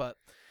would be, but.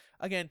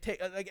 Again,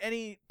 like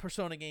any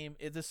Persona game,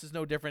 this is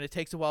no different. It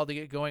takes a while to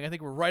get going. I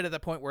think we're right at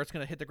that point where it's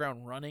going to hit the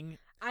ground running.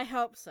 I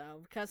hope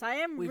so, because I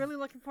am really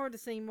looking forward to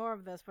seeing more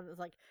of this, but it's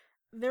like,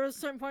 there was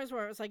certain points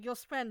where it was like you'll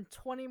spend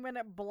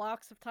 20-minute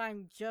blocks of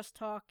time just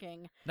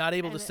talking, not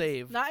able to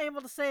save,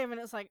 and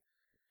it's like,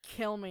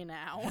 kill me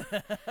now.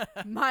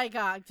 My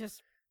God,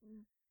 just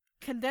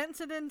condense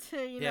it into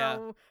you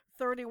know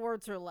 30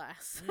 words or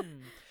less.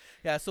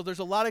 Yeah, so there's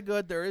a lot of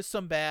good. There is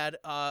some bad.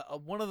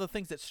 One of the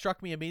things that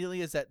struck me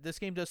immediately is that this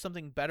game does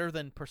something better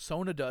than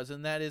Persona does,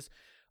 and that is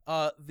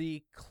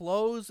the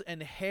clothes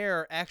and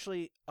hair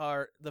actually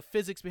are the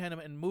physics behind them,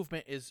 and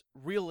movement is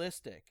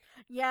realistic.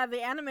 Yeah,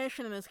 the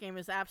animation in this game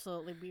is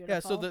absolutely beautiful. Yeah,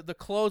 so the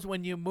clothes,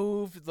 when you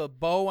move, the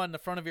bow on the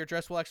front of your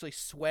dress will actually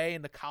sway,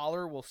 and the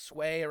collar will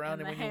sway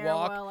around, and when you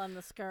walk, and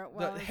the skirt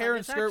will. The hair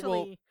and skirt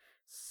will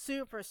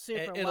super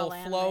it'll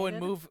flow and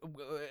move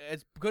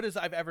as good as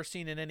I've ever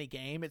seen in any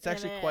game. It's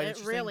actually quite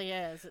interesting. It really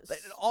is. It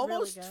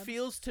almost really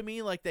feels to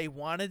me like they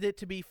wanted it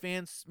to be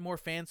more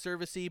fan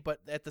servicey, but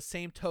at the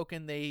same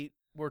token, they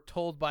were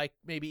told by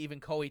maybe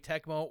even Koei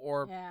Tecmo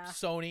or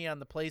Sony on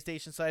the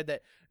PlayStation side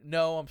that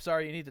no, I'm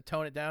sorry, you need to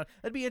tone it down.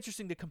 That'd be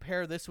interesting to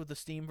compare this with the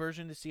Steam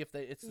version to see if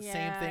it's the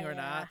same thing or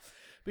not.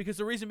 Because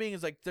the reason being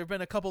is like there've been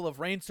a couple of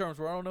rainstorms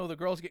where the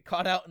girls get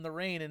caught out in the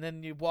rain, and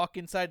then you walk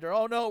inside there,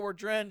 oh no, we're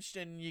drenched,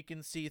 and you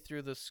can see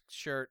through the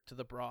shirt to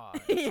the bra.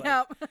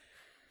 Yep.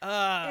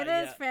 It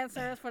is fan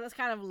service, but it's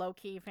kind of low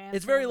key fan service.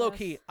 It's very low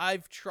key.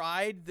 I've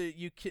tried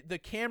the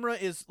camera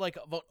is like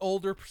an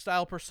older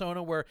style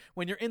Persona where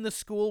when you're in the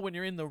school, when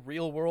you're in the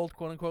real world,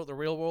 quote unquote, the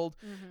real world,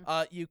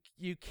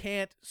 you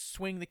can't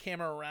swing the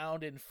camera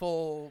around in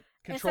full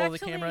control of the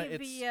camera.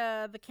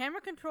 The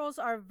camera controls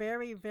are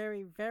very,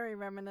 very, very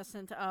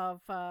reminiscent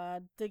of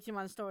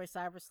Digimon Story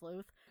Cyber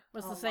Sleuth.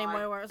 Was the same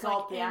way where it's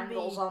like the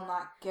angles on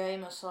that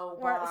game are so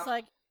bad. Where it's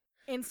like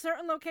in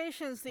certain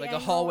locations, the like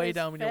angle a hallway is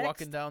down when fixed, you're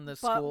walking down the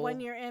but school.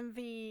 when you're in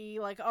the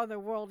other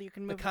world, you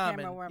can move the common.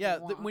 camera wherever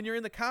you want. When you're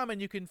in the common,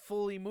 you can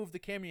fully move the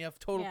camera. You have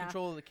total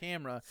control of the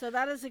camera. So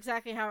that is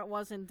exactly how it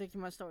was in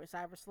Digimon Story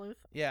Cyber Sleuth.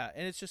 Yeah,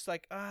 and it's just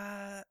like,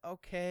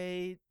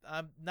 okay,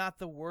 not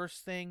the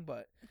worst thing,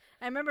 but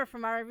I remember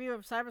from my review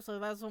of Cyber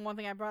Sleuth, that's the one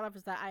thing I brought up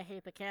is that I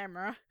hate the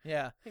camera.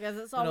 Yeah. Because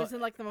it's always in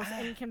like the most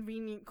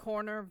inconvenient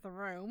corner of the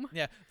room.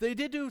 Yeah. They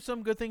did do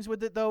some good things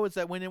with it though, is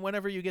that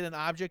whenever you get an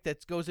object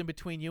that goes in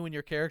between you and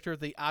your character,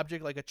 the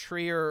object like a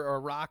tree or a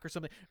rock or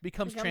something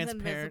becomes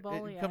transparent.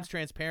 It becomes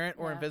transparent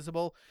or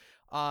invisible.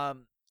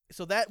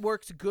 So that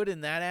works good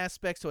in that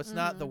aspect. So it's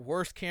not the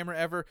worst camera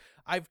ever.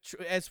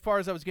 As far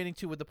as I was getting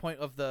to with the point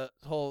of the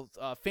whole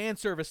fan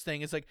service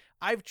thing, is like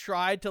I've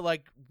tried to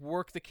like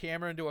work the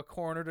camera into a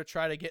corner to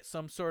try to get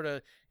some sort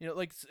of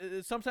like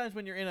sometimes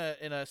when you're in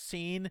a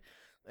scene.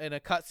 In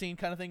a cutscene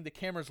kind of thing, the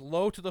camera's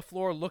low to the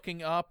floor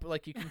looking up,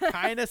 like you can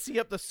kind of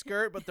see up the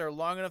skirt, but they're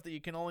long enough that you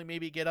can only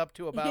maybe get up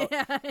to about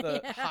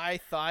the high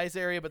thighs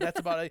area, but that's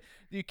about it.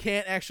 You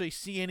can't actually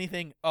see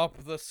anything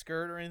up the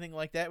skirt or anything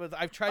like that. But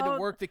I've tried to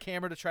work the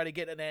camera to try to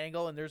get an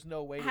angle, and there's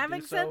no way to do so.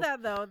 Having said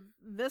that, though,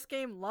 this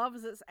game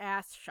loves its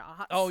ass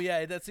shots. Oh,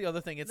 yeah, that's the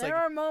other thing. There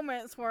are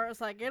moments where it's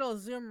like, it'll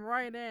zoom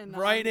right in.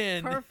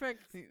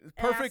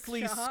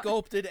 Perfectly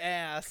sculpted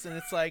ass, and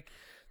it's like,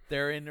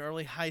 they're in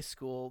early high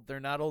school. They're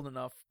not old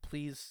enough.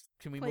 Please,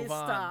 can we move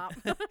on?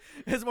 Stop.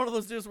 It's one of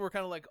those deals where we're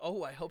kind of like,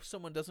 oh, I hope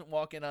someone doesn't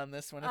walk in on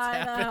this when it's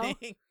happening.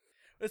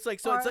 It's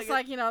like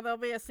there'll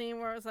be a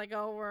scene where it's like,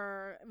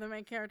 where the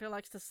main character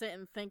likes to sit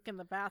and think in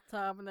the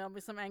bathtub, and there'll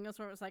be some angles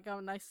where it's like,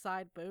 nice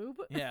side boob.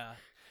 Yeah.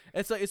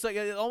 It's like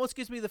it almost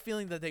gives me the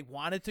feeling that they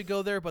wanted to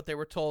go there, but they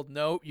were told,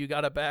 nope, you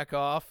got to back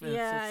off. And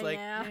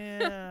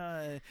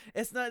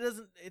it's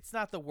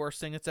not the worst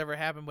thing that's ever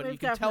happened, but you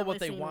can tell what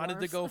they wanted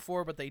to go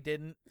for, but they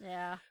didn't.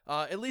 Yeah.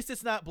 At least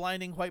it's not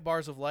blinding white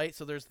bars of light,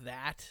 so there's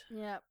that.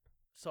 Yep.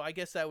 So I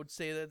guess I would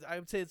say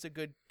it's a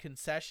good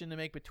concession to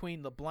make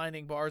between the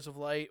blinding bars of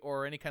light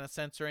or any kind of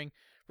censoring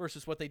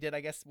versus what they did.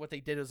 I guess what they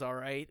did is all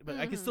right, but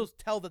I can still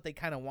tell that they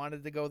kind of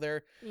wanted to go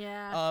there.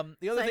 Yeah.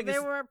 The other thing they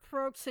were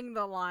approaching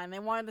the line. They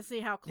wanted to see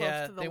how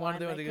close to the line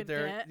they could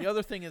get. The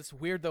other thing is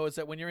weird though is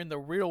that when you're in the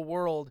real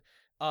world,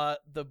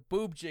 the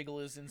boob jiggle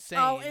is insane.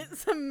 Oh,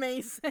 it's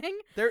amazing.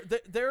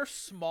 They're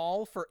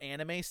small for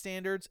anime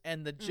standards,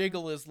 and the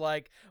jiggle is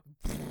like.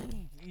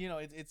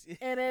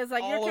 It is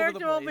like your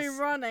character will be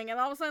running, and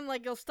all of a sudden,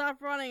 like you'll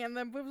stop running, and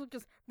then boobs will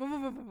just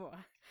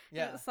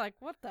yeah. And it's like,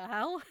 what the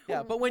hell?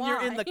 Yeah, but when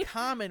you're in the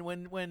common,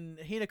 when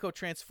Hinako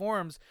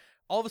transforms,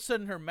 all of a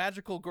sudden her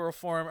magical girl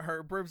form,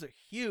 her boobs are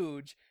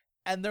huge,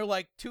 and they're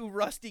like two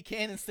rusty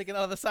cannons sticking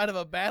out of the side of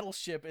a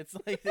battleship. It's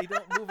like they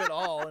don't move at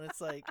all, and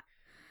it's like,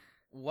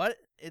 what?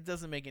 It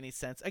doesn't make any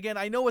sense. Again,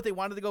 I know what they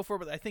wanted to go for,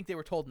 but I think they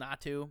were told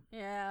not to.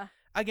 Yeah.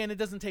 Again, it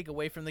doesn't take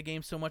away from the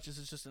game so much as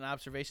it's just an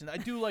observation. I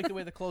do like the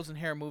way the clothes and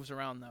hair moves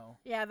around, though.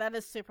 Yeah, that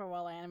is super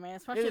well animated,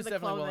 especially the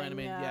clothing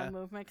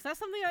movement. Because that's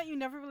something that you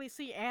never really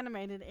see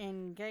animated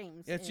in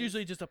games. It's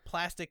usually just a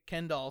plastic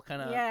Ken doll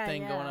kind of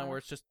thing going on where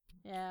it's just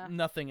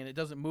nothing and it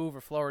doesn't move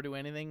or flow or do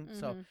anything.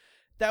 So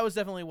that was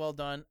definitely well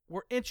done.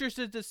 We're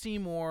interested to see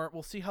more.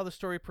 We'll see how the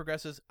story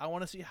progresses. I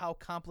want to see how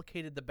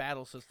complicated the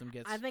battle system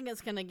gets. I think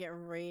it's going to get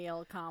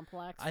real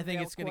complex. I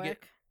think it's going to get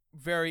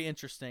very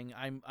interesting.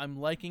 I'm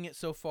liking it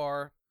so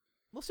far.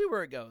 we'll see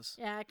where it goes.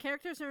 Yeah,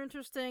 characters are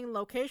interesting.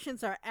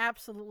 Locations are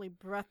absolutely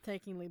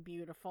breathtakingly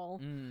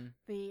beautiful.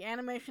 The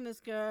animation is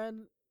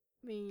good.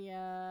 The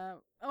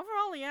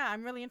overall, yeah,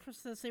 I'm really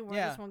interested to see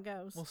where this one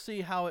goes. We'll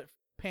see how it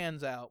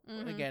pans out.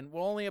 Again,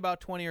 we're only about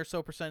 20 or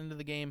so % into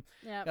the game.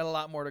 Got a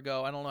lot more to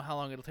go. I don't know how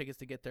long it'll take us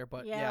to get there,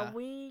 but yeah.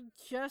 We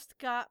just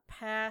got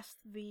past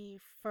the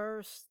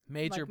first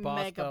major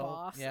mega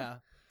boss. Yeah.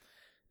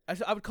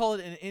 I would call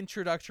it an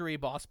introductory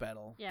boss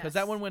battle because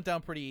that one went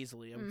down pretty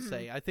easily. I would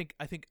say. I think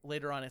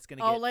later on it's going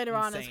to get later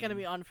insane. on it's going to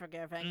be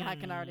unforgiving. I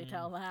can already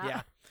tell that.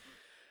 Yeah.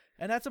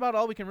 And that's about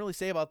all we can really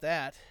say about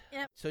that.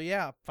 Yep. So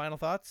yeah, final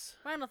thoughts?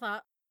 Final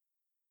thought.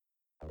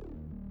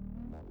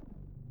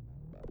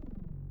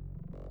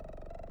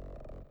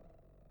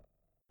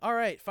 All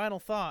right, final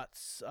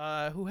thoughts.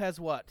 Who has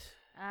what?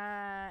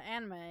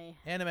 Anime.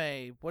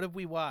 Anime. What have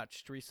we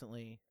watched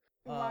recently?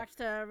 We watched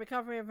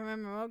Recovery of a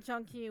Memory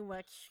Junkie,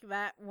 which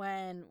that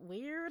went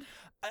weird.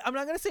 I'm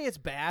not going to say it's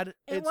bad.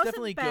 It's wasn't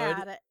definitely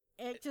bad. good.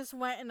 It just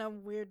went in a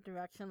weird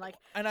direction.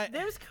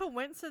 There's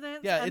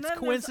coincidence. Yeah, and it's then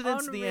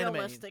coincidence. There's the anime.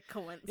 unrealistic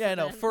coincidence. Yeah,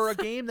 no. For a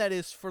game that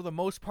is for the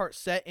most part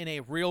set in a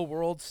real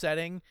world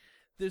setting,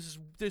 this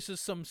is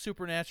some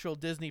supernatural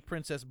Disney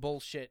princess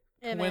bullshit.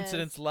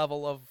 Coincidence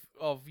level of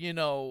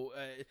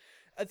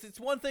it's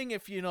one thing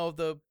if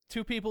the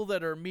two people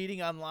that are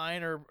meeting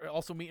online are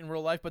also meet in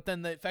real life, but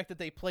then the fact that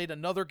they played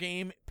another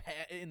game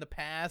in the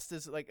past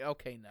is like,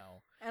 okay,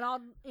 no. And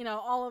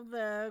all of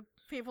the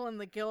people in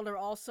the guild are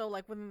also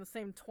within the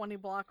same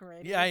 20-block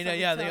radius. Yeah, I know.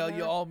 Yeah,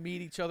 you all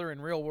meet each other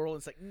in real world.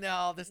 It's like,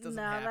 no, this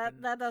doesn't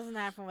happen. that doesn't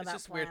happen without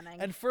it's just planning. Weird.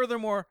 And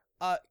furthermore,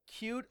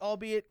 cute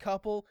albeit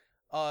couple.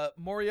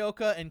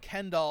 Morioka and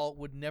Kendall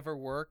would never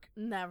work.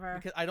 Never.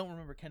 Because I don't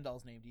remember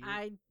Kendall's name. Do you?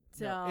 I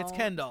don't. No, it's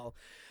Kendall.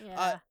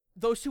 Yeah.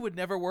 Those two would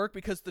never work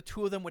because the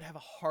two of them would have a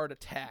heart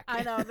attack.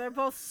 I know. They're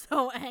both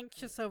so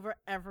anxious over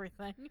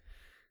everything.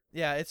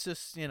 Yeah, it's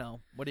just,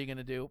 what are you going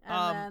to do?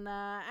 And then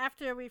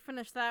after we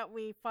finished that,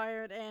 we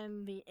fired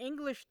in the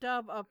English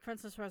dub of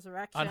Princess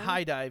Resurrection. On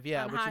High Dive,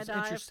 which is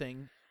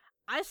interesting.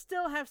 I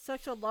still have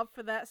such a love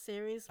for that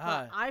series,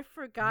 but I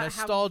forgot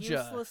nostalgia.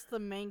 How useless the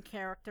main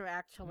character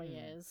actually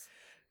is.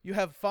 You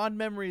have fond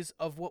memories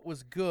of what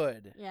was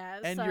good. Yeah,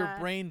 and your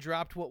brain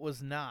dropped what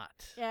was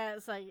not. Yeah,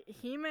 it's like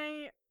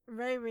Hime,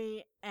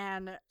 Riri,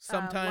 and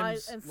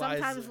sometimes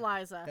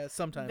Liza. Yeah,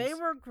 sometimes. They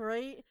were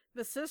great.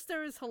 The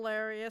sister is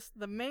hilarious.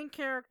 The main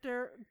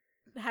character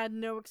had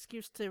no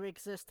excuse to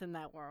exist in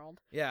that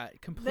world. Yeah,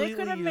 completely They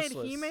could have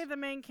useless. made Hime the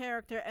main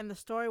character, and the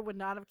story would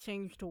not have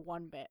changed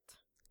one bit.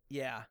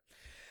 Yeah.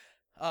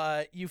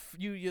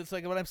 It's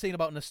like what I'm saying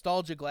about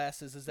nostalgia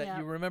glasses is that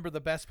you remember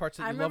the best parts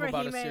that you love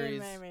about a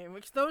series. And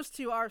which those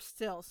two are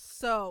still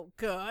so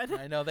good.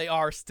 I know they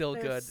are still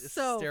They're good. It's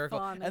so hysterical.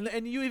 Funny.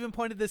 And you even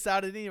pointed this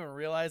out. I didn't even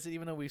realize it,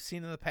 even though we've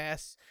seen it in the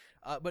past.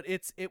 But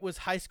it was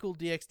High School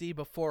DxD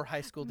before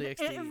High School DxD.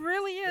 It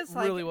really is. It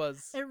really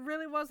was. It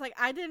really was.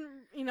 I didn't,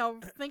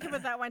 think of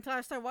it that way until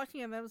I started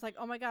watching it, and then it was like,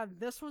 oh my god,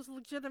 this was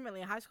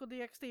legitimately High School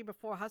DxD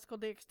before High School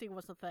DxD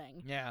was a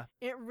thing. Yeah.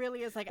 It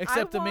really is.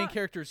 Except the main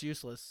character is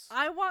useless.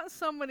 I want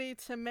somebody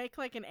to make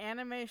an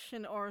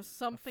animation or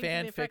something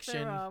fan to the effect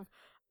fiction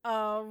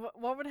of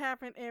what would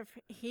happen if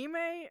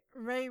Hime,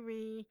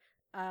 Riri,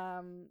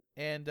 and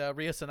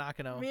Ria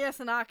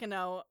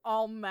Sanakano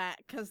all met,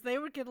 because they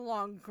would get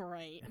along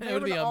great. They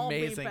would be all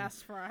amazing. Be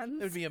best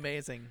friends. It would be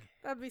amazing.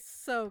 That'd be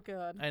so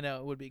good. I know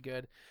it would be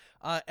good.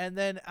 And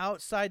then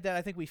outside that,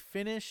 I think we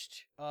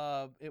finished.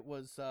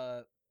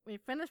 We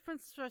finished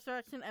Princess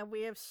Resurrection, and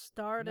we have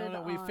started.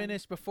 No, we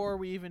finished before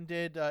we even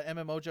did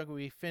MMO Jungle.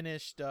 We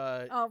finished.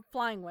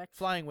 Flying Witch.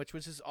 Flying Witch,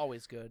 which is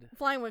always good.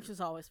 Flying Witch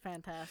is always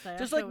fantastic.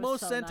 Just like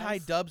most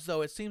Sentai dubs,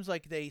 though, it seems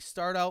like they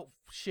start out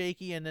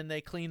shaky and then they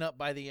clean up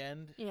by the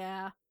end.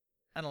 Yeah.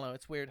 I don't know.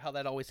 It's weird how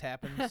that always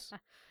happens.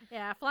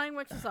 Yeah, Flying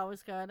Witch is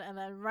always good. And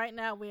then right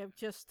now we have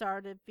just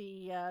started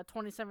the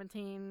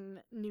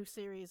 2017 new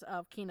series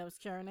of Kino's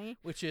Journey,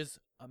 which is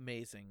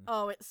amazing.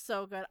 Oh, it's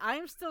so good.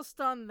 I'm still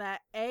stunned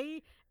that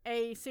a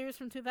series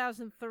from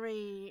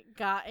 2003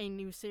 got a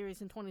new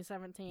series in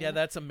 2017. Yeah,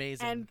 that's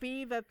amazing. And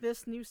B, that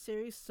this new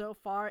series so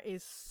far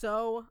is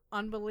so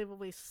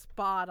unbelievably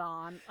spot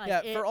on.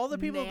 For all the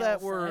people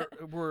that were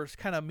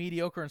kind of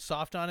mediocre and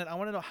soft on it, I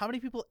want to know how many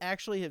people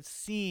actually have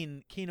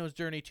seen Kino's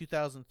Journey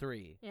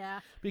 2003. Yeah,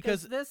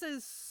 because this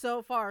is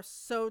so far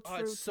so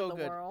true to the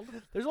good. World.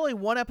 There's only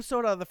one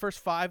episode out of the first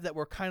 5 that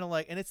were kind of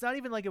and it's not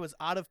even like it was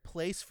out of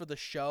place for the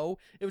show.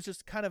 It was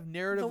just kind of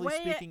narratively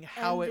speaking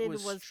how it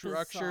was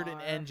structured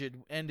bizarre. and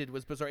ended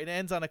was bizarre. It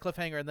ends on a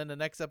cliffhanger, and then the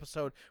next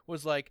episode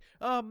was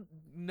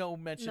no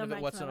mention of it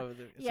whatsoever.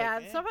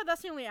 Somehow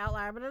that's the only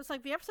outlier, but it was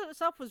the episode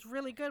itself was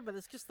really good, but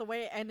it's just the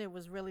way it ended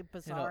was really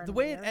bizarre. The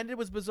way it ended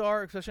was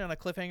bizarre, especially on a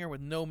cliffhanger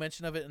with no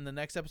mention of it in the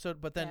next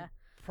episode, but then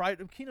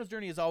Kino's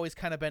Journey has always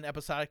kind of been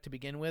episodic to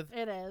begin with.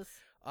 It is.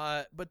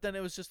 But then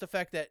it was just the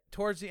fact that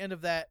towards the end of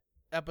that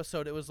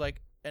episode, it was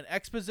like an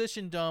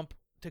exposition dump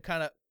to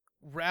kind of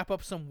wrap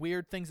up some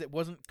weird things that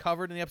wasn't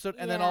covered in the episode,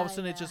 and then all of a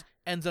sudden it just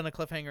ends on a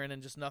cliffhanger and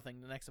then just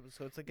nothing the next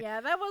episode. It's like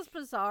that was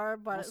bizarre,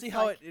 but we'll see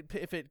how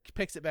if it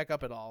picks it back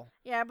up at all.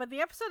 Yeah, but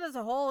the episode as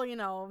a whole,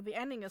 the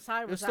ending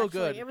aside, was still actually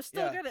good. It was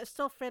still good. It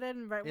still fit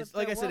in right with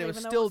like the I said, world, it was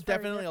even though still very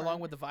definitely different. along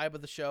with the vibe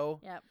of the show.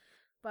 Yep.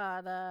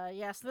 But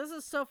so this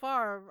is so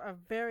far a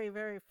very,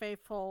 very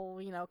faithful,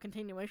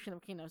 continuation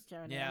of Kino's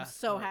journey. Yeah, I'm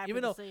so happy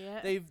even to though see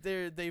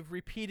it. they've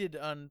repeated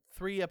on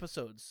 3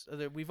 episodes.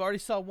 We've already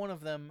saw one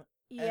of them.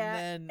 Yeah,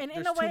 and then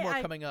in there's a way, 2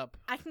 more coming up.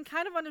 I can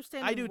kind of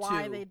understand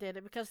why they did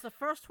it, because the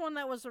first one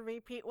that was a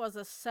repeat was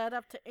a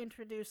setup to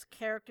introduce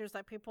characters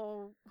that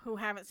people who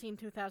haven't seen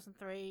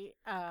 2003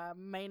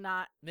 may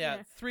not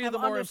 3 have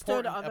of the more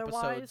understood important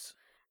otherwise. episodes.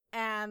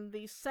 And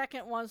the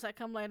second ones that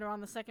come later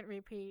on, the second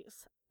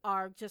repeats,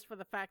 are just for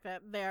the fact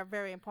that they are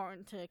very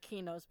important to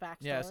Kino's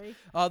backstory.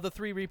 Yes. The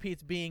 3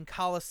 repeats being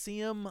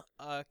Colosseum,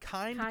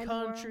 Kind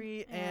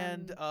Country,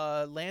 and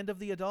Land of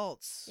the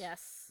Adults.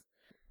 Yes.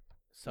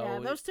 So yeah,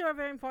 those 2 are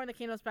very important to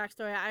Kino's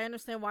backstory. I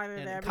understand why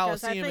they're there,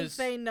 because Colosseum I think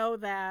they know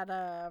that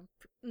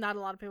not a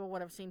lot of people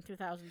would have seen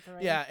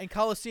 2003. Yeah, and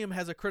Colosseum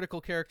has a critical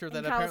character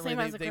that apparently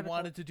they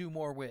wanted to do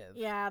more with.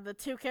 Yeah, the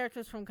 2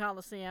 characters from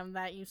Colosseum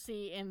that you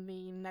see in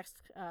the next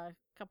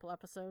couple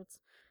episodes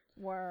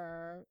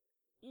were...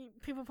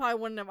 People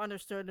probably wouldn't have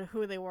understood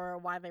who they were or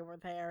why they were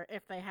there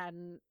if they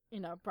hadn't,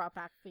 brought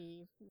back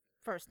the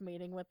first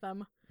meeting with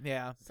them.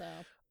 Yeah. So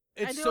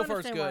it's so far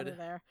it's good.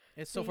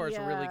 It's so far it's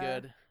really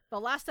good. The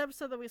last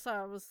episode that we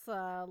saw was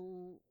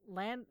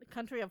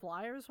Country of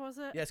Liars, was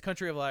it? Yes,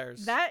 Country of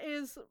Liars. That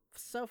is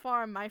so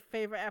far my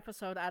favorite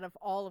episode out of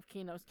all of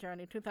Kino's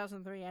journey,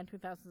 2003 and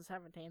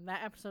 2017.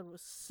 That episode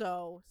was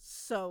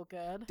so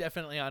good.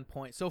 Definitely on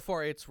point. So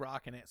far it's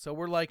rocking it. So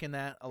we're liking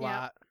that a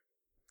lot.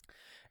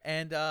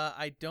 And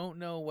I don't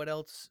know what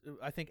else.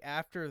 I think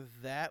after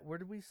that, where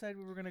did we decide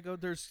we were going to go?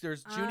 There's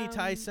Junie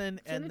Tyson,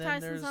 and then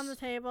Tyson's on the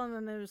table, and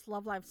then there's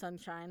Love Live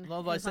Sunshine.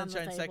 Love Live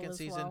Sunshine second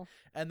season,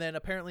 and then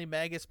apparently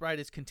Magus Bride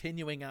is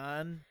continuing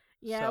on.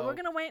 Yeah, we're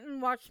going to wait and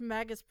watch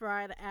Magus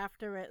Bride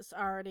after it's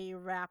already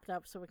wrapped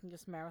up so we can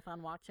just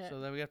marathon watch it.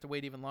 So then we have to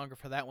wait even longer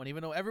for that one,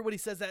 even though everybody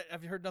says that.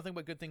 I've heard nothing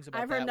but good things about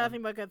that. I've heard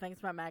nothing but good things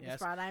about Magus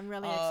Bride. I'm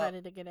really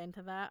excited to get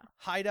into that.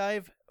 High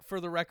Dive,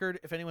 for the record,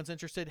 if anyone's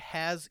interested,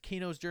 has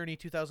Kino's Journey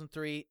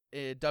 2003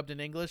 dubbed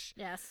in English.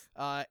 Yes.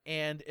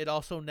 And it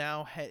also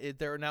now,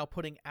 they're now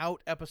putting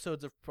out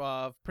episodes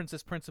of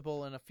Princess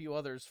Principal and a few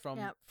others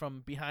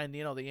from behind,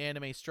 the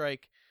anime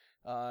strike.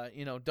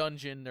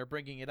 Dungeon. They're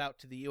bringing it out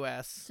to the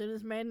U.S. As soon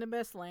as Made in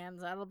Abyss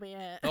lands, that'll be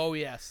it. Oh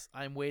yes,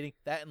 I'm waiting.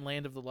 That and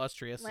Land of the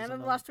Lustrous. Land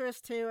of the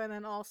Lustrous too, and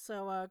then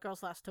also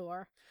Girls Last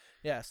Tour.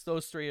 Yes,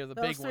 those 3 are the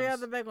big ones. Those 3 are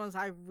the big ones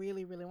I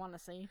really, really want to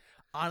see.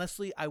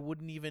 Honestly, I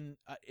wouldn't even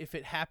if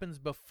it happens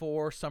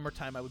before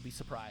summertime, I would be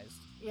surprised.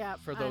 Yeah,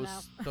 for those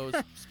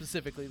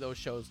specifically those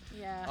shows.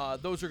 Yeah,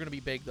 those are going to be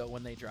big though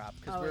when they drop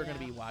because we're going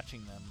to be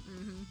watching them.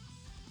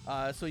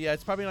 Mm-hmm. So yeah,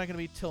 it's probably not going to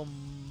be till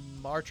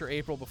March or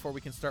April before we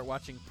can start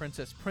watching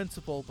Princess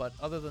Principal, but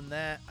other than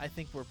that, I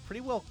think we're pretty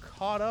well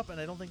caught up, and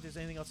I don't think there's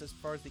anything else as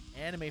far as the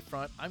anime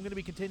front. I'm going to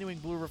be continuing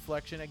Blue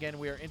Reflection. Again,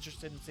 we are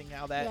interested in seeing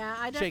how that shakes out.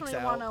 Yeah, I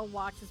definitely want to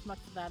watch as much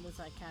of that as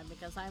I can,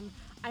 because I'm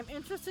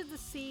interested to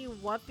see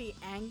what the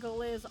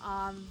angle is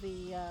on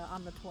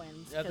the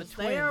twins, because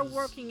they are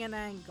working an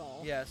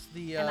angle. Yes,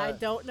 and I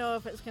don't know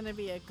if it's going to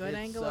be a good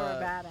angle or a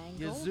bad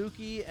angle.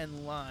 Yuzuki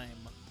and Lime.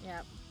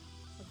 Yep.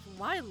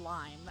 Why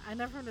Lime? I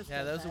never understood that.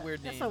 Yeah, that was a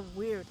weird name. That's a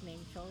weird name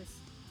choice.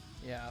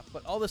 Yeah,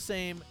 but all the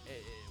same,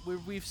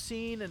 we've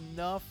seen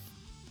enough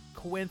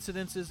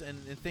coincidences and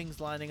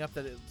things lining up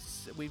that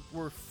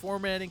we're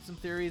formatting some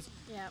theories,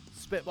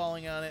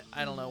 spitballing on it.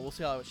 I don't know. We'll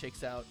see how it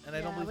shakes out. And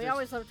I don't believe we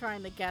always love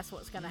trying to guess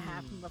what's going to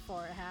happen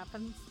before it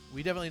happens.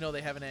 We definitely know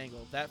they have an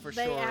angle. That for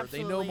sure.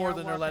 They know more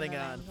than they're letting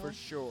on, for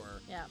sure.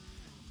 Yeah.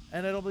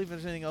 And I don't believe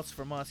there's anything else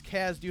from us.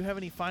 Kaz, do you have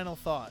any final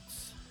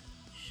thoughts?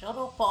 Shut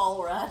up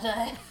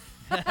already.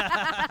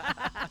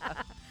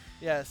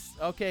 Yes.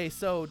 Okay,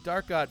 so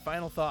Dark God,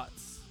 final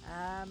thoughts.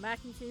 Mac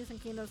and cheese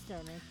and Kino's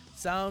Journey.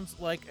 Sounds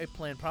like a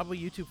plan. Probably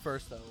YouTube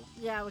first, though.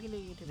 Yeah, we can do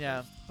YouTube first.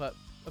 Yeah, but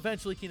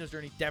eventually Kino's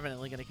Journey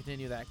definitely going to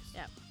continue that.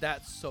 Yeah.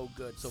 That's so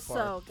good so far.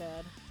 So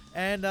good.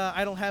 And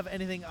I don't have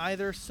anything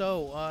either,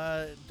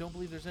 so don't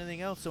believe there's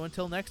anything else. So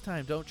until next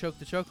time, don't choke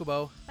the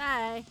chocobo.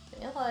 Bye.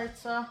 See you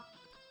later.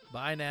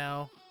 Bye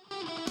now.